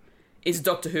crap. It's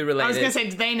Doctor Who related. I was going to say,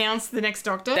 did they announce the next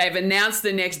Doctor? They've announced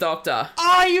the next Doctor.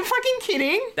 Oh, are you fucking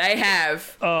kidding? They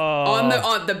have. On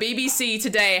the BBC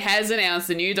today has announced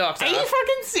the new Doctor. Are you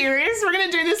fucking serious? We're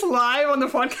going to do this live on the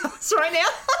podcast right now?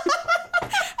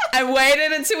 I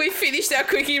waited until we finished our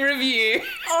quickie review.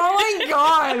 Oh my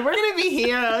god, we're going to be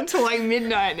here until like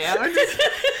midnight now.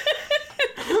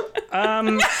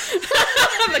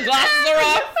 The glasses are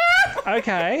off.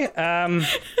 Okay. Are you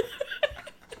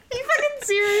fucking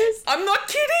serious? I'm not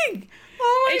kidding.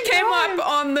 Oh my God. It came up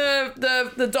on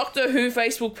the Doctor Who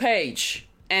Facebook page,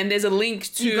 and there's a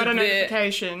link to you got a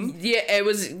notification. Yeah,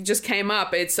 it just came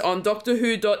up. It's on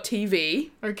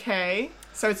doctorwho.tv. Okay,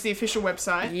 so it's the official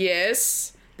website.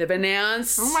 Yes, they've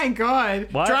announced. Oh my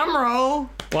god! What? Drum roll.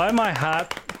 Why am my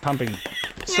heart pumping?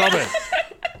 Stop it.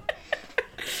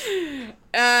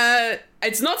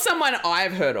 It's not someone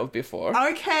I've heard of before.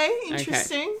 Okay,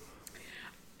 interesting.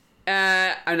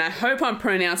 and I hope I'm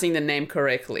pronouncing the name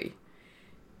correctly,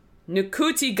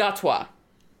 Ncuti Gatwa.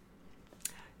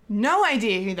 No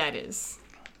idea who that is.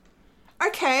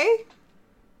 Okay.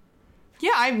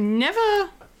 Yeah, I've never...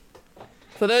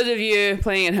 For those of you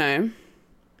playing at home,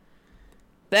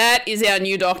 that is our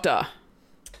new Doctor.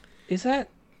 Is that?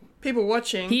 People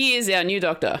watching. He is our new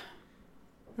Doctor.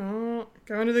 Oh,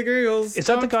 go into the Googles. Is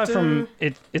that the guy from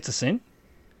It's a Sin?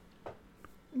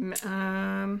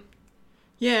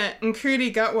 Yeah,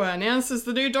 Ncuti Gatwa announces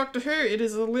the new Doctor Who. It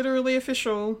is literally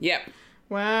official. Yep.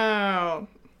 Wow.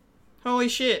 Holy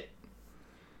shit.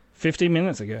 50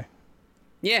 minutes ago.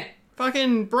 Yeah.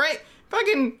 Fucking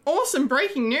awesome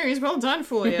breaking news. Well done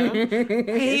for you.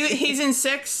 He's in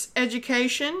Sex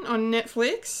Education on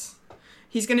Netflix.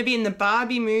 He's going to be in the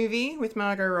Barbie movie with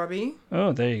Margot Robbie.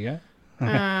 Oh, there you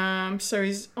go. So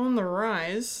he's on the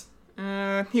rise.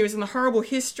 He was in the Horrible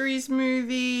Histories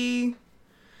movie.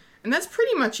 And that's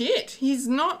pretty much it. He's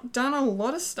not done a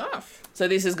lot of stuff. So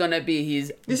this is going to be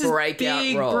his breakout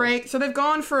big role. So they've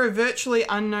gone for a virtually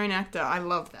unknown actor. I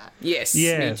love that. Yes,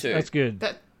 Yeah, me too. that's good.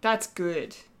 That's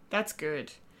good. That's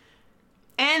good.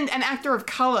 And an actor of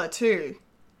colour, too.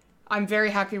 I'm very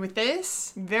happy with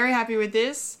this. Very happy with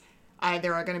this.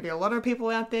 There are going to be a lot of people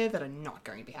out there that are not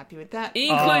going to be happy with that.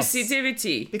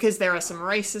 Inclusivity. Because there are some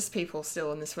racist people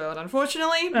still in this world,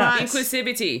 unfortunately. But,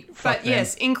 Inclusivity. but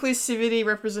yes, inclusivity,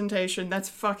 representation, that's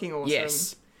fucking awesome.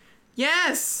 Yes.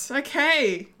 Yes,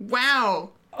 okay. Wow.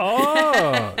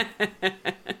 Oh!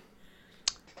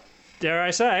 Dare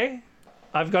I say,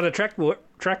 I've got a track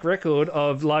record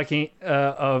of liking,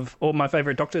 of all my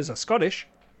favourite doctors are Scottish.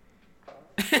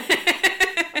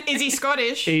 Is he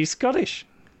Scottish? He's Scottish.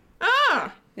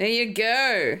 Ah, There you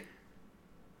go.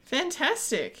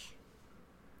 fantastic.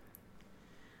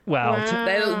 Well,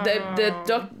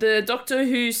 The Doctor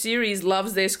Who series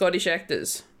loves their Scottish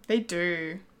actors. They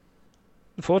do.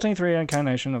 the 14th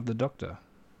reincarnation of the Doctor.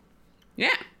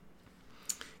 Yeah.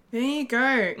 There you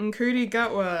go. Ncuti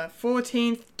Gatwa,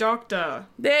 14th Doctor.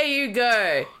 There you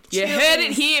go. You Chills. heard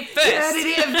it here first. Heard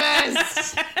it here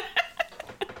first.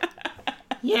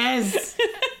 Yes.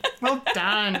 Well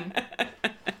done.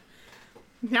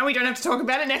 Now we don't have to talk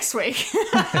about it next week.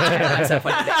 That's so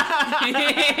funny.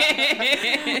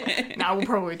 No, we'll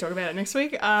probably talk about it next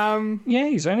week. Yeah,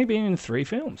 he's only been in 3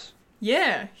 films.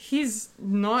 Yeah, he's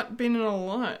not been in a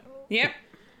lot. Yep.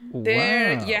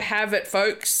 There Wow. you have it,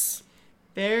 folks.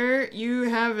 There you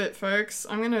have it, folks.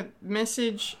 I'm going to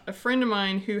message a friend of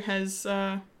mine who has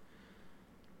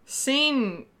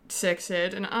seen Sex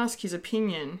Ed and ask his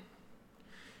opinion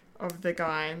of the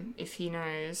guy, if he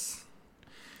knows.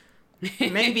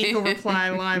 Maybe he'll reply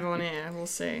live on air. We'll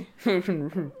see.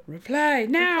 Reply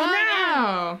now.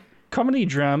 Wow. Comedy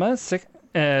drama,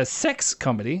 sex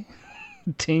comedy,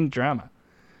 teen drama,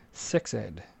 Sex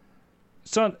Ed.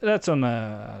 So that's on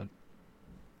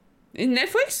In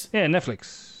Netflix? yeah,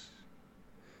 Netflix.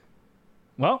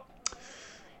 Well,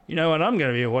 you know what I'm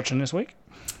going to be watching this week?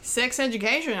 Sex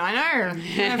Education, I know.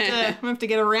 I have to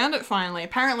get around it finally.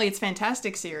 Apparently it's a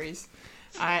fantastic series.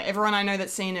 Everyone I know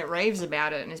that's seen it raves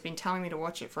about it and has been telling me to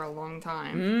watch it for a long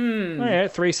time. Oh, yeah,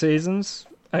 3 seasons,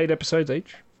 8 episodes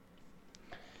each.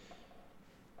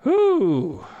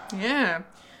 Whoo! Yeah.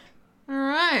 All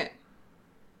right.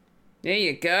 There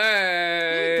you go.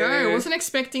 There you go. Wasn't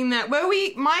expecting that. Were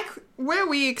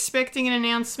we expecting an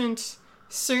announcement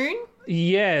soon?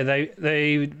 Yeah,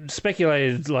 they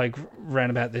speculated like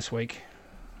round about this week.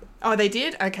 Oh, they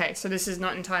did? Okay, so this is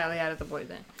not entirely out of the blue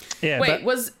then. Yeah, Wait,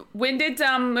 but when did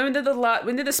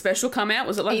the special come out?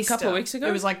 Was it like Easter. a couple of weeks ago?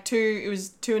 It was like two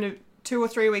or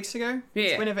 3 weeks ago.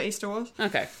 Yeah. Whenever Easter was.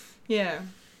 Okay. Yeah.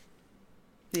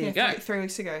 There you go. 3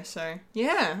 weeks ago, so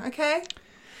yeah, okay.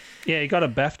 yeah, he got a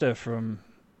BAFTA from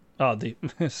the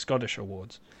Scottish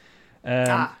Awards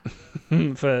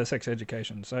for sex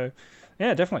education. So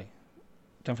yeah, definitely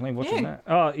watching Yeah. that.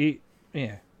 Oh,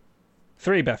 yeah,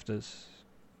 3 BAFTAs.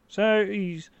 So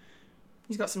he's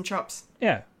got some chops.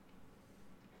 yeah,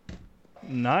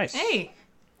 nice. Hey,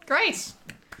 great.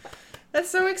 That's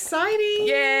so exciting.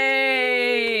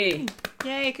 Yay!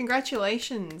 Yay,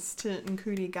 congratulations to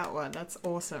Ncuti Gatwa. That's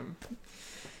awesome.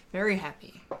 Very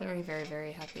happy. Very, very,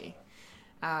 very happy.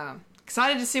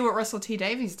 Excited to see what Russell T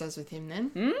Davies does with him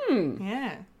then.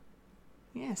 Yeah.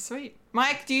 Yeah, sweet.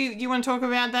 Mike, do you want to talk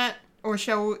about that? Or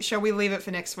shall we leave it for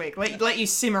next week? Let you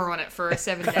simmer on it for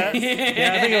 7 days.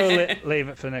 Yeah, I think we'll leave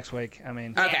it for next week. I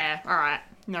mean, Okay. Yeah, alright.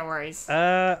 No worries.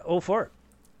 all for it.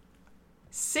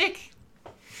 Sick.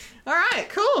 Alright,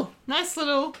 cool. Nice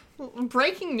little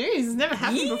breaking news. It's never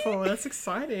happened before. That's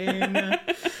exciting.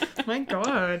 My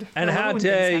God. And I love how when things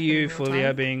dare happen you, in real Fulia,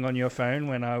 time. being on your phone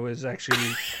when I was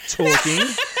actually talking?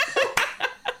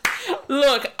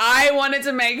 Look, I wanted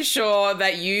to make sure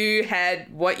that you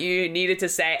had what you needed to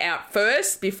say out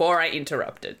first before I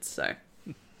interrupted. So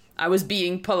I was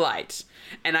being polite.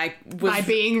 And I was... By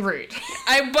being rude.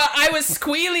 But I was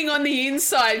squealing on the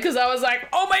inside because I was like,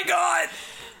 oh my God,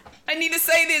 I need to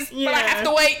say this, but I have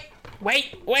to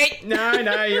wait. Wait.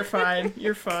 No, you're fine.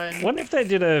 You're fine. What if they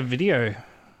did a video?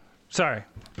 Sorry.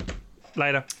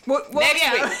 Later.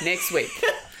 Next week.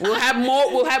 We'll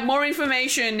have more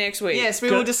information next week. Yes,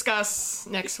 we will discuss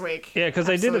next week. Yeah, because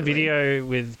they did a video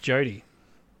with Jodie.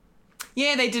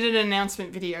 Yeah, they did an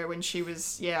announcement video when she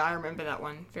was... Yeah, I remember that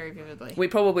one very vividly. We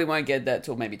probably won't get that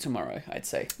till maybe tomorrow, I'd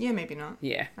say. Yeah, maybe not.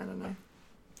 Yeah. I don't know.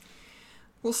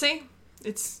 We'll see.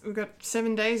 We've got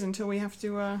 7 days until we have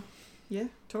to,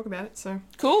 talk about it, so...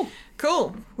 Cool.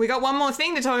 We got one more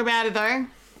thing to talk about it, though.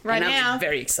 Right now. I'm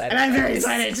very excited. And I'm very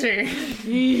excited, too.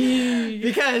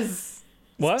 Because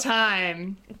it's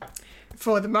time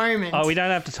for the moment. Oh, we don't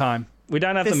have the time. We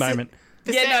don't have the moment.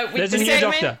 There's a new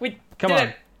doctor. Come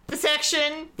on. The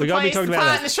section, we gotta be talking about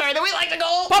part in the show that we like to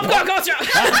call Popcorn Culture.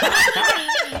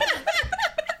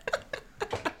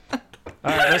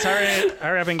 All right, let's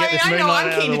hurry up and get this Moonlight out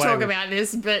of the way. I'm keen to talk about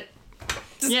this, but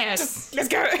let's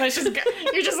go. Let's just go.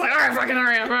 You're just like, all right, fucking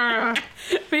hurry up.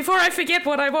 Before I forget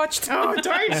what I watched. Oh,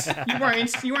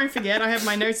 don't. You won't forget. I have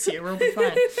my notes here. We'll be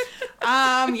fine.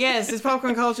 Yes, it's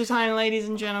Popcorn Culture time, ladies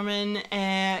and gentlemen.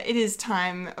 It is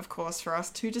time, of course, for us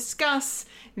to discuss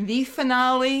the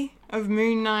finale of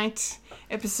Moon Knight,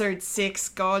 episode 6,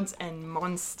 Gods and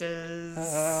Monsters.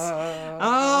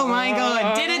 Oh my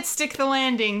God. Did it stick the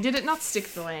landing? Did it not stick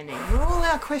the landing? Were all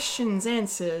our questions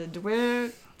answered?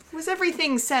 Was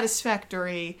everything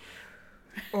satisfactory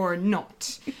or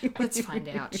not? Let's find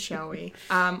out, shall we?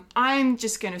 I'm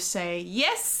just going to say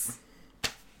yes.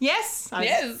 Yes.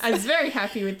 I was very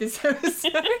happy with this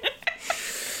episode.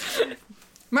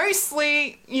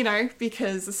 Mostly,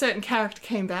 because a certain character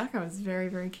came back. I was very,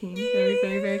 very keen. Very,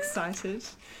 very, very excited.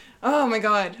 Oh my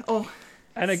God. Oh.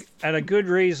 And a good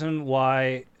reason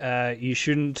why you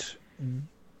shouldn't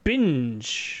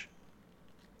binge,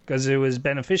 because it was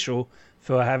beneficial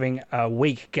for having a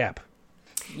week gap.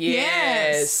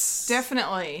 Yes,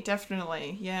 definitely,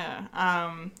 yeah,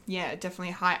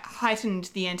 definitely heightened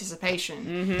the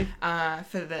anticipation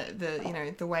for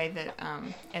the way that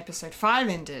episode 5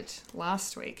 ended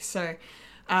last week. So,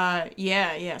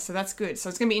 so that's good. So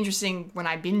it's gonna be interesting when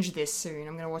I binge this soon.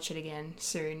 I'm gonna watch it again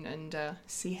soon and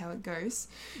see how it goes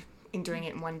in doing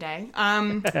it in one day.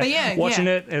 But yeah, watching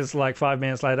it is like 5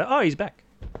 minutes later. Oh, he's back.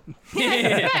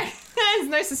 Yeah, there's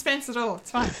no suspense at all.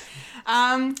 It's fine.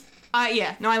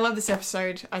 I love this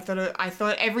episode. I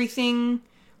thought everything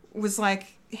was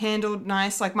like handled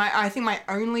nice. Like I think my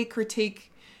only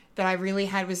critique that I really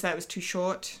had was that it was too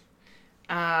short.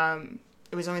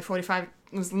 It was only 45.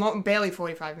 It was barely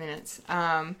 45 minutes.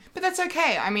 But that's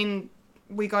okay. I mean,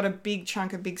 we got a big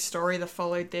chunk of big story that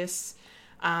followed this.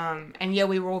 And yeah,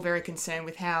 we were all very concerned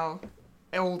with how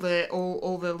all the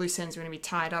loose ends were going to be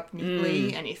tied up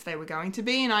neatly, and if they were going to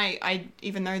be. And I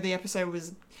even though the episode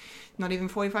was not even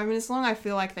 45 minutes long, I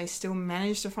feel like they still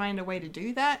managed to find a way to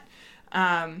do that.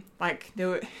 The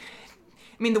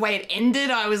way it ended,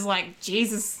 I was like,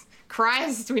 Jesus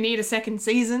Christ, we need a second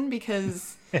season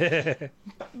because.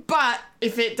 But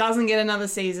if it doesn't get another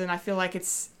season, I feel like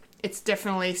it's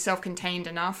definitely self-contained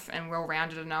enough and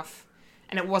well-rounded enough.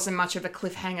 And it wasn't much of a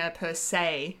cliffhanger per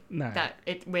se that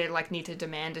we need to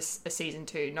demand a season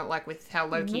 2, not like with how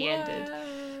Loki ended.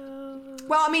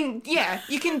 Well, I mean, yeah,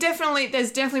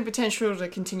 there's definitely potential to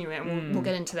continue it, and we'll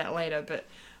get into that later. But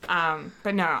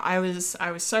no, I was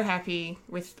so happy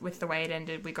with the way it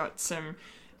ended. We got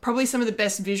probably some of the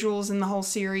best visuals in the whole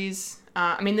series.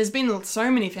 There's been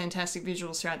so many fantastic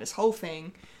visuals throughout this whole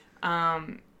thing.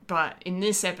 But in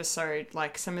this episode,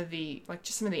 some of the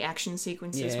action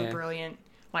sequences were brilliant.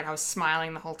 Like, I was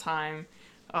smiling the whole time.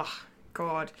 Oh,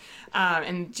 God.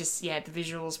 And just, the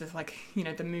visuals with,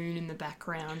 the moon in the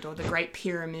background or the Great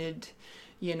Pyramid,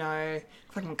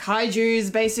 fucking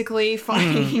kaijus basically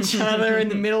fighting each other in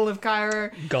the middle of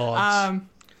Cairo.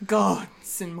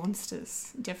 Gods and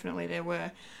monsters. Definitely there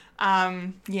were.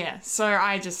 So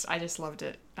I just loved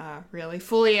it, really.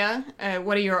 Fulia,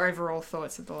 what are your overall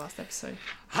thoughts of the last episode?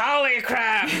 Holy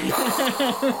crap!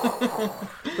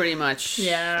 Pretty much.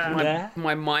 Yeah.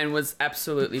 My mind was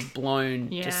absolutely blown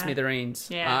to smithereens.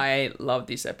 Yeah. I love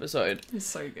this episode. It's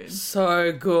so good.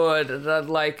 So good. That,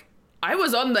 I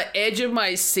was on the edge of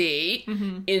my seat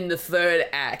in the third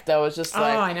act. I was just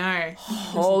like, oh, I know.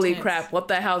 Holy crap, what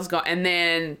the hell's going on? And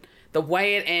then the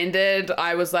way it ended,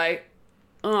 I was like,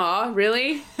 oh,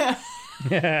 really?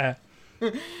 Yeah.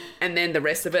 And then the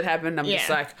rest of it happened. I'm just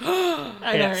like,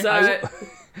 I know. So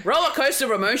roller coaster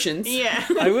of emotions. Yeah.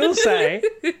 I will say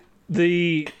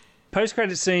the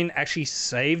post-credit scene actually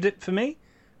saved it for me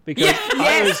because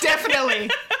Yes,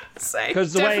 definitely.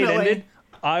 because the way it Definitely. ended,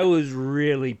 I was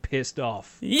really pissed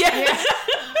off. Yeah.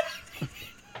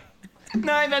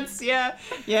 No, that's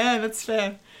that's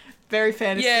fair. Very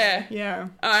fair to Yeah. say. Yeah.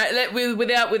 All right.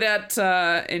 Without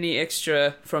any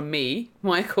extra from me,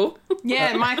 Michael.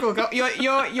 Yeah, Michael, got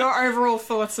your overall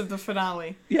thoughts of the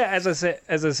finale. Yeah, as I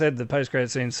said, the post-credit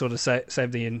scene sort of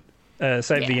saved the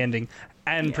ending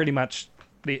and pretty much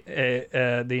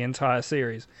the entire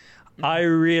series. I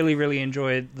really, really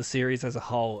enjoyed the series as a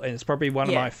whole, and it's probably one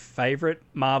of my favorite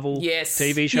Marvel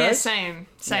TV shows. Yeah, same.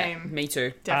 Yeah, me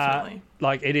too. Definitely.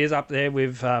 Like it is up there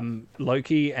with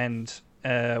Loki and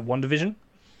WandaVision.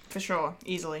 For sure.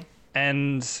 Easily.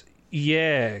 And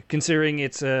yeah, considering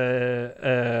it's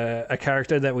a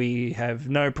character that we have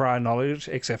no prior knowledge,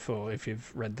 except for if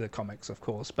you've read the comics, of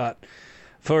course. But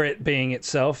for it being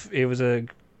itself, it was a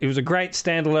great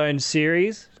standalone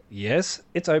series. Yes,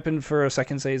 it's open for a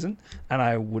second season, and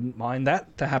I wouldn't mind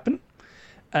that to happen.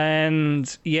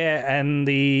 And yeah, and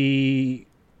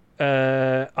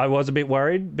I was a bit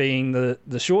worried being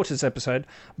the shortest episode,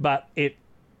 but it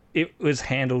was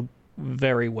handled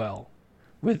very well.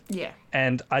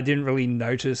 And I didn't really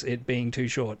notice it being too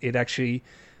short. It actually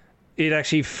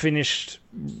finished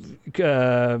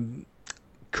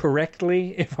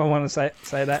correctly, if I want to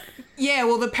say that. Yeah,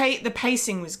 well, the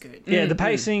pacing was good. Yeah, the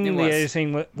pacing, the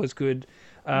editing was good.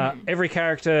 Every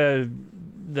character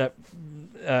that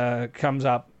comes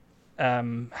up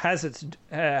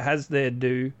has their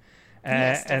due,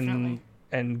 Yes, definitely.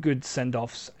 and good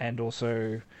send-offs, and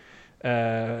also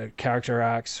character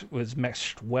arcs was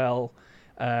meshed well.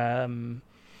 There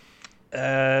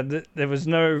was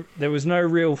no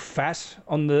real fat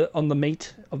on the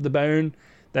meat of the bone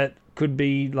that could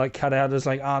be like cut out as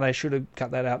like, they should have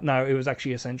cut that out. No, it was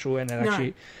actually essential, and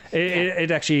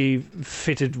it actually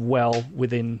fitted well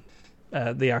within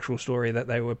the actual story that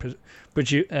they were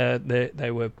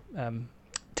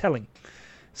telling.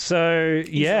 So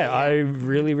yeah, I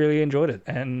really, really enjoyed it,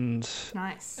 and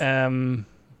Nice.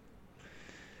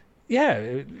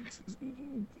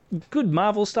 Good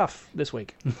Marvel stuff this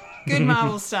week. Good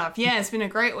Marvel stuff. Yeah, it's been a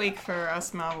great week for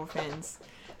us Marvel fans.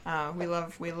 We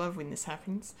love when this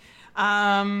happens.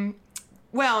 Well,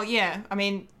 yeah, I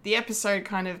mean, the episode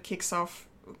kind of kicks off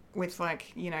with,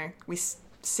 like, you know, we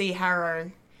see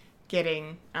Harrow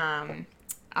getting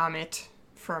Amit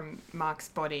from Mark's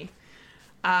body.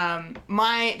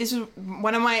 This is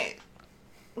one of my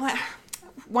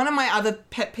other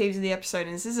pet peeves of the episode,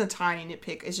 and this is a tiny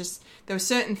nitpick, is just there were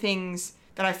certain things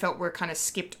that I felt were kind of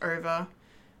skipped over,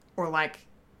 or like,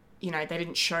 you know, they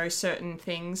didn't show certain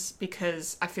things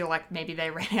because I feel like maybe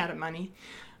they ran out of money.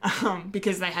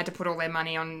 Because they had to put all their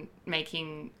money on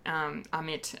making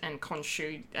Amit and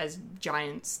Khonshu as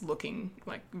giants looking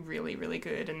like really, really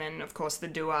good. And then, of course, the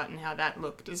Duat and how that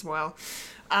looked as well.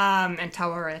 And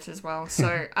Tawaret as well.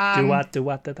 So Duat.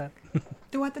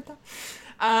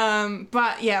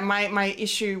 But yeah, my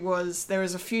issue was there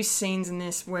was a few scenes in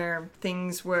this where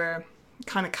things were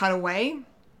kind of cut away.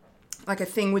 Like a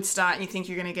thing would start and you think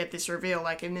you're going to get this reveal.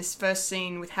 Like in this first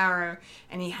scene with Harrow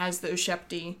and he has the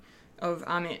Ushapti of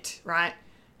Amit, right?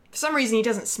 For some reason, he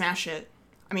doesn't smash it.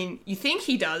 I mean, you think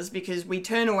he does because we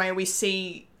turn away, we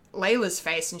see Layla's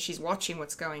face and she's watching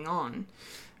what's going on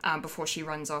before she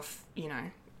runs off, you know,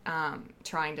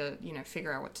 trying to, you know,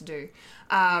 figure out what to do.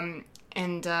 And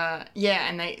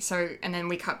then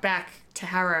we cut back to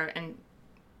Harrow and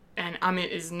Amit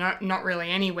is not really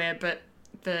anywhere, but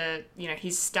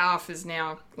his staff is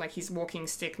now, like his walking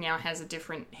stick now has a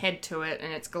different head to it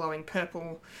and it's glowing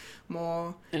purple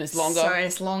more. And it's longer. So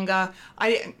it's longer.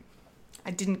 I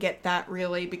didn't get that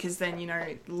really because then, you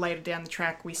know, later down the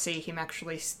track we see him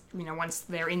actually, you know, once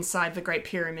they're inside the Great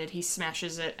Pyramid, he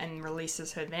smashes it and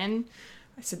releases her then.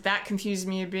 So that confused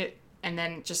me a bit. And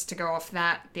then just to go off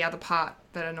that, the other part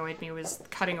that annoyed me was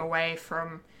cutting away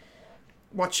from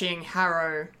watching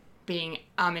Harrow being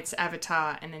Amit's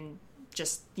avatar and then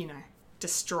just, you know,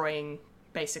 destroying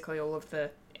basically all of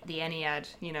the Ennead.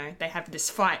 You know, they have this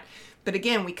fight. But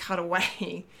again, we cut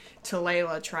away to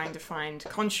Layla trying to find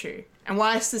Khonshu. And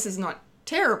whilst this is not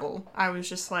terrible, I was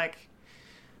just like,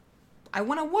 I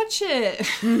want to watch it.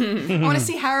 I want to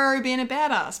see Harrow being a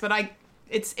badass. But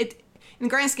in the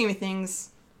grand scheme of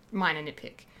things, minor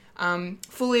nitpick.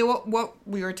 Fully, what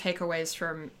were your takeaways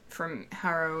from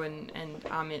Harrow and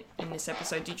Amit in this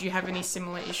episode? Did you have any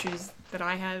similar issues that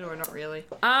I had, or not really?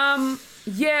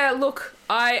 Yeah, look,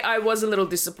 I was a little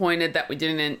disappointed that we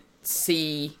didn't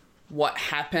see what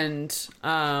happened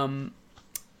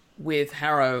with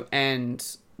Harrow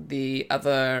and the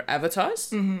other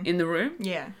avatars in the room.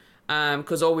 Yeah.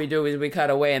 Because all we do is we cut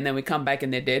away and then we come back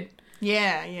and they're dead.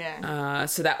 Yeah.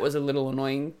 So that was a little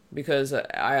annoying because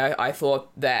I thought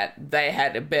that they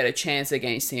had a better chance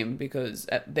against him because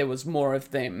there was more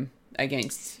of them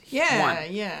against one.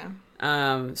 Yeah.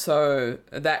 So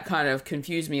that kind of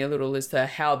confused me a little as to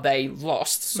how they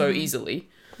lost so easily.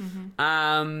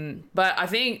 But I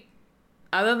think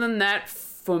other than that,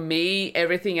 for me,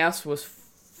 everything else was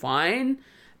fine.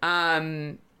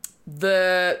 I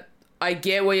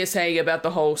get what you're saying about the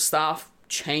whole staff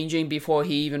changing before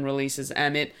he even releases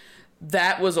Amit.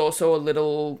 That was also a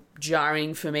little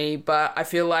jarring for me, but I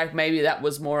feel like maybe that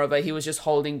was more of he was just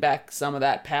holding back some of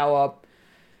that power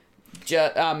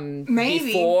maybe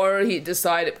before he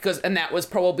decided, and that was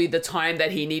probably the time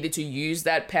that he needed to use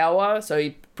that power, so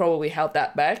he probably held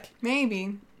that back.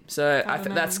 Maybe. So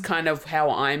that's kind of how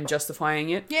I'm justifying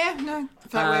it. Yeah, no,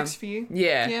 if that works for you.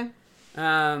 Yeah.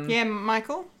 Yeah,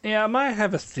 Michael? Yeah, I might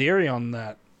have a theory on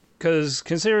that. Because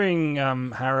considering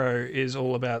Harrow is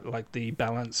all about like the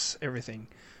balance, everything,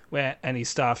 and his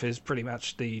staff is pretty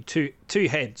much the two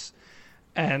heads,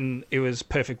 and it was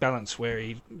perfect balance where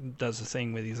he does the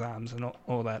thing with his arms and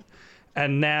all that.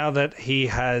 And now that he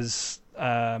has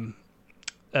the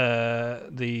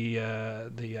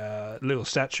little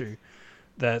statue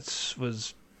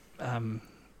that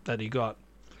he got,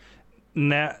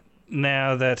 now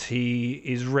that he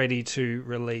is ready to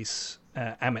release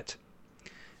Amit.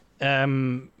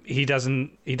 He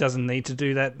doesn't need to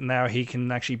do that now. He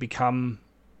can actually become,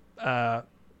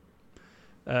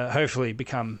 hopefully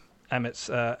become Amit's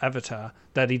avatar.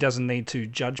 That he doesn't need to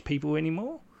judge people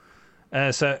anymore.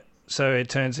 So it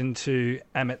turns into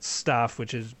Amit's staff,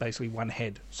 which is basically one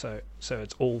head. So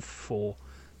it's all for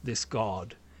this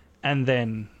god, I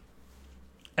don't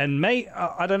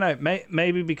know.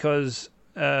 Maybe because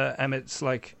Amit's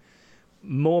like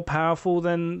more powerful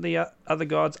than the other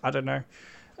gods. I don't know.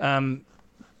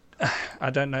 I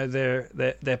don't know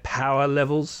their power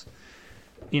levels.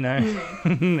 You know,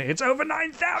 it's over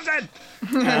 9,000.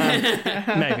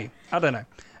 Maybe I don't know.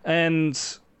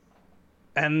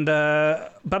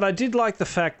 But I did like the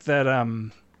fact that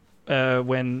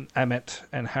when Amit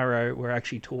and Harrow were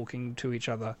actually talking to each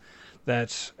other,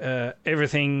 that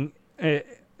everything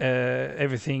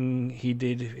he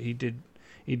did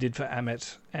for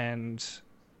Amit, and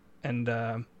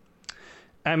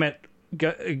Amit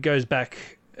goes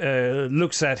back,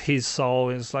 looks at his soul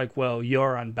and is like, well,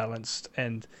 you're unbalanced.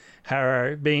 And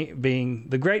Harrow, being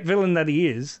the great villain that he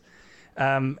is,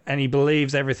 and he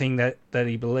believes everything that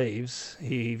he believes,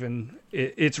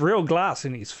 it's real glass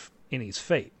in his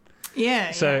feet.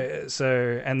 Yeah.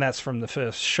 So and that's from the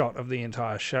first shot of the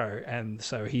entire show, and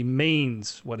so he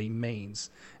means what he means,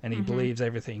 and he believes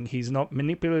everything. He's not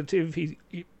manipulative.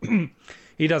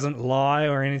 He doesn't lie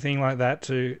or anything like that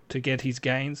to get his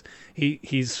gains.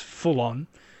 He's full on.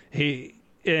 He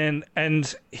even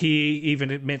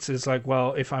admits it's like,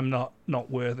 well, if I'm not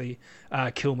worthy,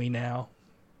 kill me now.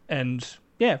 And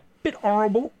yeah, bit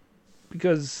horrible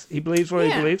because he believes what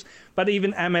he believes. But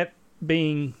even Amit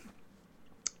being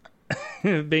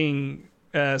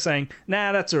saying,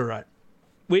 nah, that's all right.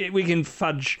 We can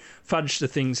fudge the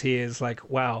things here. It's like,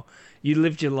 wow, you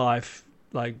lived your life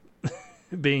like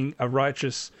being a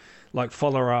righteous like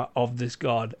follower of this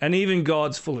god, and even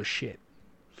God's full of shit.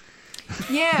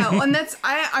 Yeah, and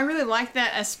I really like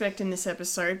that aspect in this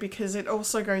episode because it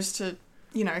also goes to,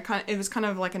 you know, it was kind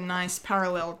of like a nice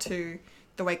parallel to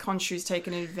the way Khonshu's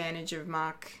taken advantage of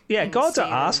Mark. Yeah, gods are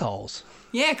assholes.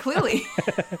 Yeah, clearly.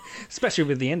 Especially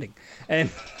with the ending. And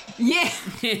yeah.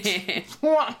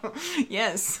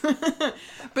 Yes.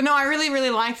 But no, I really, really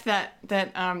liked that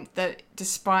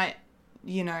despite,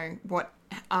 you know, what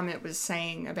Amit was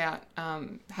saying about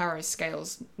Harrow's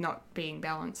scales not being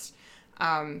balanced,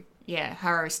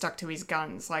 Harrow stuck to his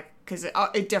guns, like, because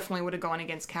it definitely would have gone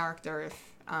against character if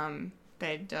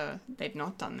they'd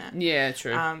not done that. Yeah,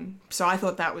 true. So I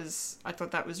thought that was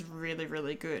really,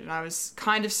 really good, and I was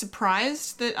kind of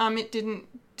surprised that it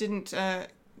didn't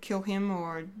kill him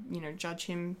or, you know, judge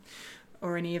him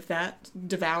or any of that,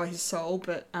 devour his soul.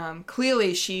 But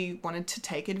clearly she wanted to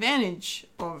take advantage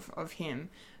of him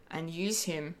and use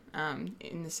him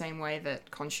in the same way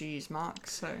that Khonshu used Mark.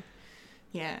 So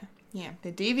yeah,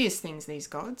 they're devious things, these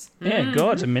gods. Yeah,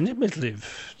 gods are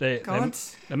manipulative. They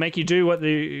make you do what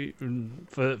they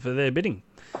for their bidding.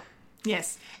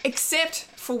 Yes, except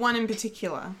for one in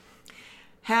particular.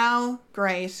 How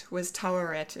great was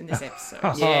Taweret in this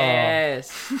episode?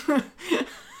 Yes.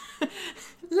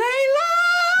 Layla!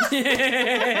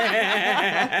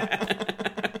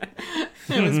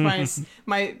 was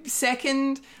my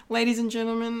second, ladies and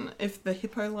gentlemen, if the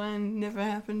hippo line never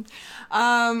happened.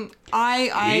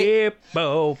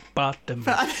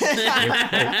 Hippopotamus.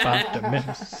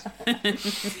 Hippopotamus.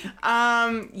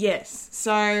 Yes.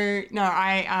 So no,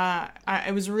 I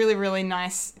it was really, really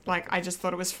nice. Like, I just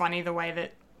thought it was funny the way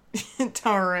that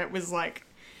Taweret was like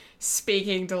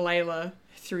speaking to Layla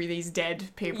through these dead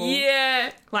people.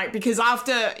 Yeah. Like, because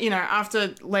after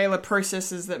Layla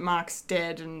processes that Mark's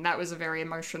dead, and that was a very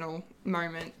emotional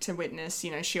moment to witness,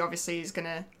 she obviously is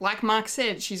gonna, like Mark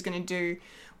said, she's gonna do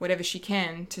whatever she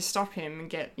can to stop him and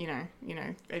get,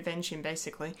 avenge him,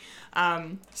 basically.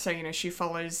 So, she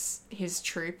follows his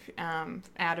troop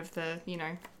out of the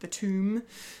tomb,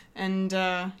 and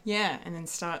and then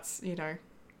starts,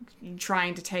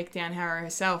 trying to take down Harrow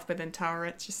herself, but then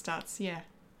Taweret just starts,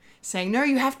 saying, no,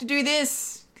 you have to do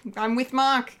this. I'm with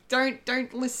Mark. Don't do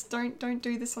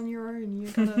this on your own. You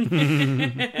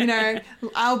gotta,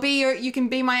 you can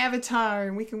be my avatar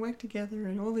and we can work together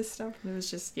and all this stuff. And it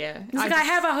was just, I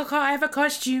have a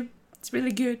costume. It's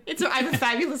really good. I have a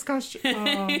fabulous costume.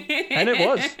 Oh. And it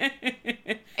was.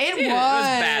 It was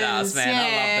badass, man.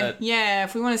 I loved it. Yeah,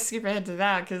 if we want to skip ahead to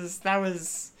that, because that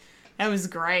was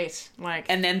great. Like,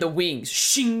 And then the wings.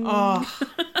 Shing. oh,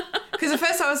 because at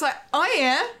first I was like, oh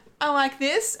yeah, I like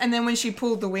this, and then when she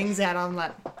pulled the wings out, I'm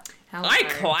like, hello. I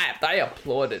clapped. I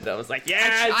applauded. I was like,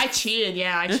 yeah. I cheered.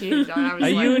 Yeah, I cheered. I was Are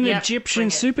like, you an yep, Egyptian bring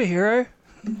it. superhero?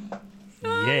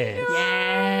 Yes.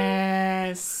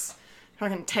 Yes.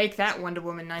 Fucking take that, Wonder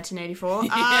Woman 1984.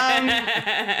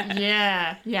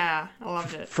 Yeah, I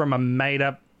loved it. From a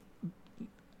made-up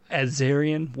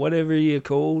Azerian, whatever you're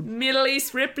called. Middle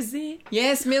East represent.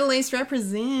 Yes, Middle East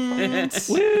represent.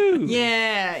 Woo!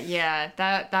 Yeah,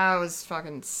 that was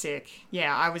fucking sick.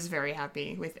 Yeah, I was very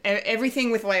happy with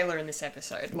everything with Layla in this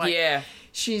episode. Like, Yeah.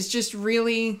 she's just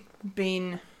really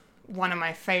been one of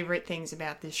my favorite things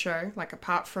about this show. Like,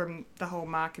 apart from the whole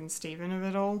Mark and Steven of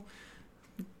it all,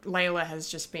 Layla has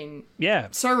just been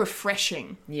so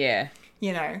refreshing. Yeah.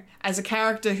 As a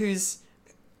character who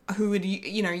would,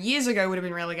 years ago would have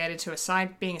been relegated to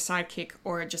being a sidekick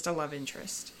or just a love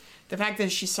interest. The fact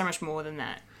that she's so much more than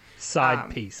that. Side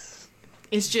piece.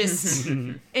 It's just,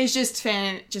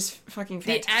 just fucking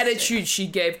fantastic. The attitude she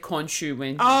gave Khonshu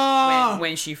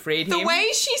when she freed him. The way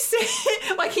she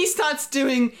said, like, he starts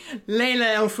doing,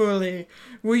 Layla El-Fuli,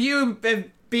 will you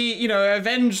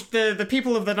avenge the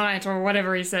people of the night, or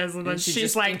whatever he says, and then she she's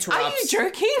just like, interrupts. are you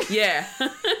joking? Yeah.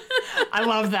 I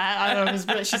love that. I love this,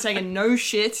 but she's taking no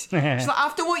shit. She's like,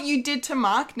 after what you did to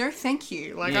Mark, no thank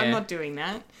you. Like, I'm not doing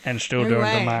that. And still No doing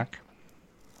way. the Mark.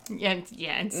 Yeah.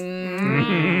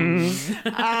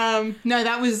 No,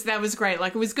 that was great.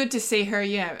 Like, it was good to see her,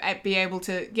 be able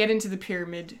to get into the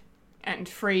pyramid and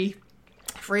free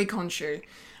Khonshu.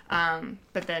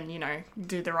 But then,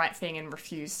 do the right thing and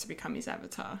refuse to become his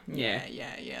avatar. Yeah.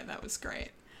 That was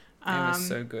great. It was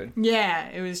so good. Yeah,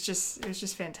 it was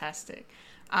just fantastic.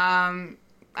 Where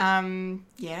do I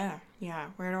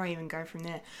even go from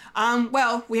there?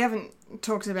 Well, we haven't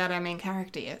talked about our main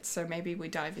character yet, so maybe we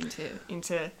dive into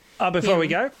Before him. we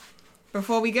go,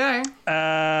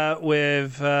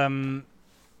 with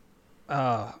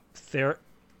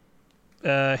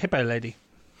Hippo Lady.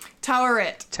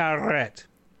 Taweret.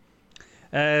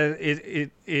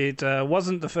 It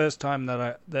wasn't the first time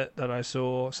that I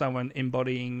saw someone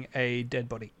embodying a dead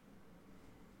body.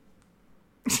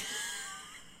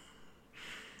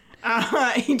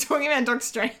 Are you talking about Doctor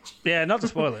Strange? Yeah, not to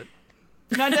spoil it.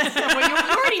 No, well, you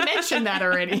already mentioned that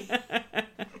already.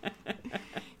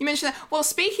 You mentioned that. Well,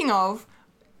 speaking of,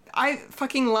 I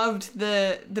fucking loved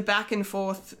the back and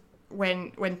forth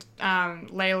when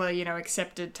Layla,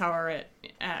 accepted Taweret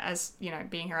as,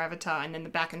 being her avatar, and then the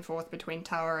back and forth between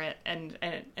Taweret and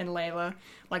Layla.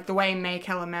 Like, the way May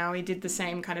Kalamaui did the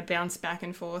same kind of bounce back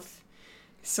and forth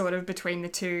sort of between the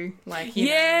two. Like,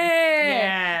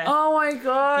 yeah. Oh my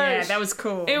gosh. Yeah, that was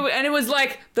cool. And it was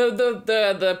like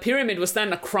the pyramid was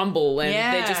starting to crumble, and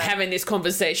Yeah. they're just having this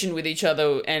conversation with each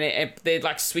other, and they're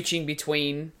like switching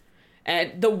between.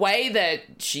 And the way that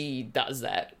she does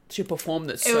that, she performed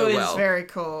it so well. It was very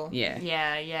cool. Yeah.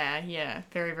 Yeah.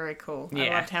 Very, very cool. I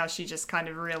Yeah. loved how she just kind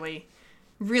of really,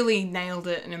 really nailed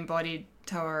it and embodied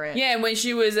Taweret. Yeah, and when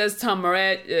she was as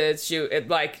Taweret,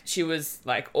 she was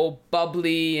like all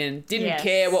bubbly and didn't Yes.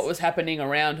 care what was happening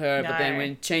around her. But then No.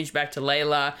 when changed back to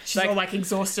Layla, She's all like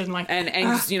exhausted and like... and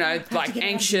like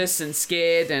anxious and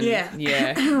scared and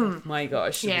Yeah. My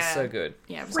gosh, it was so good.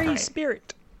 Yeah, it was Free great.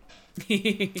 spirit.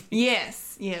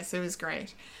 Yes, it was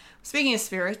great. Speaking of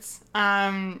spirits,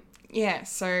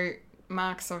 so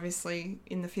Mark's obviously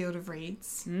in the field of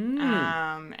reeds,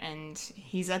 and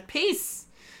he's at peace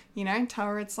You know, tell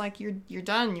her it's like you're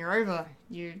done, you're over.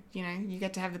 You know, you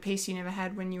get to have the peace you never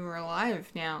had when you were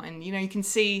alive now. And you know, you can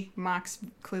see Mark's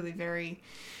clearly very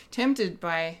tempted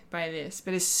by this.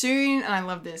 But as soon, and I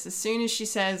love this, as soon as she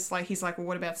says, like, he's like, well,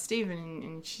 what about Steven?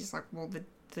 And she's like, well,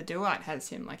 the Duat has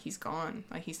him, like, he's gone,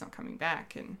 like, he's not coming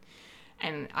back.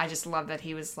 And I just love that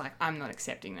he was like, I'm not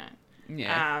accepting that.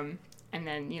 Yeah. And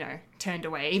then, you know, turned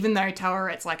away, even though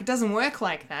Toweret's like, it doesn't work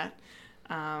like that.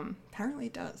 Apparently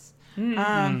it does.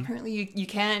 Apparently you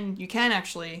can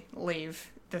actually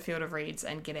leave the Field of Reeds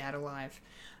and get out alive.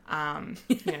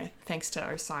 You know, thanks to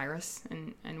Osiris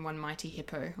and one mighty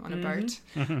hippo on a boat.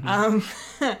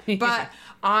 But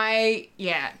I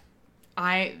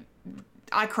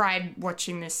cried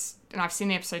watching this, and I've seen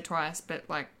the episode twice, but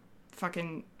like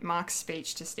fucking Mark's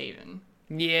speech to Steven.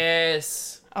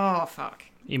 Yes. Oh, fuck.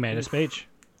 You made a speech.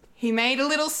 He made a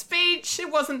little speech.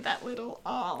 It wasn't that little.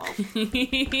 Oh.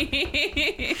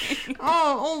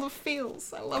 Oh, all the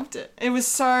feels. I loved it. It was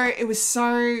so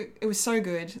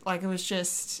good. Like, it was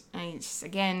just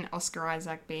again, Oscar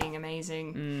Isaac being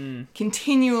amazing.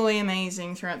 Continually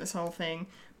amazing throughout this whole thing.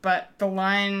 But the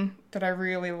line that I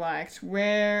really liked,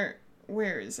 where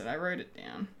is it? I wrote it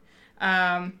down.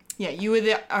 Yeah, you were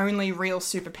the only real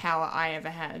superpower I ever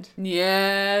had.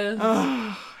 Yeah.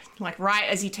 Oh, like right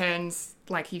as he turns,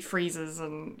 like he freezes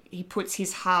and he puts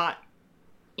his heart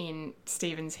in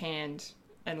Steven's hand,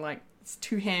 and like it's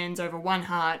two hands over one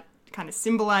heart, kind of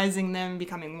symbolizing them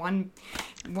becoming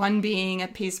one being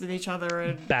at peace with each other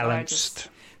and balanced.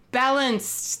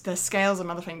 Balanced. The scales are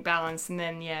another thing, balanced, and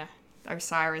then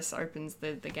Osiris opens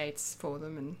the gates for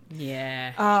them, and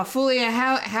Fulia,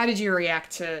 how did you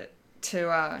react to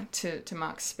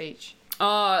Mark's speech?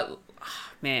 Oh,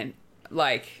 man,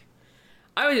 like,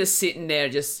 I was just sitting there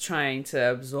just trying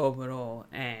to absorb it all,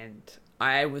 and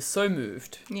I was so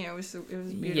moved. Yeah, it was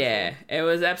beautiful. Yeah, it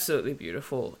was absolutely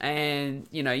beautiful. And,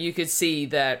 you know, you could see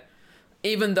that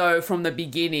even though from the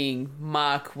beginning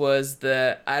Mark was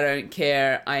the I don't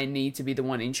care, I need to be the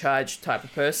one in charge type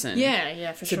of person.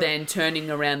 Yeah, for sure. To then turning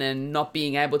around and not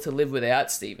being able to live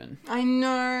without Steven. I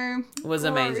know. Was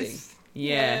amazing.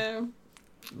 Yeah.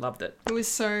 Loved it. It was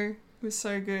so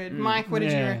good. Mike, what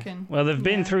did you reckon? Well, they've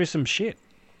been through some shit.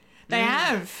 They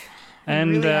have.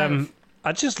 And really have.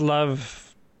 I just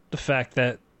love the fact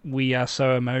that we are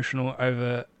so emotional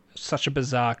over such a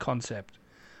bizarre concept.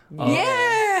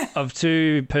 Of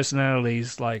two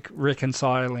personalities, like,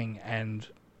 reconciling and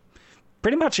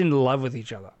pretty much in love with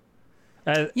each other.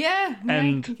 And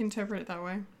you can interpret it that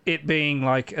way. It being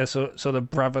like a sort of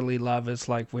brotherly love. It's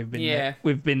like we've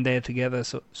been there together,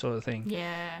 sort of thing.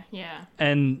 Yeah.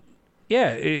 And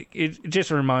yeah, it just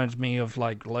reminds me of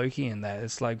like Loki in that.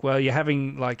 It's like, well, you're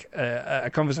having like a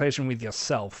conversation with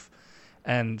yourself,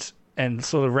 and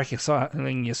sort of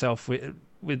reconciling yourself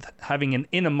with having an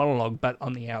inner monologue, but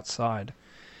on the outside.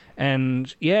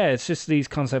 And yeah, it's just these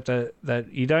concepts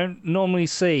that you don't normally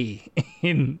see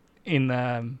in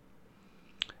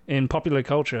popular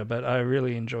culture, but I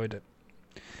really enjoyed it.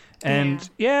 And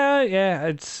yeah,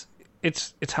 it's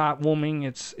heartwarming.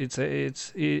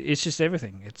 It's just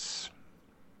everything. It's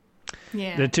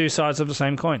the two sides of the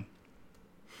same coin.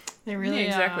 They really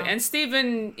exactly. are. And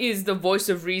Steven is the voice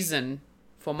of reason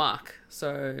for Mark.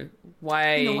 So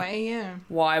why in a way,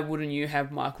 why wouldn't you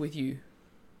have Mark with you?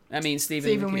 I mean,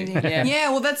 Steven with you. Yeah,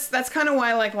 well, that's kind of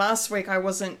why, like, last week I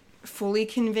wasn't fully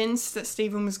convinced that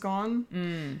Steven was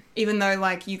gone. Even though,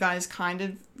 like, you guys kind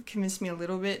of convinced me a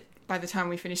little bit by the time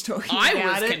we finished talking about it.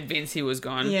 I was convinced he was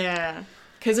gone. Yeah.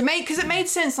 Because it made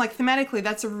sense, like, thematically,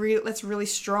 that's really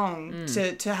strong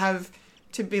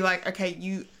to be like, okay,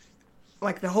 you,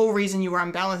 like, the whole reason you were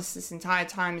unbalanced this entire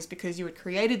time is because you had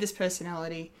created this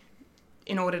personality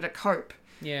in order to cope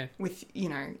with, you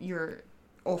know, your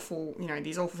awful, you know,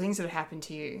 these awful things that have happened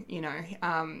to you, you know.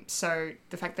 So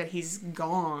the fact that he's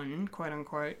gone, quote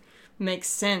unquote, makes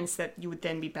sense that you would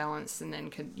then be balanced and then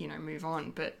could, you know, move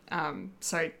on. But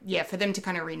so yeah, for them to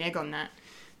kind of renege on that,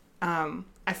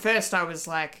 at first I was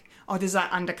like, oh, does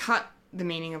that undercut the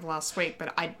meaning of last week?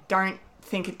 But I don't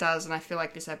think it does, and I feel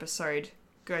like this episode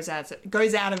goes out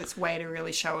of its way to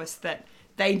really show us that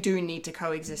they do need to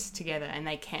coexist together, and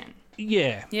they can.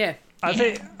 Yeah.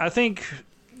 I think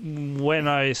when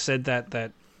I said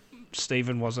that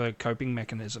Steven was a coping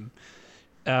mechanism,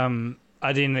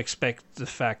 I didn't expect the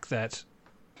fact that,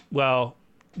 well,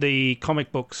 the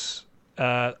comic books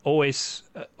always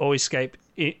skate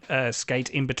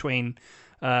in between.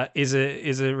 Is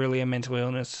it really a mental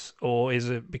illness, or is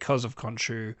it because of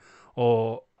Khonshu,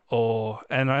 or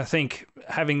and I think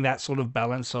having that sort of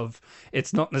balance of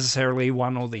it's not necessarily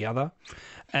one or the other,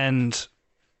 and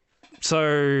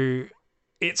so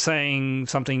it saying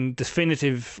something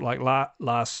definitive like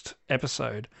last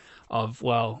episode of,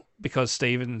 well, because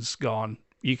Steven's gone,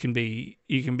 you can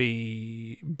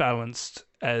be balanced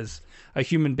as a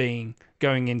human being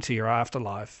going into your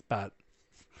afterlife, but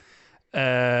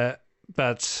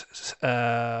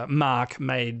Mark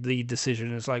made the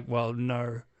decision. It's like, well,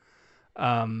 no,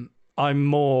 I'm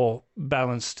more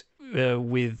balanced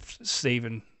with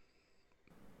Steven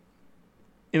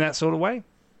in that sort of way.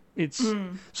 It's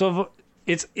sort of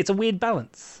it's a weird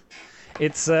balance.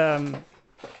 It's not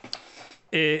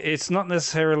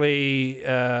necessarily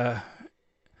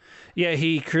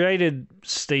he created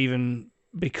Steven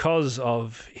because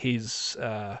of his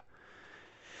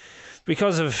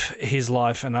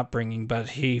life and upbringing, but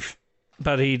he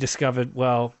discovered,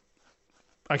 well,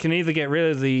 I can either get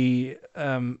rid of the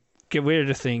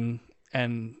thing,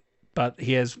 but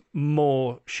he has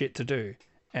more shit to do,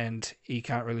 and he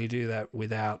can't really do that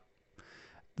without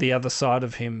the other side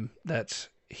of him that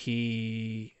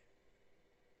he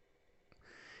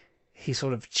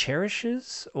sort of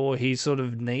cherishes or he sort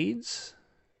of needs.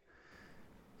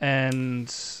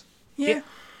 And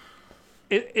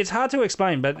it's hard to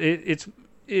explain, but it's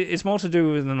more to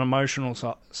do with an emotional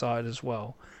side as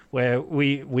well, where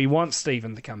we want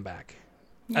Steven to come back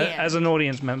as an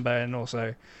audience member, and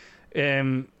also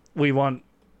we want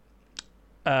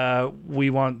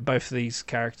both these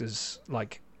characters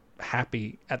like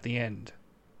happy at the end.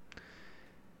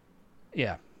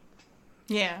 Yeah.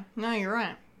 Yeah. No, you're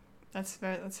right. That's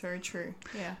very true.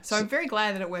 Yeah. So I'm very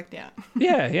glad that it worked out.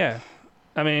 Yeah.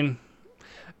 I mean,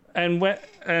 and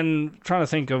trying to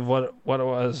think of what it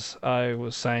was I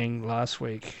was saying last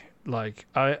week. Like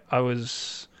I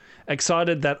was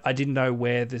excited that I didn't know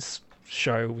where this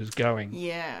show was going.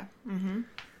 Yeah. Mm-hmm.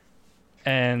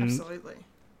 And absolutely.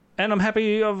 And I'm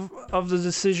happy of the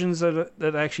decisions that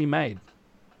I actually made.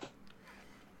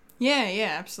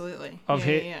 Yeah, absolutely. Of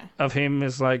him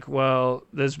is like, well,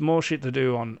 there's more shit to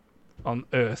do on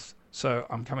Earth, so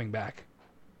I'm coming back.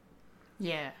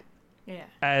 Yeah.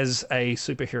 As a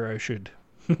superhero should.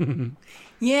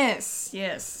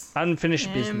 Yes.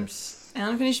 Unfinished business.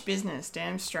 Unfinished business,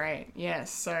 damn straight.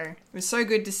 Yes. So it was so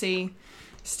good to see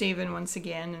Steven once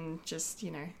again, and just,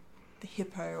 the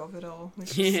hippo of it all.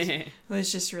 It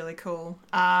was just really cool.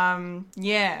 And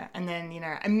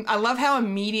then, I love how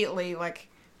immediately,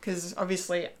 because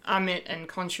obviously Amit and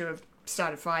Khonshu have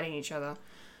started fighting each other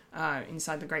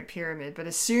inside the Great Pyramid, but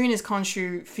as soon as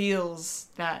Khonshu feels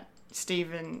that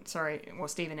Steven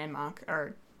and Mark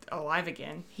are alive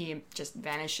again, he just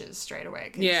vanishes straight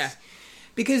away.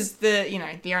 Because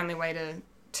the only way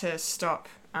to stop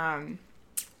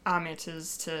Amit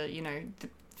is to,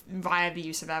 via the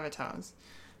use of avatars,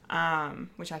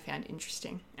 which I found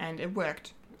interesting, and it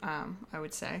worked, I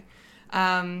would say.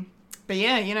 But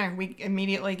yeah, we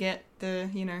immediately get the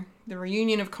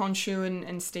reunion of Khonshu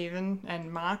and Steven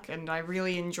and Mark, and I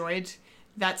really enjoyed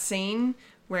that scene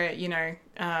where,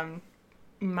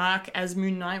 Mark as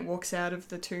Moon Knight walks out of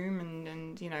the tomb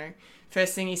and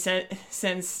first thing he says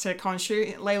to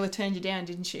Khonshu, Layla turned you down,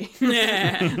 didn't she?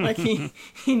 Yeah.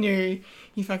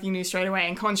 he fucking knew straight away,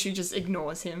 and Khonshu just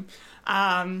ignores him.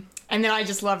 And then I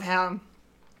just love how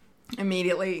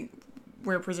immediately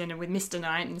we're presented with Mr.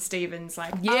 Knight and Steven's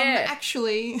like,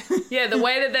 actually. Yeah, the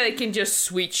way that they can just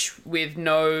switch with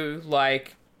no,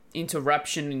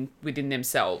 interruption within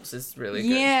themselves is really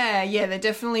good. Yeah, they're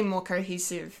definitely more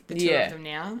cohesive, the two of them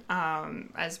now,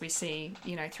 as we see,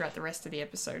 throughout the rest of the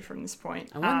episode from this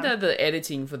point. I wonder the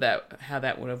editing for that, how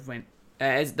that would have went,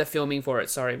 as the filming for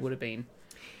it, would have been.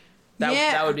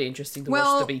 That would be interesting to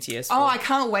watch the BTS for. Oh, I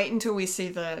can't wait until we see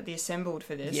the assembled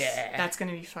for this. Yeah. That's going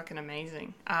to be fucking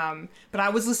amazing. But I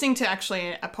was listening to actually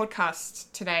a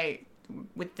podcast today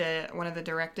with one of the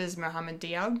directors, Mohammed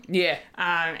Diab. Yeah.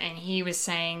 And he was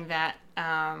saying that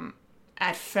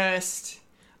at first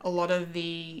a lot of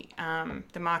the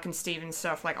Mark and Steven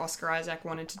stuff, like Oscar Isaac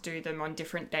wanted to do them on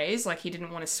different days. Like he didn't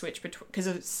want to switch between, because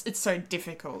it's so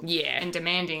difficult and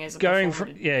demanding as a going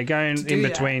performer in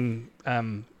between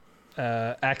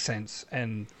accents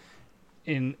and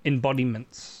in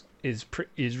embodiments is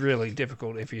really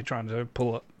difficult if you're trying to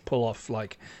pull off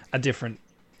like a different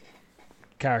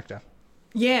character.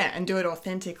 Yeah, and do it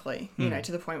authentically,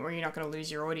 to the point where you're not going to lose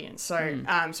your audience. So,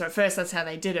 so at first that's how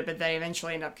they did it, but they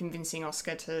eventually ended up convincing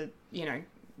Oscar to,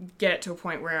 get it to a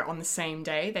point where on the same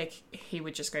day he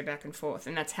would just go back and forth,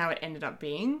 and that's how it ended up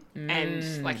being. And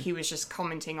he was just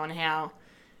commenting on how,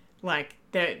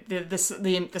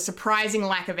 the surprising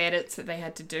lack of edits that they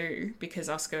had to do, because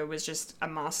Oscar was just a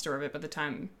master of it by the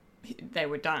time they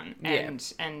were done.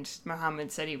 And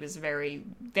Mohammed said he was very,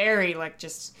 very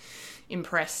just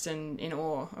impressed and in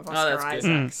awe of Oh, Oscar that's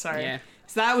good. Isaac. So, Yeah.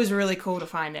 so that was really cool to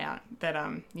find out that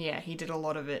he did a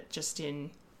lot of it just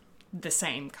in the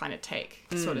same kind of take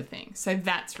sort of thing. So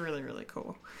that's really, really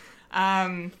cool.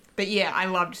 But yeah, I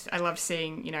loved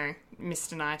seeing, you know,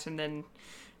 Mr. Knight and then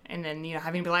you know,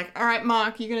 having to be like, all right,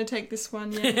 Mark, you're gonna take this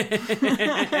one,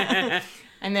 yeah.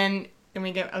 And then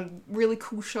we get a really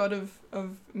cool shot of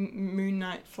Moon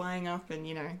Knight flying up and,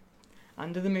 you know,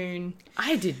 under the moon.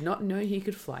 I did not know he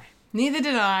could fly. Neither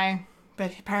did I,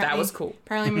 but apparently That was cool.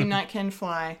 Apparently Moon Knight can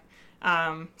fly.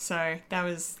 So that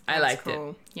was I liked cool.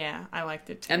 It. Yeah, I liked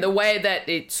it too. And the way that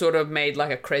it sort of made like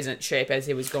a crescent shape as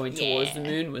he was going towards the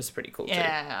moon was pretty cool too.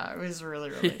 Yeah, it was really,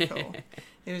 really cool.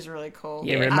 It was really cool.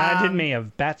 It reminded me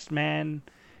of Batman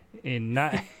in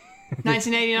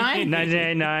 1989?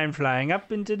 1989, flying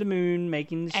up into the moon,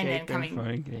 making the And then shape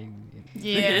coming-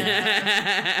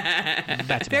 Yeah.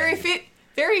 Batman.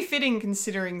 Very fitting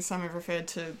considering some have referred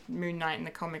to Moon Knight in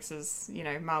the comics as, you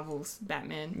know, Marvel's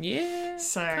Batman. Yeah,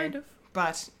 So, kind of.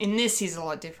 But in this, he's a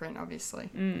lot different, obviously.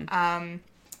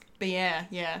 But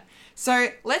yeah. So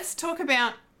let's talk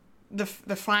about the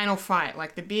final fight,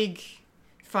 like the big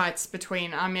fights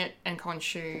between Amit and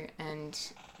Khonshu and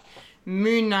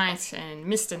Moon Knight and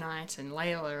Mr. Knight and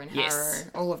Layla and Harrow,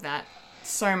 all of that.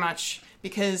 So much.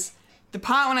 Because the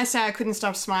part when I say I couldn't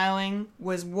stop smiling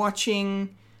was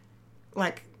watching,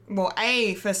 like, well,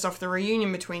 first off, the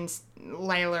reunion between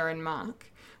Layla and Mark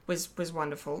was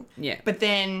wonderful. Yeah. But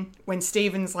then when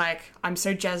Steven's like, I'm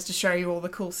so jazzed to show you all the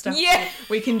cool stuff Yeah.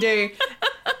 we can do.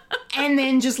 And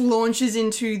then just launches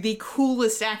into the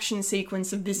coolest action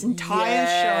sequence of this entire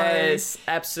show. Yes,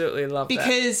 absolutely love that.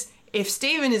 Because if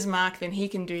Steven is Mark, then he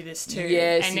can do this too.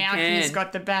 Yes, and he now can. he's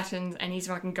got the baton and he's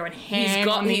fucking going ham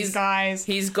on these guys.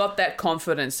 He's got that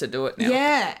confidence to do it now.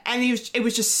 Yeah, and it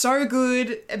was just so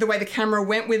good the way the camera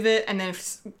went with it, and then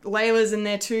Layla's in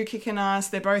there too kicking ass.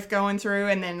 They're both going through,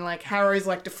 and then like Harrow's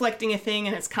like deflecting a thing,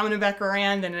 and it's coming back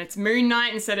around, and it's Moon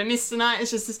Knight instead of Mr. Knight.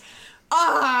 It's just this.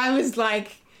 I was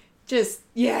like,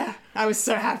 I was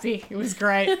so happy. It was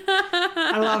great.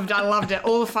 I loved it.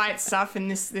 All the fight stuff in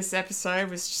this episode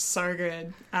was just so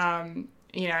good.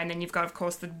 You know, and then you've got, of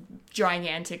course, the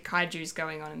gigantic kaijus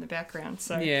going on in the background.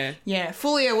 So Yeah.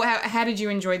 Fulia, how did you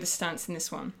enjoy the stunts in this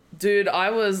one? Dude, I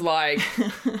was like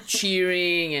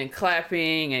cheering and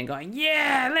clapping and going,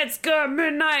 yeah, let's go,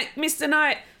 Moon Knight, Mr.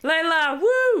 Knight, Layla,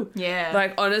 woo! Yeah.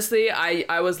 Like, honestly,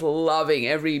 I was loving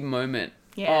every moment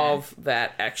of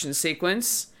that action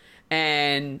sequence.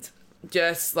 And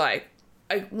just like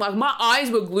my eyes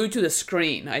were glued to the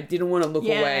screen. I didn't want to look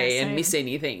away and miss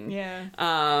anything.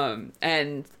 Yeah.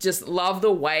 And just love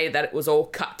the way that it was all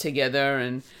cut together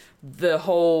and the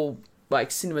whole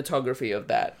like cinematography of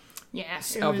that. Yeah.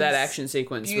 That action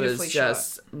sequence was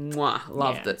just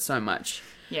loved it so much.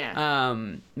 Yeah.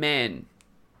 Man,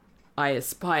 I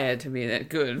aspire to be that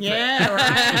good. Yeah,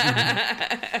 right.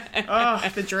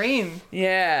 Oh, the dream.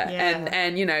 Yeah.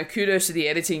 And you know, kudos to the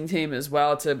editing team as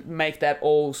well to make that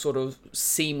all sort of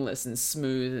seamless and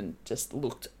smooth and just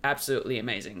looked absolutely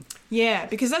amazing. Yeah,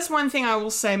 because that's one thing I will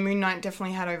say Moon Knight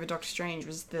definitely had over Doctor Strange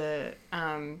was the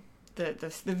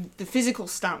physical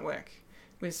stunt work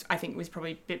was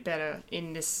probably a bit better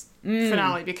in this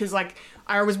finale because like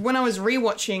when I was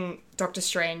rewatching Doctor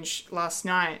Strange last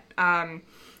night,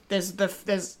 there's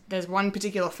one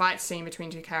particular fight scene between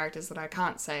two characters that I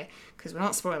can't say because we're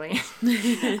not spoiling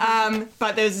it.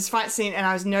 But there's this fight scene and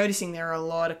I was noticing there are a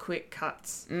lot of quick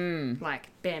cuts. Like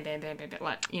bam, bam, bam, bam, bam.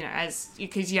 Like, you know,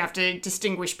 because you have to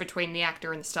distinguish between the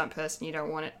actor and the stunt person. You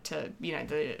don't want it to, you know,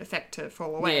 the effect to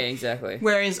fall away. Yeah, exactly.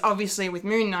 Whereas obviously with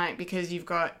Moon Knight, because you've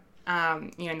got,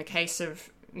 you know, in the case of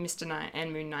Mr. Knight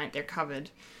and Moon Knight, they're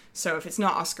covered. So if it's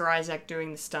not Oscar Isaac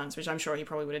doing the stunts, which I'm sure he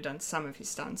probably would have done some of his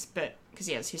stunts, but because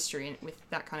he has history with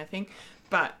that kind of thing,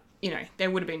 but you know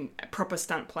there would have been proper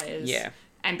stunt players. Yeah.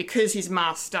 And because he's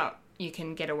masked up, you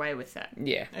can get away with that.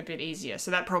 Yeah. A bit easier.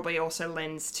 So that probably also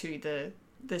lends to the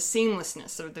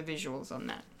seamlessness of the visuals on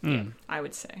that. Yeah, I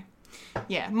would say.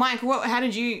 Yeah, Mike, how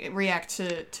did you react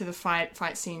to the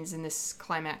fight scenes in this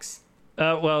climax?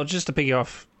 Well, just to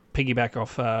piggyback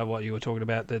off what you were talking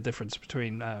about, the difference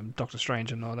between Doctor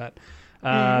Strange and all that.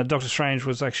 Doctor Strange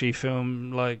was actually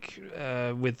filmed like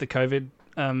with the COVID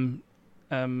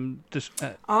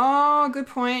good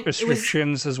point.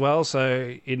 restrictions as well,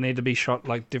 so it needed to be shot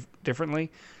like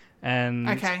differently. And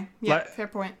okay, yeah, fair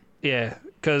point. Yeah,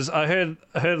 because I heard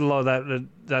a lot of that.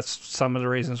 That's some of the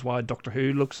reasons why Doctor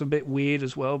Who looks a bit weird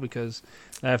as well, because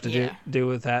they have to deal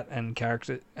with that, and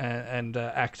character and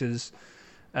actors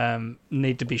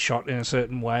need to be shot in a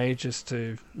certain way just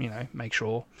to, you know, make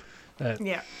sure that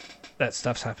that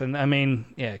stuff's happened. I mean,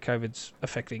 yeah, COVID's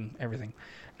affecting everything.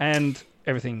 and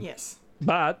everything. Yes.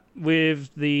 But with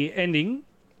the ending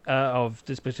of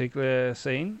this particular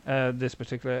scene, this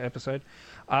particular episode,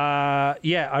 I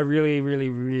really, really,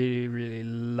 really, really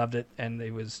loved it, and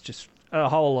it was just a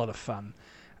whole lot of fun.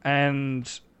 And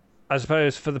I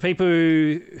suppose for the people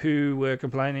who were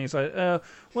complaining, it's like,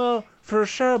 well, for a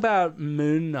show about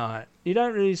Moon Knight, you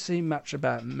don't really see much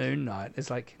about Moon Knight. It's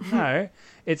like, no,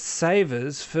 it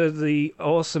savors for the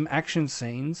awesome action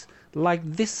scenes like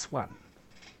this one.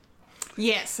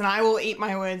 Yes, and I will eat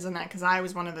my words on that because I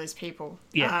was one of those people.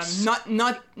 Yes. Not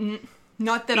that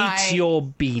Eat your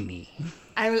beanie.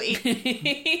 I will eat.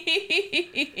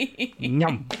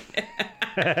 Yum.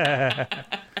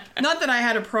 Not that I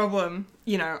had a problem,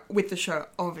 with the show.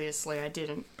 Obviously, I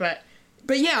didn't. But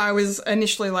yeah, I was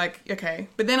initially like, okay.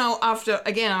 But then after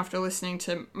listening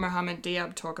to Mohammed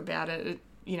Diab talk about it,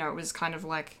 it was kind of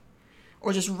like,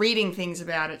 or just reading things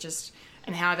about it,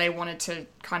 and how they wanted to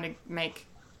kind of make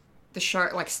the show,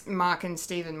 like Mark and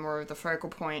Steven, more of the focal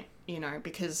point,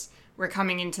 because we're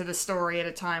coming into the story at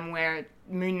a time where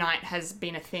Moon Knight has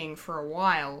been a thing for a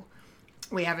while.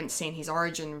 We haven't seen his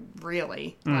origin,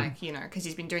 really, because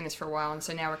he's been doing this for a while, and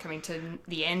so now we're coming to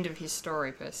the end of his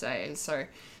story, per se, and so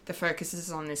the focus is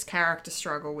on this character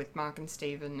struggle with Mark and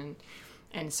Steven,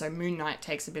 and so Moon Knight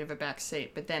takes a bit of a back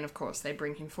seat, but then, of course, they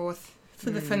bring him forth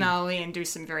for the finale and do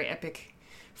some very epic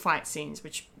fight scenes,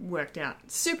 which worked out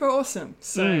super awesome.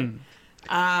 So,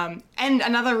 and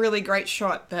another really great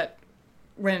shot that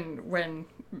when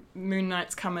Moon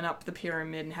Knight's coming up the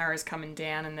pyramid and Harrow's coming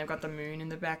down, and they've got the moon in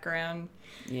the background,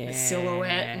 the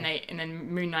silhouette, and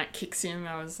then Moon Knight kicks him.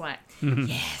 I was like,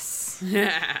 yes,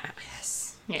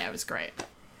 yes, yeah, it was great.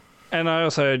 And I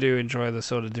also do enjoy the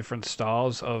sort of different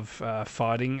styles of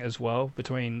fighting as well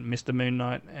between Mr. Moon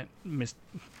Knight and Mr.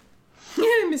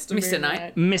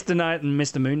 Knight. Mr. Knight and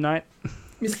Mr. Moon Knight.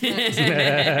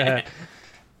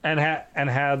 and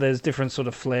how there's different sort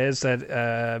of flares that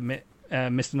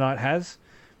Mr. Knight has,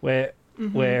 where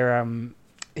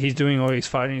he's doing all his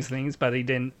fighting things, but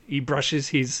he brushes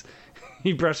his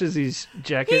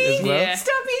jacket as well. Yeah.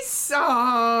 Stop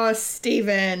his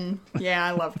Steven. Yeah,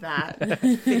 I love that.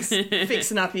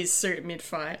 Fixing up his suit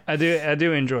mid-fight. I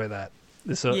do enjoy that.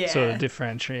 This sort of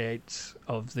differentiates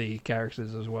of the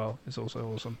characters as well. It's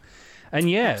also awesome. And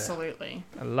absolutely,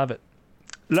 I love it.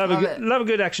 Love a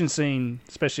good action scene,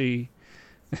 especially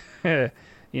the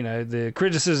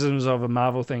criticisms of a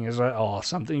Marvel thing is like, oh,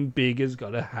 something big has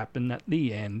got to happen at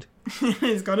the end.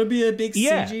 There's got to be a big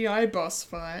CGI boss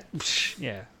fight.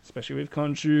 Yeah, especially with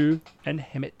Khonshu and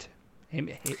Hemet.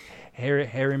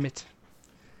 Herimit.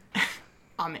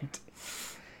 Amit.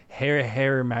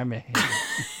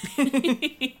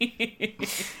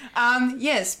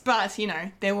 Yes, but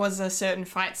there was a certain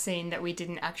fight scene that we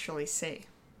didn't actually see.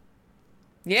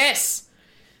 Yes,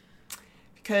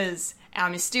 because our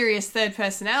mysterious third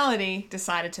personality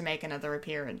decided to make another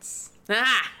appearance.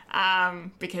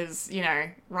 Because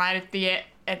right at the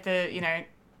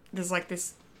there's like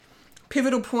this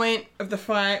pivotal point of the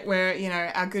fight where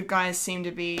our good guys seem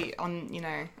to be on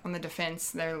the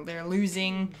defense. They're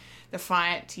losing the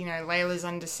fight. Layla's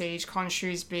under siege.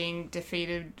 Khonshu's being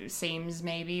defeated, seems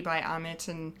maybe, by Amit,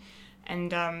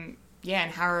 and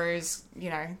Harrow's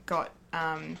got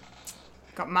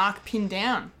Mark pinned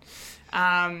down.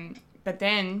 But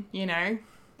then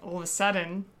all of a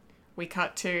sudden we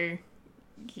cut to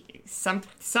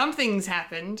something's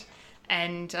happened,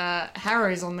 and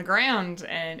Harrow's on the ground,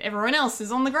 and everyone else is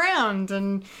on the ground,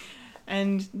 and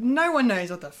no one knows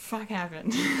what the fuck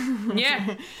happened.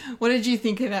 Yeah. What did you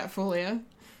think of that, Fulia?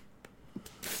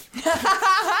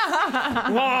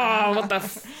 Whoa, what the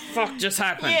fuck just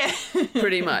happened? Yeah.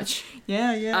 Pretty much.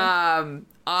 Yeah.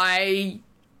 I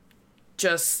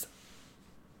just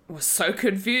was so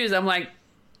confused. I'm like,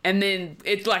 and then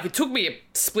it took me a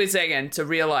split second to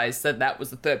realize that was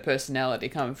the third personality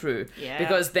coming through. Yeah.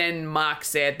 Because then Mark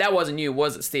said, that wasn't you,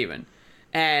 was it, Steven?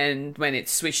 And when it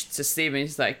switched to Steven,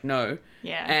 he's like, no.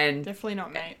 Yeah, and definitely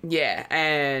not, mate. Yeah,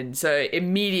 and so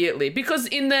immediately, because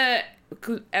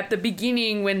at the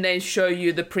beginning when they show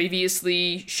you the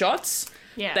previously shots,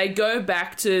 they go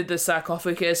back to the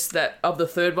sarcophagus of the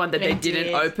third one that they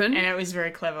didn't open. And it was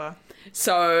very clever.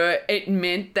 So it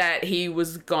meant that he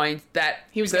was going to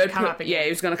come up again. Yeah, he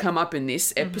was going to come up in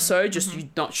this episode, you're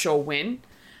not sure when.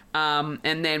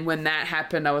 And then when that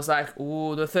happened, I was like,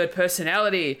 ooh, the third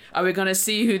personality. Are we going to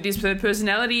see who this third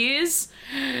personality is?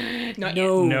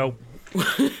 No. No.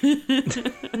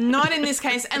 Not in this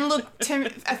case. And look,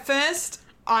 at first,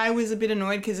 I was a bit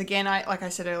annoyed because, again, like I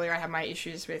said earlier, I have my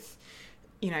issues with,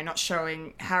 not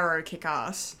showing Harrow kick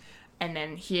ass. And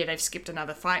then here they've skipped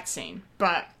another fight scene.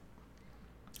 But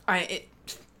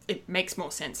it makes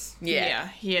more sense. Yeah.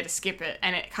 Here to skip it,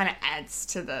 and it kind of adds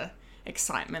to the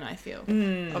excitement, I feel,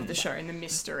 of the show and the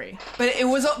mystery. But it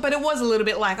was a little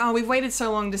bit like, oh, we've waited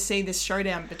so long to see this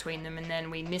showdown between them, and then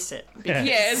we miss it. Yeah,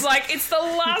 it's like, it's the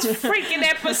last freaking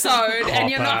episode, and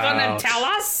you're not going out. to tell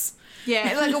us?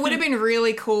 Yeah, like, it would have been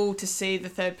really cool to see the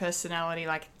third personality,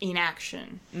 like, in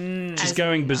action. Just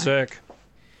going berserk.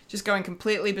 Just going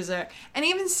completely berserk. And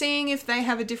even seeing if they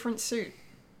have a different suit,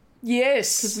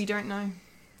 Yes. because we don't know.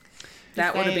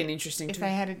 That would have They- been interesting If too.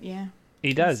 they had it, yeah.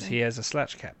 He does. He has a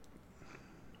slouch cap.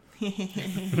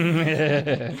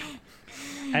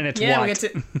 And it's Yeah, white.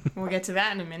 we'll get to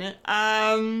that in a minute.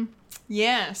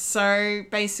 Yeah, so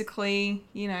basically,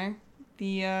 you know,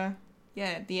 the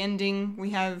ending, we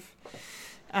have,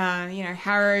 you know,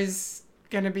 Harrow's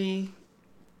gonna be,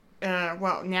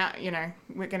 well, now, you know,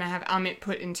 we're gonna have Amit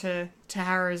put into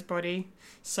Harrow's body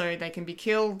so they can be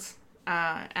killed.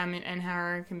 Amit and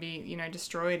Harrow can be, you know,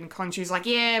 destroyed, and Khonshu's like,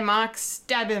 yeah, Mark,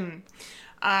 stab him.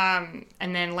 And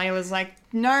then Layla's like,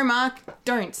 no, Mark,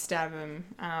 don't stab him.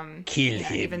 Kill you know,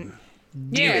 him. Even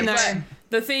Yeah, though- but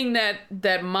the thing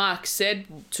that Mark said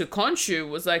to Khonshu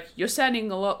was like, you're sounding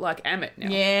a lot like Amit now.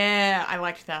 Yeah, I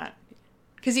liked that.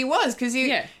 Because he was,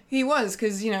 Yeah. you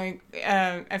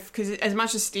know, because as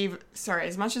much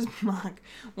as Mark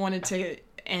wanted to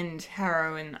end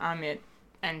Harrow and Amit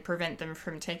and prevent them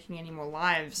from taking any more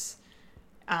lives,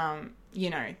 you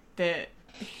know,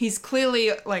 he's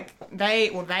clearly, like, they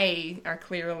are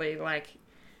clearly, like,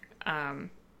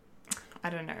 I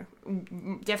don't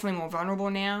know, definitely more vulnerable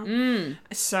now.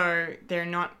 So they're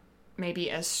not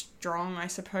maybe as strong, I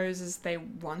suppose, as they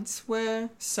once were.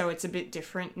 So it's a bit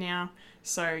different now.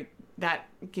 So that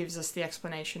gives us the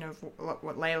explanation of what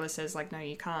Layla says, like, no,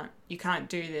 you can't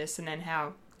do this. And then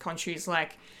how Khonshu's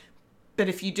like, but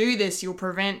if you do this, you'll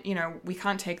prevent, you know, we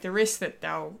can't take the risk that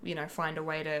they'll, you know, find a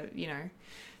way to, you know,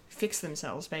 fix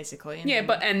themselves, basically. And Yeah, then-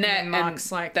 but and Mark's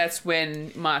like, that's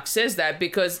when Mark says that,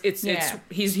 because it's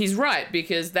he's right,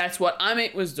 because that's what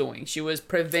Amit was doing. She was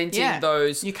preventing Yeah,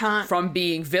 those you can't- from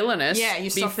being villainous Yeah, you're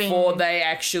stopping- before they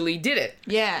actually did it.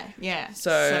 yeah.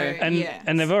 So- And yeah.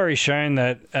 and they've already shown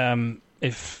that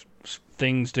if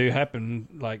things do happen,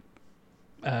 like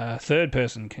a third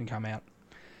person can come out,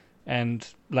 and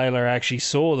Layla actually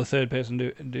saw the third person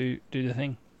do the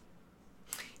thing.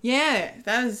 Yeah,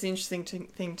 that was the interesting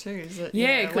thing too. Is that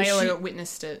Yeah, 'cause Layla she-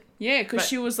 witnessed it. Yeah, because But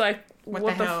she was like, what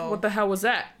what the the hell? what the hell was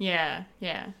that? Yeah,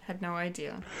 had no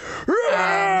idea.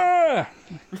 Ah!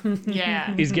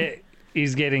 Yeah, He's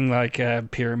getting like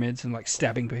pyramids and like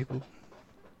stabbing people.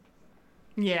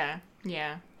 yeah.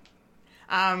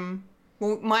 Well,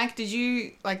 Mike, did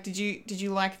you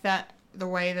like that, the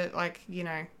way that, like, you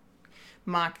know,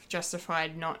 Mark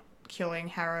justified not killing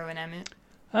Harrow and Emmett?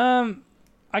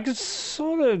 I could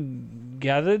sort of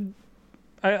gathered.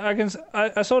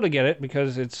 I sort of get it,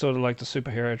 because it's sort of like the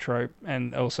superhero trope,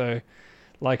 and also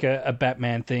like a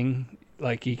Batman thing.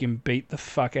 Like, you can beat the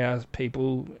fuck out of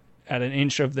people at an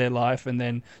inch of their life and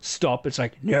then stop. It's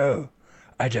like, no,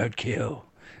 I don't kill.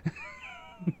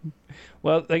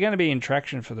 Well, they're going to be in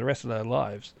traction for the rest of their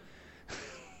lives.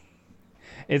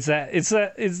 It's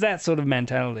that sort of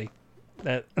mentality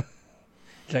that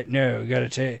it's like, no, gotta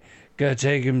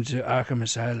take him to Arkham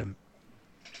Asylum.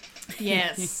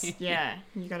 Yes, yeah.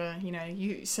 You gotta, you know,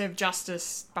 you serve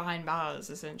justice behind bars,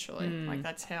 essentially. Like,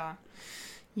 that's how,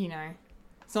 you know,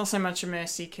 it's not so much a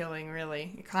mercy killing,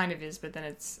 really. It kind of is, but then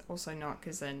it's also not,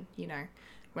 because then, you know,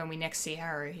 when we next see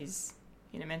Harrow, he's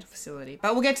in a mental facility.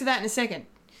 But we'll get to that in a second.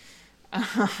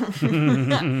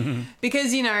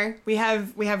 Because, you know, we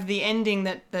have the ending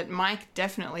that Mike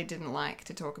definitely didn't like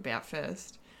to talk about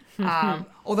first.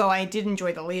 Although I did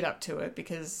enjoy the lead up to it,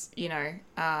 because, you know,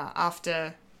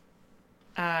 after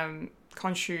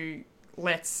Khonshu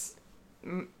lets,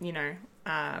 you know,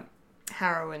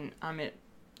 Harrow and Amit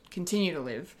continue to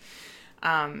live,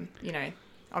 you know,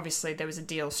 obviously there was a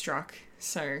deal struck,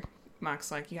 so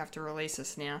Mark's like, you have to release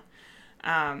us now.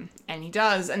 And he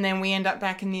does, and then we end up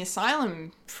back in the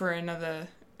asylum for another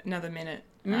minute,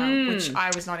 which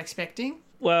I was not expecting.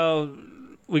 Well,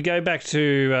 we go back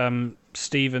to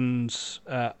Stephen's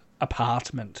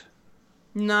apartment.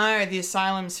 No, the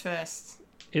asylum's first.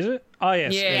 Is it? Oh,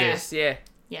 yes. Yes, yeah.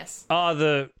 Yes. Oh,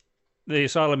 the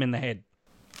asylum in the head.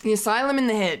 The asylum in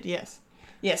the head, yes.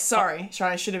 Yes, sorry.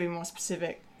 I should have been more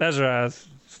specific. That's what I was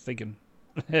thinking.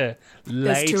 Later.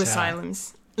 There's two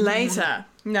asylums. Later.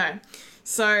 No.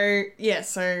 So, yeah,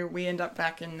 so we end up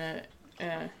back in the,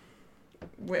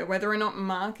 whether or not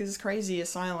Mark is crazy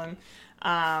asylum.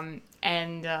 Yeah,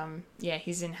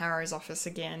 he's in Harrow's office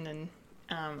again.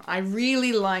 And I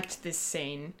really liked this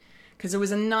scene, because it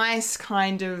was a nice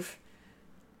kind of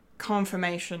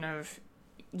confirmation of,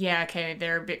 yeah, okay,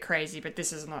 they're a bit crazy, but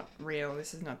this is not real.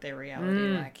 This is not their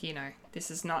reality. Like, you know,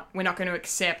 this is not, we're not going to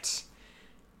accept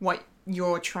what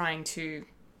you're trying to,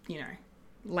 you know,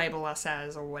 label us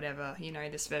as or whatever, you know,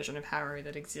 this version of Harrow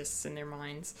that exists in their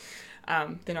minds.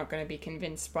 They're not going to be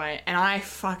convinced by it. And I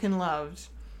fucking loved,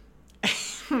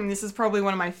 this is probably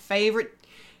one of my favorite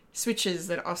switches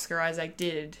that Oscar Isaac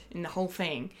did in the whole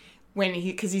thing,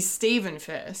 because he's Stephen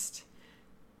first.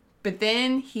 But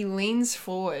then he leans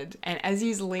forward, and as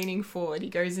he's leaning forward, he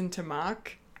goes into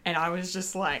Mark, and I was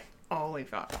just like, holy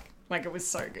fuck. Like, it was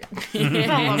so good.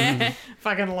 I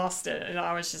fucking lost it. And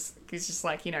I was just, he's just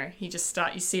like, you know, you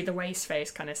see the way his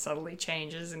face kind of subtly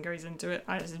changes and goes into it.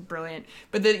 It was brilliant.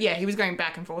 But he was going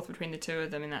back and forth between the two of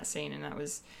them in that scene, and that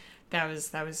was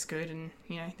good. And,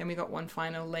 you know, then we got one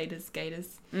final Laters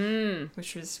Gators,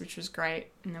 which was great.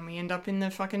 And then we end up in the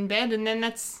fucking bed, and then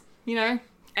that's, you know.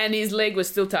 And his leg was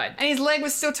still tied. And his leg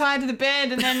was still tied to the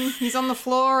bed, and then he's on the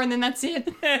floor, and then that's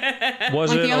it.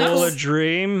 Was it all a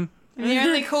dream? And the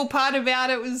only cool part about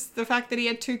it was the fact that he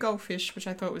had 2 goldfish, which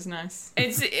I thought was nice.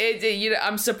 You know,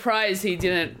 I'm surprised he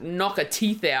didn't knock a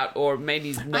teeth out or made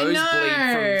his nose bleed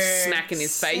from smacking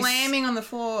his face. Slamming on the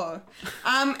floor.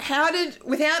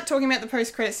 Without talking about the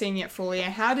post-credit scene yet fully,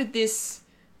 how did this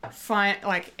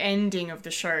ending of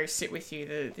the show sit with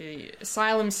you? The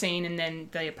asylum scene and then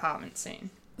the apartment scene.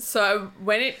 So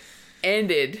when it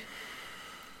ended,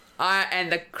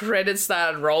 and the credits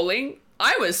started rolling,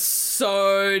 I was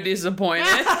so disappointed.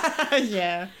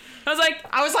 Yeah. I was like,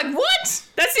 what?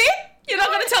 That's it? You're not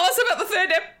going to tell us about the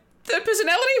third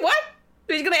personality? What?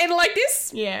 Are you going to end like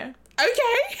this? Yeah.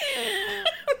 Okay.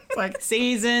 It's like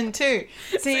season 2.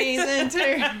 Season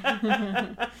 2.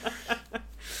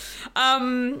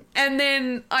 And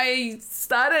then I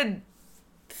started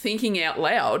thinking out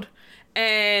loud,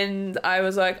 and I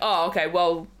was like, oh, okay,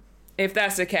 well, if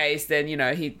that's the case, then, you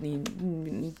know,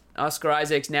 Oscar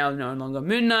Isaac's now no longer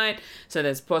Moon Knight, so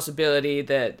there's a possibility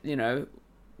that, you know,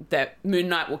 that Moon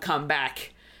Knight will come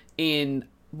back in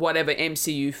whatever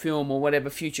MCU film or whatever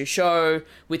future show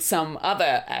with some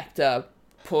other actor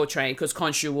portraying, because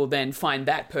Khonshu will then find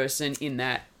that person in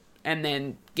that and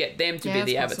then get them to be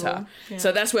the Avatar. Yeah.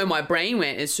 So that's where my brain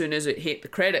went as soon as it hit the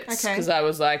credits, because I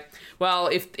was like, well,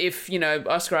 if you know,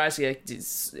 Oscar Isaac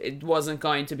it wasn't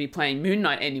going to be playing Moon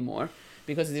Knight anymore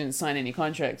because he didn't sign any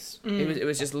contracts. It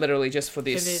was just literally just for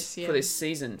this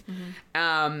season.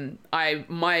 Mm-hmm.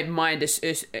 My mind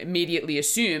immediately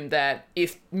assumed that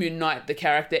if Moon Knight the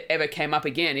character ever came up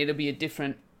again, it'll be a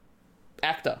different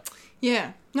actor.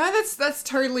 Yeah. No, that's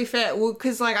totally fair. Well,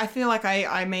 because I feel like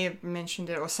I may have mentioned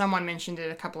it, or someone mentioned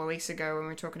it a couple of weeks ago when we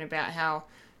were talking about how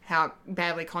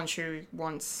badly Khonshu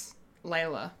wants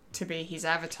Layla to be his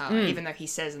avatar, even though he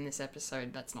says in this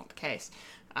episode that's not the case.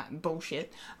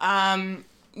 Bullshit. My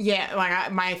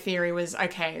theory was,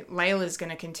 okay, Layla's going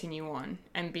to continue on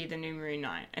and be the new Moon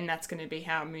Knight, and that's going to be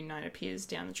how Moon Knight appears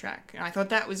down the track. And I thought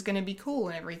that was going to be cool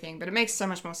and everything, but it makes so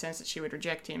much more sense that she would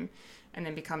reject him and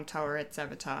then become Towaret's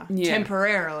avatar. Yeah.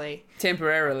 Temporarily,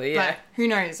 yeah. But who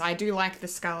knows? I do like the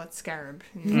Scarlet Scarab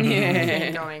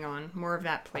thing going on. More of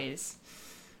that, please.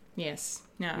 Yes.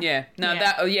 No. Yeah. No,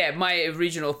 yeah. My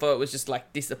original thought was just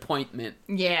like disappointment.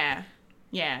 Yeah.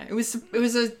 Yeah. It was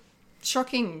a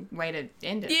shocking way to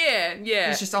end it. Yeah, yeah. It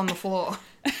was just on the floor.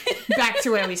 Back to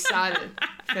where we started.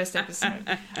 First episode.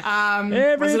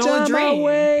 Every was it time all a dream? I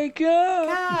wake up.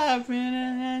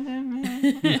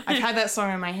 I've had that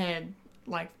song in my head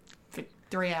for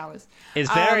 3 hours.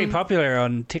 It's very popular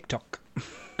on TikTok.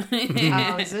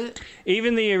 Oh, is it?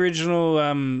 Even the original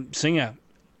singer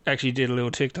actually did a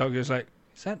little TikTok. It was like,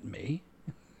 is that me?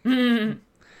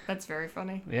 That's very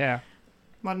funny. Yeah.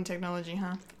 Modern technology,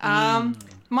 huh?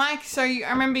 Mike, so I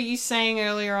remember you saying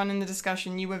earlier on in the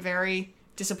discussion you were very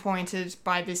disappointed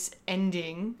by this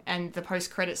ending, and the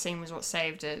post-credit scene was what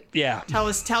saved it. Yeah. Tell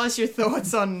us your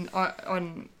thoughts on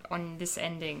this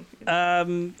ending. I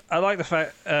like the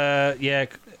fact,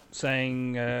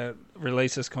 saying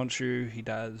releases Khonshu, he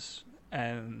does,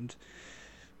 and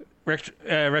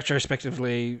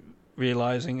retrospectively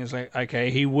realizing is like, okay,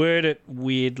 he worded it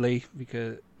weirdly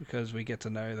because we get to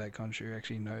know that Khonshu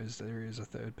actually knows there is a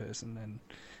third person,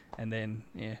 and then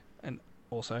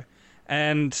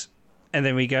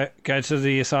we go to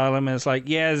the asylum, and it's like,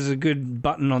 yeah, there's a good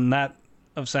button on that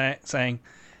of saying,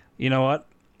 you know what,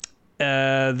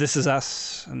 this is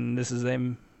us and this is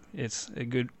them. It's a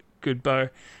good bow,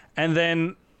 and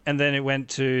then it went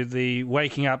to the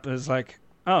waking up. It's like,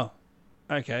 oh,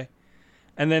 okay,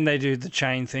 and then they do the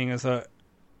chain thing. I thought,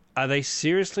 are they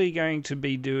seriously going to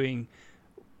be doing?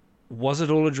 Was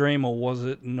it all a dream or was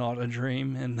it not a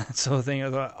dream? And that sort of thing. I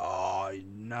thought, oh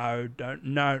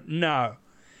No.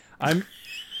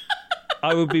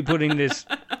 I will be putting this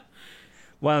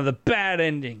one of the bad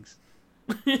endings.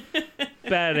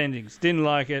 Bad endings. Didn't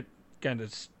like it. Going to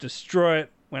destroy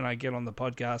it when I get on the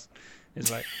podcast. It's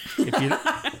like,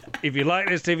 if you like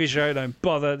this TV show, don't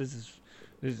bother. This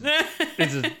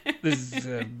is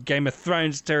Game of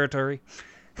Thrones territory.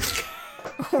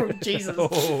 Oh, Jesus.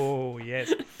 Oh,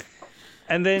 yes.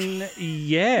 And then,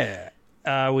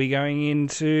 are we going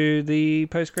into the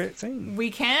post-credit scene?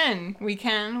 We can.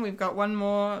 We've got one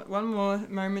more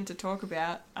moment to talk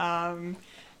about.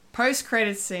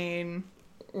 Post-credit scene,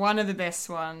 one of the best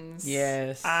ones.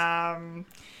 Yes.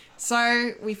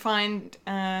 So we find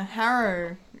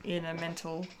Harrow in a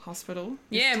mental hospital.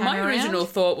 Yeah, my original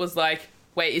thought was like,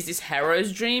 wait, is this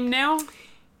Harrow's dream now?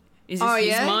 Is this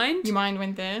his mind? Your mind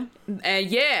went there?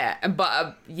 And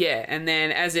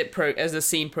then as the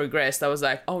scene progressed, I was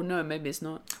like, oh no, maybe it's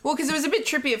not. Well, because it was a bit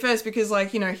trippy at first because,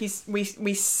 like, you know,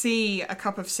 we see a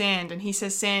cup of sand and he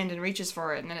says sand and reaches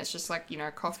for it and then it's just like, you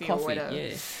know, coffee or whatever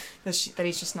that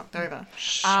he's just knocked over.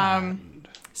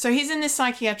 So he's in this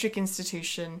psychiatric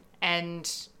institution and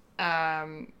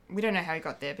we don't know how he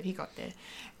got there, but he got there.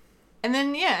 And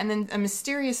then a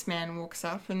mysterious man walks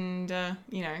up and,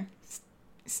 you know,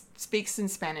 speaks in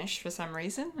Spanish for some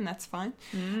reason, and that's fine.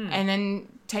 And then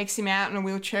takes him out in a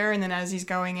wheelchair, and then as he's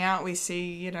going out, we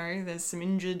see, you know, there's some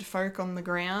injured folk on the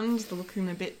ground, looking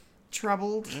a bit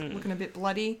troubled, looking a bit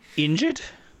bloody. Injured?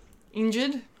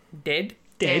 Dead.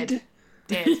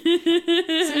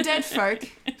 Some dead folk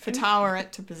for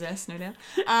Tawaret to possess, no doubt.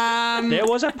 There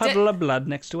was a puddle of blood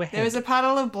next to a head. There was a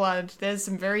puddle of blood. There's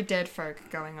some very dead folk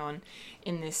going on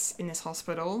in this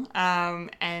hospital. And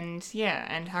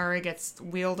Harrow gets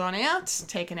wheeled on out,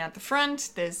 taken out the front.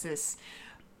 There's this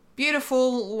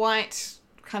beautiful white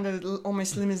kind of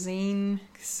almost limousine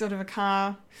sort of a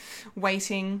car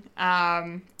waiting.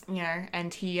 You know,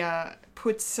 and he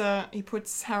puts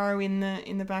Harrow in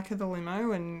the back of the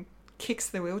limo and kicks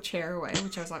the wheelchair away,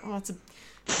 which I was like, oh, what the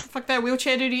fuck that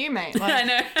wheelchair do to you, mate? Like, I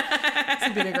know. It's a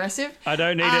bit aggressive. I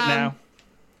don't need it now.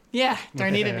 Yeah,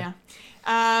 don't need it now.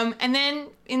 And then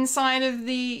inside of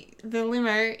the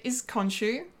limo is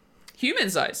Khonshu.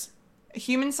 Human-size. A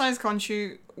human-sized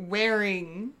Khonshu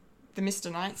wearing the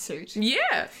Mr. Knight suit.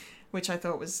 Yeah. Which I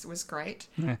thought was great.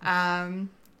 And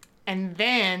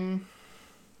then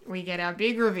we get our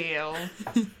big reveal.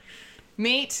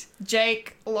 Meet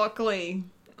Jake Lockley.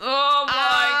 Oh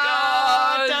my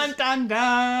god! Dun dun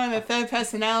dun! The third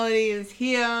personality is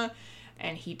here,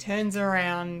 and he turns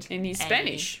around. And he's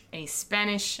Spanish. And he's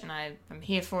Spanish, and I'm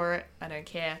here for it. I don't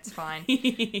care. It's fine.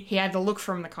 He had the look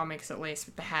from the comics, at least,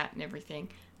 with the hat and everything.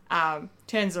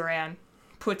 Turns around,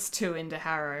 puts two into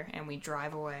Harrow, and we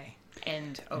drive away.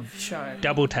 End of show.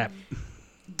 Double tap.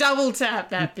 Double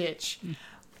tap that bitch.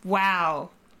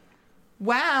 Wow.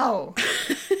 Wow.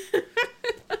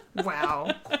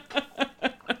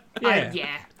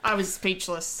 I was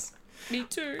speechless. Me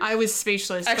too. I was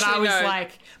speechless, Actually, but I was no.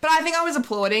 like, but I think I was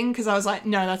applauding because I was like,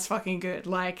 no, that's fucking good.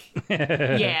 Like,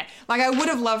 yeah. Like, I would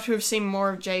have loved to have seen more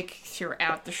of Jake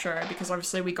throughout the show because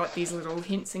obviously we got these little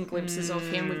hints and glimpses of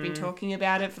him. We've been talking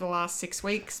about it for the last 6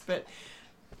 weeks, but,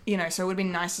 you know, so it would have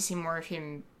been nice to see more of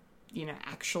him, you know,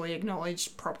 actually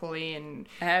acknowledged properly. And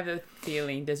I have a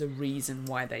feeling there's a reason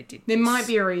why they did there this. might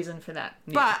be a reason for that.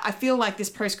 Yeah. But I feel like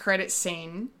this post-credit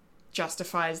scene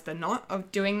justifies the not of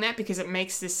doing that because it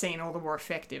makes this scene all the more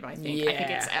effective, I think.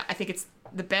 Yeah. I think it's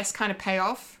the best kind of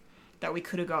payoff that we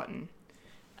could have gotten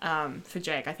for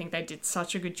Jake. I think they did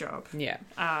such a good job. Yeah.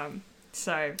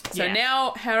 So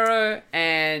now Harrow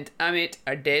and Amit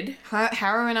are dead.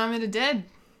 Harrow and Amit are dead.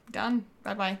 Done.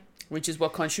 Bye-bye. Which is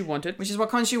what Khonshu wanted. Which is what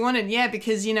Khonshu wanted, yeah,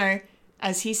 because, you know,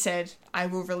 as he said, I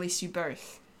will release you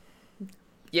both.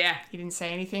 Yeah. He didn't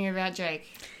say anything about Jake.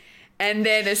 And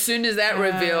then as soon as that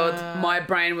revealed, my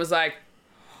brain was like,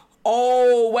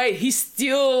 oh, wait, he's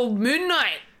still Moon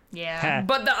Knight. Yeah.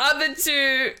 But the other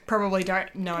two probably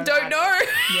don't know. Don't know.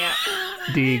 Yeah.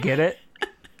 Do you get it?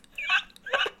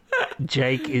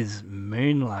 Jake is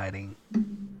moonlighting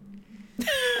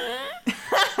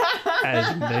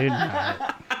as Moon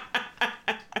Knight.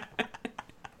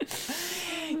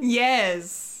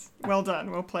 Yes. Well done.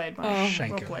 Well played, Mike.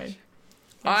 Thank well you. played.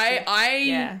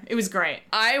 Yeah, it was great.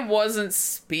 I wasn't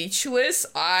speechless.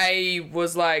 I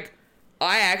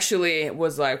actually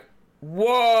was like,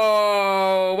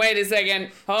 whoa, wait a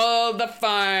second. Hold the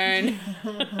phone.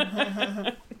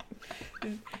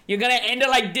 You're gonna end it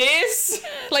like this?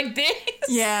 Like this?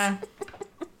 Yeah.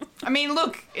 I mean,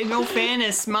 look, in all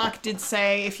fairness, Mark did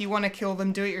say if you want to kill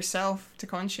them, do it yourself to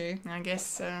Khonshu. I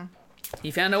guess he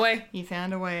found a way. He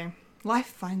found a way. Life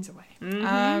finds a way.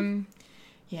 Mm-hmm.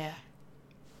 Yeah.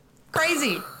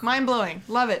 Crazy. Mind-blowing.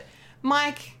 Love it.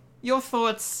 Mike, your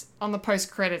thoughts on the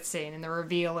post-credit scene and the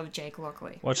reveal of Jake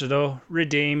Lockley? Watch it all.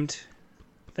 Redeemed.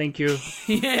 Thank you.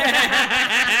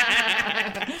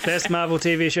 Best Marvel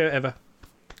TV show ever.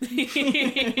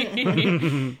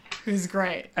 It was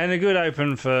great. And a good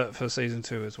open for season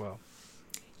 2 as well.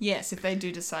 Yes, if they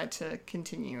do decide to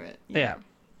continue it. Yeah.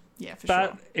 Yeah, for But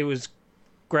sure. it was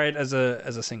great as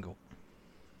a single.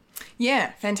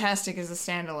 Yeah, fantastic as a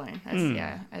standalone.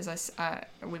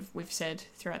 We've said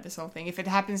throughout this whole thing. If it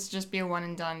happens to just be a one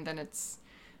and done, then it's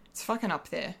fucking up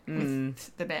there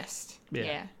with the best.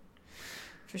 Yeah.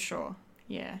 For sure.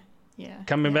 Yeah.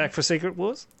 Coming back for Secret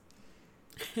Wars?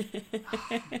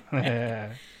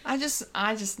 Yeah. I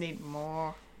just need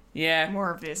more. Yeah. More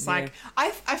of this. Like,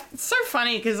 it's so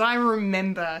funny because I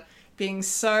remember being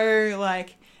so,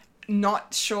 like,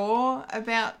 not sure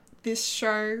about this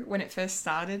show when it first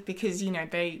started because, you know,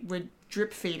 they were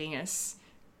drip feeding us.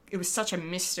 It was such a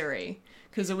mystery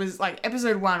because it was, like,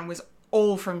 episode 1 was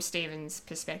all from Steven's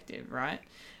perspective, right?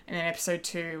 And then episode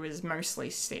 2 was mostly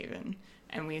Steven,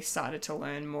 and we started to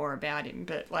learn more about him.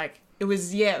 But, like, it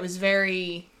was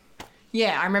very...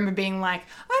 Yeah, I remember being like,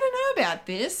 I don't know about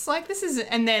this. Like, this is...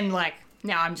 And then, like,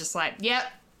 now I'm just like, yep,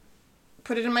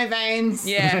 put it in my veins.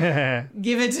 Yeah.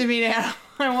 Give it to me now.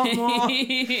 I want more.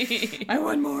 I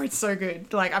want more. It's so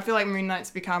good. Like, I feel like Moon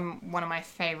Knight's become one of my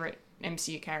favorite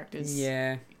MCU characters.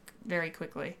 Yeah. Very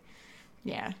quickly.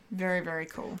 Yeah. Very, very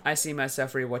cool. I see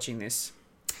myself rewatching this.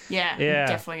 Yeah. Yeah. I'm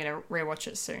definitely going to rewatch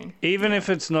it soon. Even if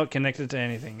it's not connected to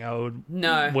anything, I would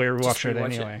just rewatch it rewatch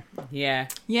anyway. Yeah.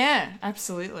 Yeah,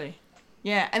 absolutely.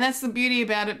 Yeah, and that's the beauty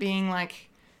about it being like,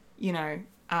 you know,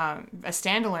 a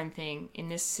standalone thing in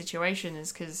this situation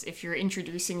is because if you're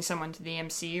introducing someone to the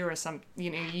MCU or some,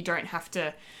 you know, you don't have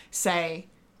to say,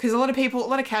 because a lot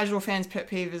of casual fans' pet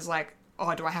peeve is like,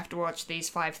 oh, do I have to watch these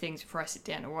 5 things before I sit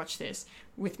down to watch this?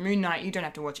 With Moon Knight, you don't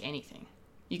have to watch anything.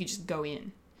 You can just go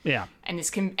in. Yeah. And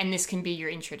this can be your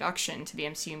introduction to the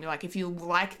MCU and be like, if you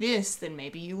like this, then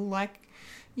maybe you'll like,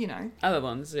 you know, Other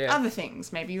ones, yeah. other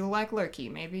things. Maybe you'll like Loki.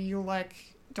 Maybe you'll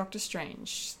like Doctor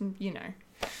Strange. You know,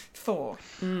 Thor.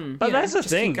 But that's the just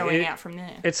thing. Keep going out from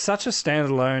there. It's such a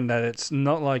standalone that it's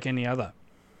not like any other.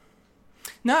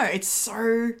 No, it's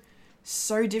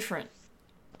so different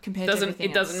compared to everything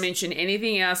It doesn't else. mention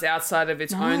anything else outside of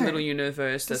its No. own little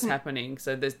universe that's Doesn't- happening.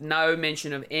 So there's no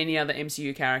mention of any other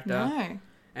MCU character. No.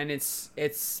 And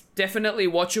it's definitely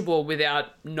watchable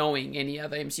without knowing any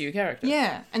other MCU character.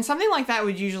 Yeah, and something like that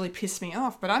would usually piss me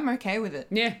off, but I'm okay with it.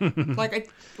 Yeah.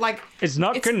 It's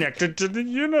not connected to the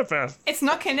universe. It's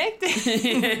not connected.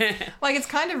 Like, it's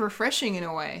kind of refreshing in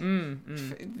a way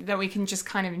that we can just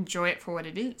kind of enjoy it for what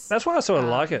it is. That's why I sort of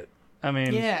like it. I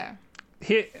mean, Yeah.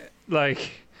 here, like,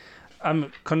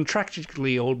 I'm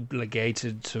contractually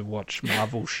obligated to watch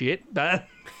Marvel shit, but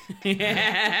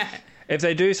if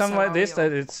they do something So like this, are we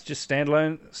that it's just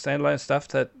standalone stuff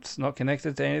that's not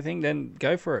connected to anything, then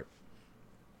go for it.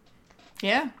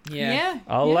 Yeah. Yeah. Yeah.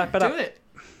 I'll yeah, lap it up. Do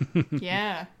it.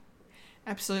 Yeah.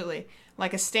 Absolutely.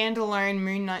 Like a standalone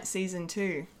Moon Knight season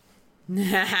 2.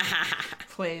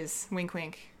 Please. Wink,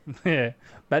 wink. Yeah,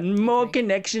 but more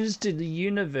connections to the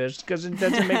universe because it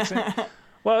doesn't make sense.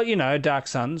 Well, you know, Dark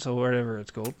Suns or whatever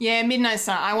it's called. Yeah, Midnight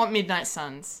Sun. I want Midnight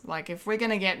Suns. Like, if we're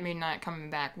gonna get Moon Knight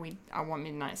coming back, I want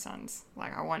Midnight Suns.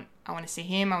 Like, I want to see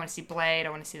him. I want to see Blade.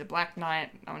 I want to see the Black Knight.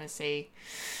 I want to see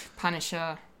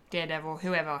Punisher, Daredevil,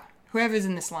 whoever's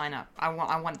in this lineup. I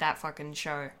want that fucking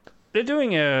show. They're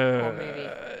doing Or movie.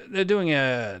 they're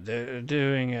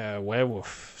doing a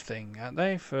werewolf thing, aren't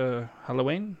they, for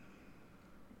Halloween?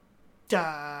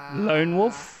 Duh. Lone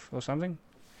Wolf or something?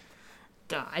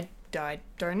 I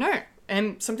don't know.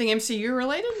 Something MCU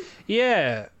related?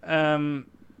 Yeah,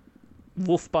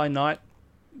 Wolf by Night.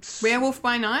 Werewolf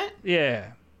by Night?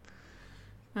 Yeah,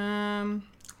 Um,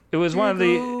 it was one of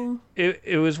Google. the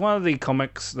it was one of the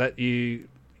comics that you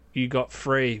got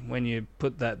free when you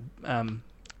put that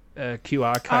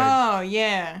QR code. Oh,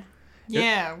 yeah.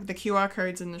 Yeah, the QR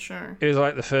codes in the show. It was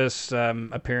like the first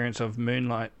appearance of Moon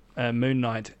Knight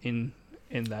in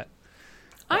that.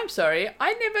 I'm sorry,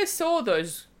 I never saw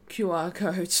those QR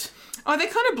codes. Oh, they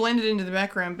kind of blended into the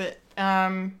background, but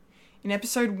in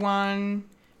episode 1,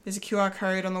 there's a QR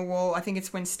code on the wall. I think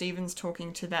it's when Steven's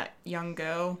talking to that young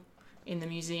girl in the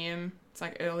museum. It's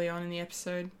like early on in the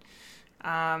episode.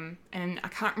 And I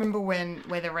can't remember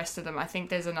where the rest of them. I think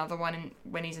there's another one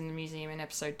when he's in the museum in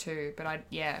episode 2. But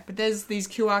but there's these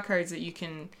QR codes that you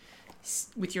can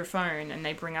with your phone, and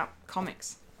they bring up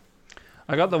comics.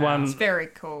 I got the one. It's very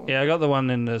cool. Yeah, I got the one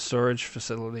in the storage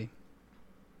facility.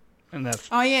 And that's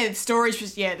Oh yeah, the storage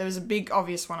was there was a big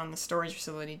obvious one on the storage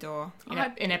facility door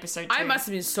in episode 2. I must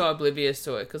have been so oblivious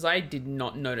to it because I did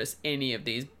not notice any of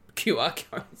these QR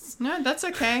codes. No, that's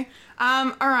okay.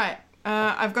 All right.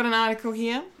 I've got an article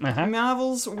here. Uh-huh.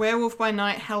 Marvel's Werewolf by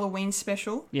Night Halloween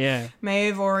special yeah. may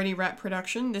have already wrapped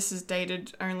production. This is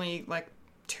dated only like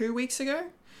 2 weeks ago.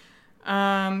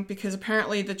 Because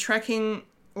apparently the tracking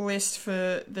list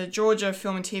for the Georgia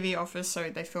Film and TV office, so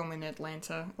they film in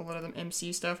Atlanta, a lot of them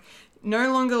MCU stuff,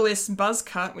 no longer lists Buzz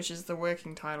Cut, which is the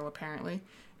working title apparently,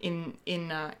 in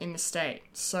the state.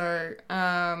 So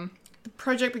the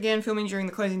project began filming during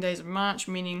the closing days of March,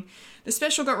 meaning the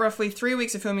special got roughly 3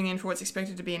 weeks of filming in for what's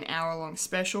expected to be an hour-long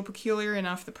special. Peculiar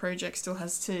enough, the project still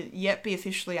has to yet be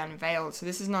officially unveiled, so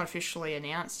this is not officially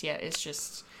announced yet. It's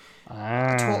just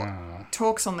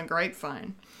talks on the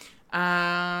grapevine.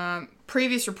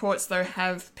 Previous reports, though,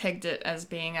 have pegged it as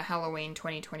being a Halloween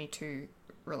 2022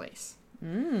 release.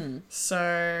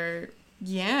 So,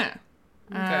 yeah.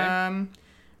 Okay.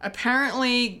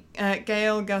 Apparently,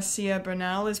 Gael Garcia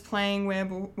Bernal is playing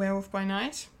Werewolf by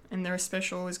Night, and their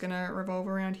special is going to revolve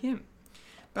around him.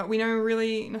 But we know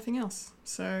really nothing else.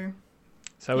 So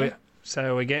yeah.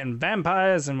 We're getting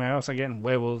vampires, and we're also getting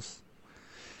werewolves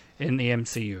in the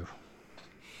MCU.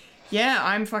 Yeah,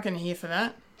 I'm fucking here for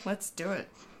that. Let's do it.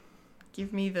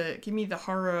 Give me the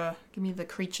horror. Give me the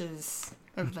creatures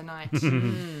of the night. Give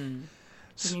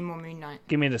me more Moon Knight.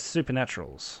 Give me the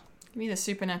supernaturals. Give me the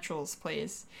supernaturals,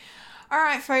 please. All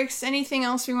right, folks. Anything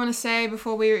else we want to say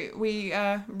before we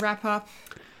wrap up?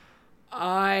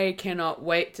 I cannot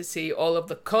wait to see all of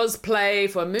the cosplay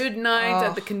for Moon Knight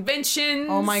at the conventions.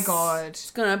 Oh my god.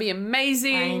 It's gonna be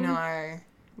amazing. I know.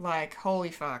 Like,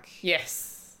 holy fuck.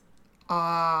 Yes.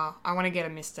 I want to get a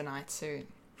Mr. Knight suit.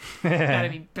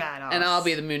 That'd be badass. And I'll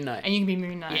be the Moon Knight. And you can be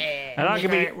Moon Knight. Yeah.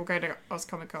 And we'll go to Oz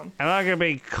Comic Con. And I'm gonna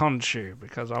be Khonshu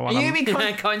because I want You can to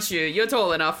be Can't you? You're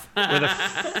tall enough. with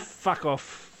a fuck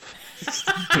off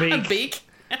beak, Beak.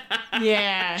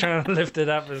 Yeah. trying to lift it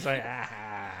up and say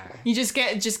You just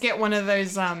get one of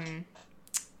those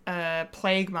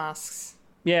plague masks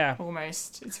yeah.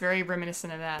 almost. It's very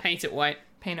reminiscent of that. Paint it white.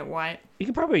 Paint it white. You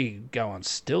could probably go on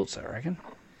stilts, I reckon.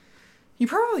 You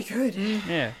probably could.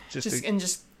 Yeah, just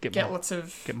Get more- lots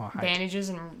of get more height. bandages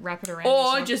and wrap it around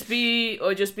Or yourself. just be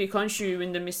Khonshu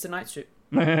in the Mr. Knight suit.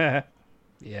 yeah.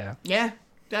 Yeah,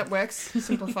 that works.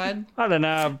 Simplified. I don't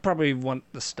know. I'd probably want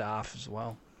the staff as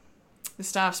well. The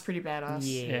staff's pretty badass.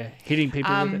 Yeah, hitting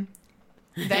people with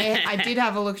it. I did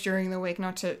have a look during the week,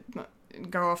 not to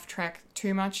go off track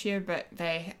too much here, but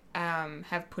they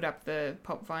have put up the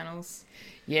pop vinyls.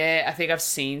 Yeah, I think I've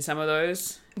seen some of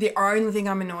those. The only thing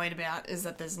I'm annoyed about is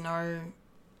that there's no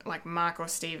like Mark or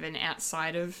Steven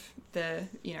outside of the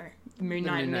Moon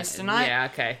Knight and Mr. Knight. Yeah,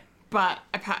 okay. But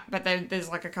there's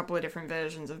like a couple of different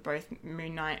versions of both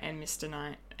Moon Knight and Mr.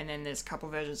 Knight, and then there's a couple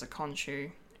of versions of Khonshu,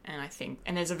 and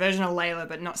there's a version of Layla,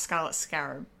 but not Scarlet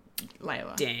Scarab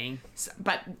Layla. Dang. So,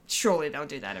 but surely they'll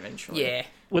do that eventually. Yeah.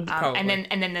 Probably.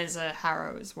 And then there's a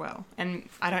Harrow as well, and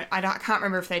I can't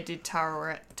remember if they did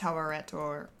Tawaret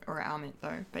or Almit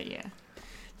though, but yeah,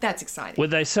 that's exciting.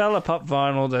 Would they sell a pop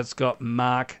vinyl that's got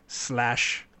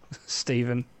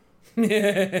Mark/Steven?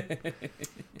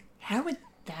 How would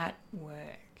that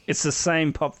work? It's the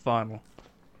same pop vinyl.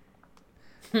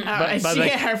 but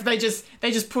if they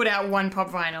just put out one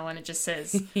pop vinyl and it just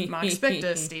says Mark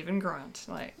Spector, Stephen Grant,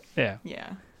 like Yeah.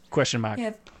 Question mark.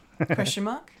 yeah, question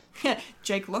mark,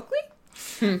 Jake Lockley,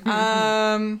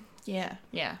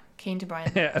 yeah, keen to buy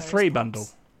Yeah, a those 3 pops. bundle.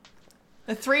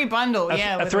 A 3 bundle, A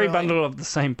 3 literally. bundle of the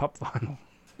same pop vinyl.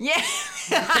 Yeah.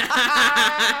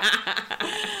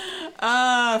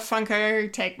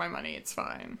 Funko, take my money. It's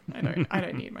fine. I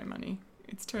don't need my money.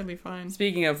 It's totally fine.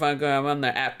 Speaking of Funko, I'm on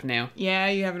the app now. Yeah,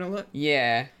 you having a look?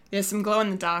 Yeah. There's some glow in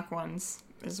the dark ones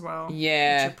as well.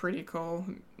 Yeah. Which are pretty cool.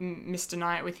 Mr.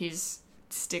 Knight with his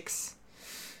sticks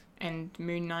and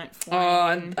Moon Knight Oh,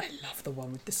 flying. and I love the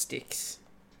one with the sticks.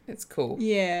 It's cool.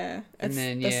 Yeah. That's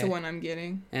then, the one I'm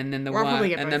getting. And then the Or I'll probably one,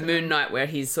 get and the both of Moon them. Knight where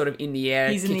he's sort of in the air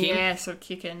He's kicking. in the air, sort of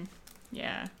kicking.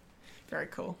 Yeah. Very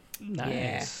cool.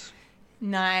 Nice.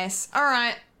 Nice. All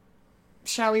right.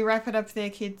 Shall we wrap it up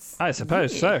there, kids? I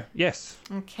suppose so. Yes.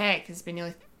 Okay, because it's been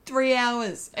nearly 3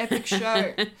 hours. Epic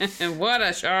show. What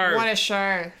a show. What a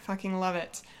show. Fucking love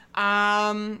it.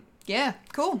 Yeah,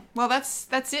 cool. Well, that's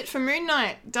it for Moon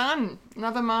Knight. Done.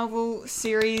 Another Marvel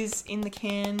series in the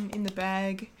can, in the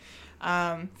bag.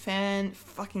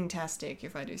 Fan-fucking-tastic,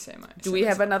 if I do say myself. Do we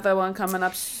have another one coming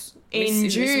up in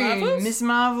June? Miss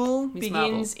Marvel Miss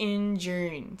begins in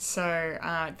June. So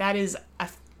that is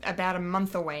about a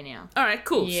month away now. All right,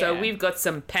 cool. So Yeah. we've got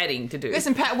some padding to do.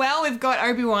 Listen, we've got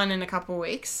Obi-Wan in a couple of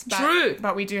weeks. But, True.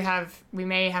 But we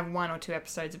may have 1 or 2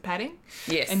 episodes of padding.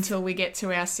 Yes. Until we get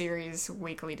to our series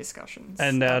weekly discussions.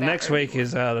 And about next week Obi-Wan.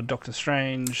 is the Doctor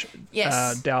Strange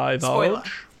Yes. divulge. Spoiler.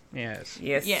 Yes.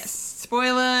 Yes. Yes.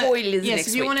 Spoilers Spoilers Yes, next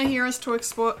if you week. want to hear us talk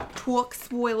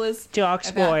spoilers. Dark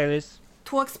spoilers.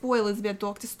 Talk spoilers about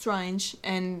Doctor Strange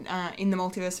and in the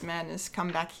Multiverse of Madness, come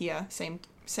back here. Same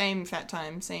fat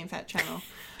time, same fat channel.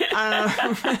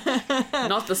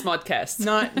 Not the Smodcast.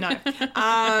 No.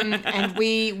 And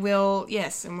we will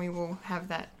have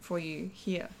that for you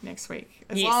here next week.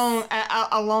 Yes.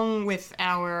 Along with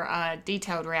our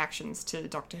detailed reactions to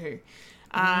Doctor Who.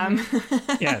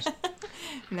 Yes.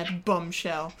 And that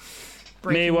bombshell. Me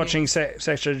breaking watching Sex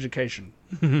Education.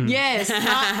 Yes,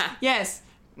 yes.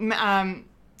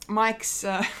 Mike's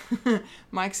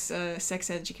sex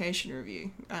education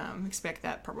review. Expect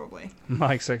that probably.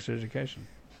 Mike's Sex Education.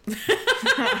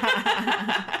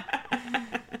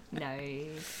 No.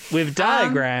 With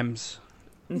diagrams.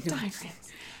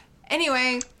 Diagrams.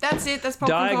 Anyway, that's it. That's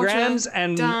popcorn Diagrams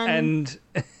culture. Done.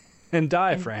 and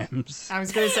diaphragms. I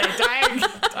was going to say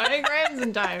diagrams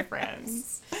and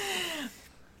diaphragms.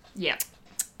 Yeah.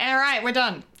 All right, we're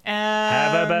done.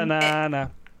 Have a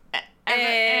banana. And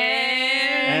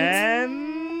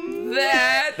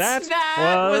that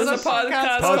was a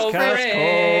podcast called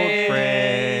Fred.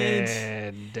 Fred.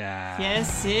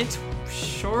 Yes, it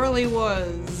surely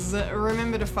was.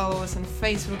 Remember to follow us on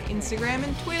Facebook, Instagram,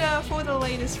 and Twitter for the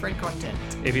latest Fred content.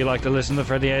 If you like to listen to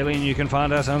Fred the Alien, you can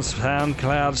find us on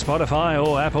SoundCloud, Spotify,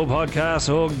 or Apple Podcasts,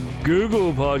 or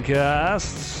Google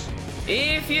Podcasts.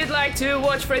 If you'd like to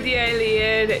watch Fred the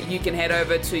Alien, you can head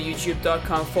over to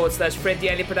youtube.com/Fred the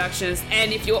Alien Productions.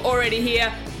 And if you're already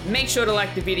here, make sure to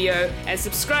like the video and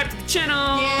subscribe to the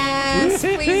channel. Yes,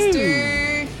 please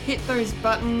do. Hit those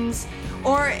buttons.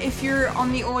 Or if you're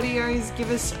on the audios, give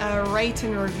us a rate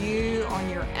and review on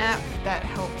your app. That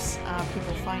helps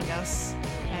people find us.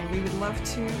 And we would love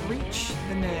to reach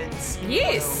the nerds. in the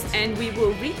Yes, world. and we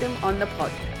will read them on the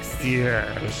podcast.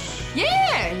 Yes.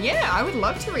 Yeah, I would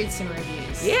love to read some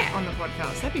reviews Yeah. on the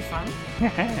podcast. That'd be fun. We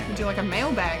do like a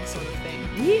mailbag sort of thing.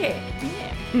 Yeah.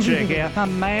 Yeah. Check out the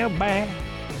mailbag.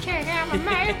 Check out my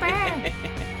mailbag.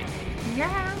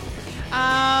 Yeah.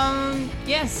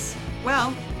 Yes.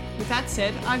 Well, with that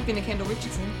said, I've been a Kendall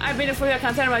Richardson. I've been a Fuya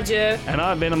Kantaramaji. And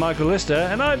I've been a Michael Lister,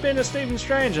 and I've been a Stephen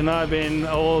Strange, and I've been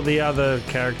all the other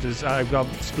characters. I've got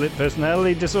split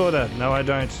personality disorder. No, I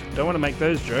don't. Don't want to make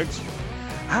those jokes.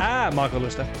 Michael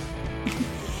Lister.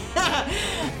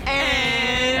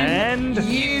 And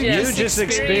you just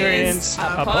experienced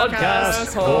a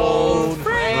podcast called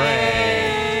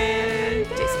Fred.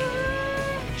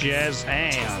 Jazz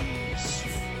hands.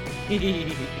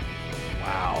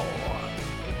 Wow.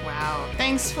 Wow.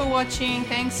 Thanks for watching.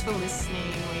 Thanks for listening.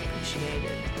 We appreciate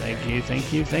it.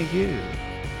 Thank you.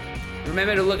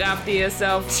 Remember to look after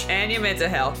yourself and your mental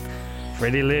health.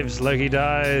 Freddy lives, Loki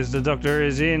dies, the Doctor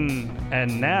is in,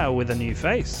 and now with a new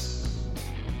face.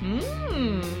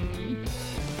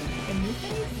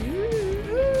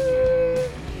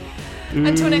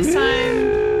 Until next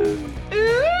time.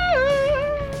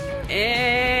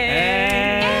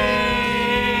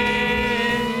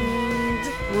 And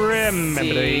Remember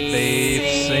to eat beef,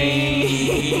 sing.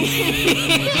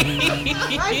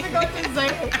 I forgot to say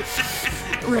it.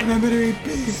 Remember to eat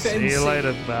beef. See you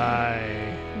later,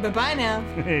 bye. Bye-bye now.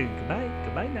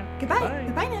 Goodbye now. Goodbye.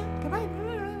 Goodbye now. Goodbye.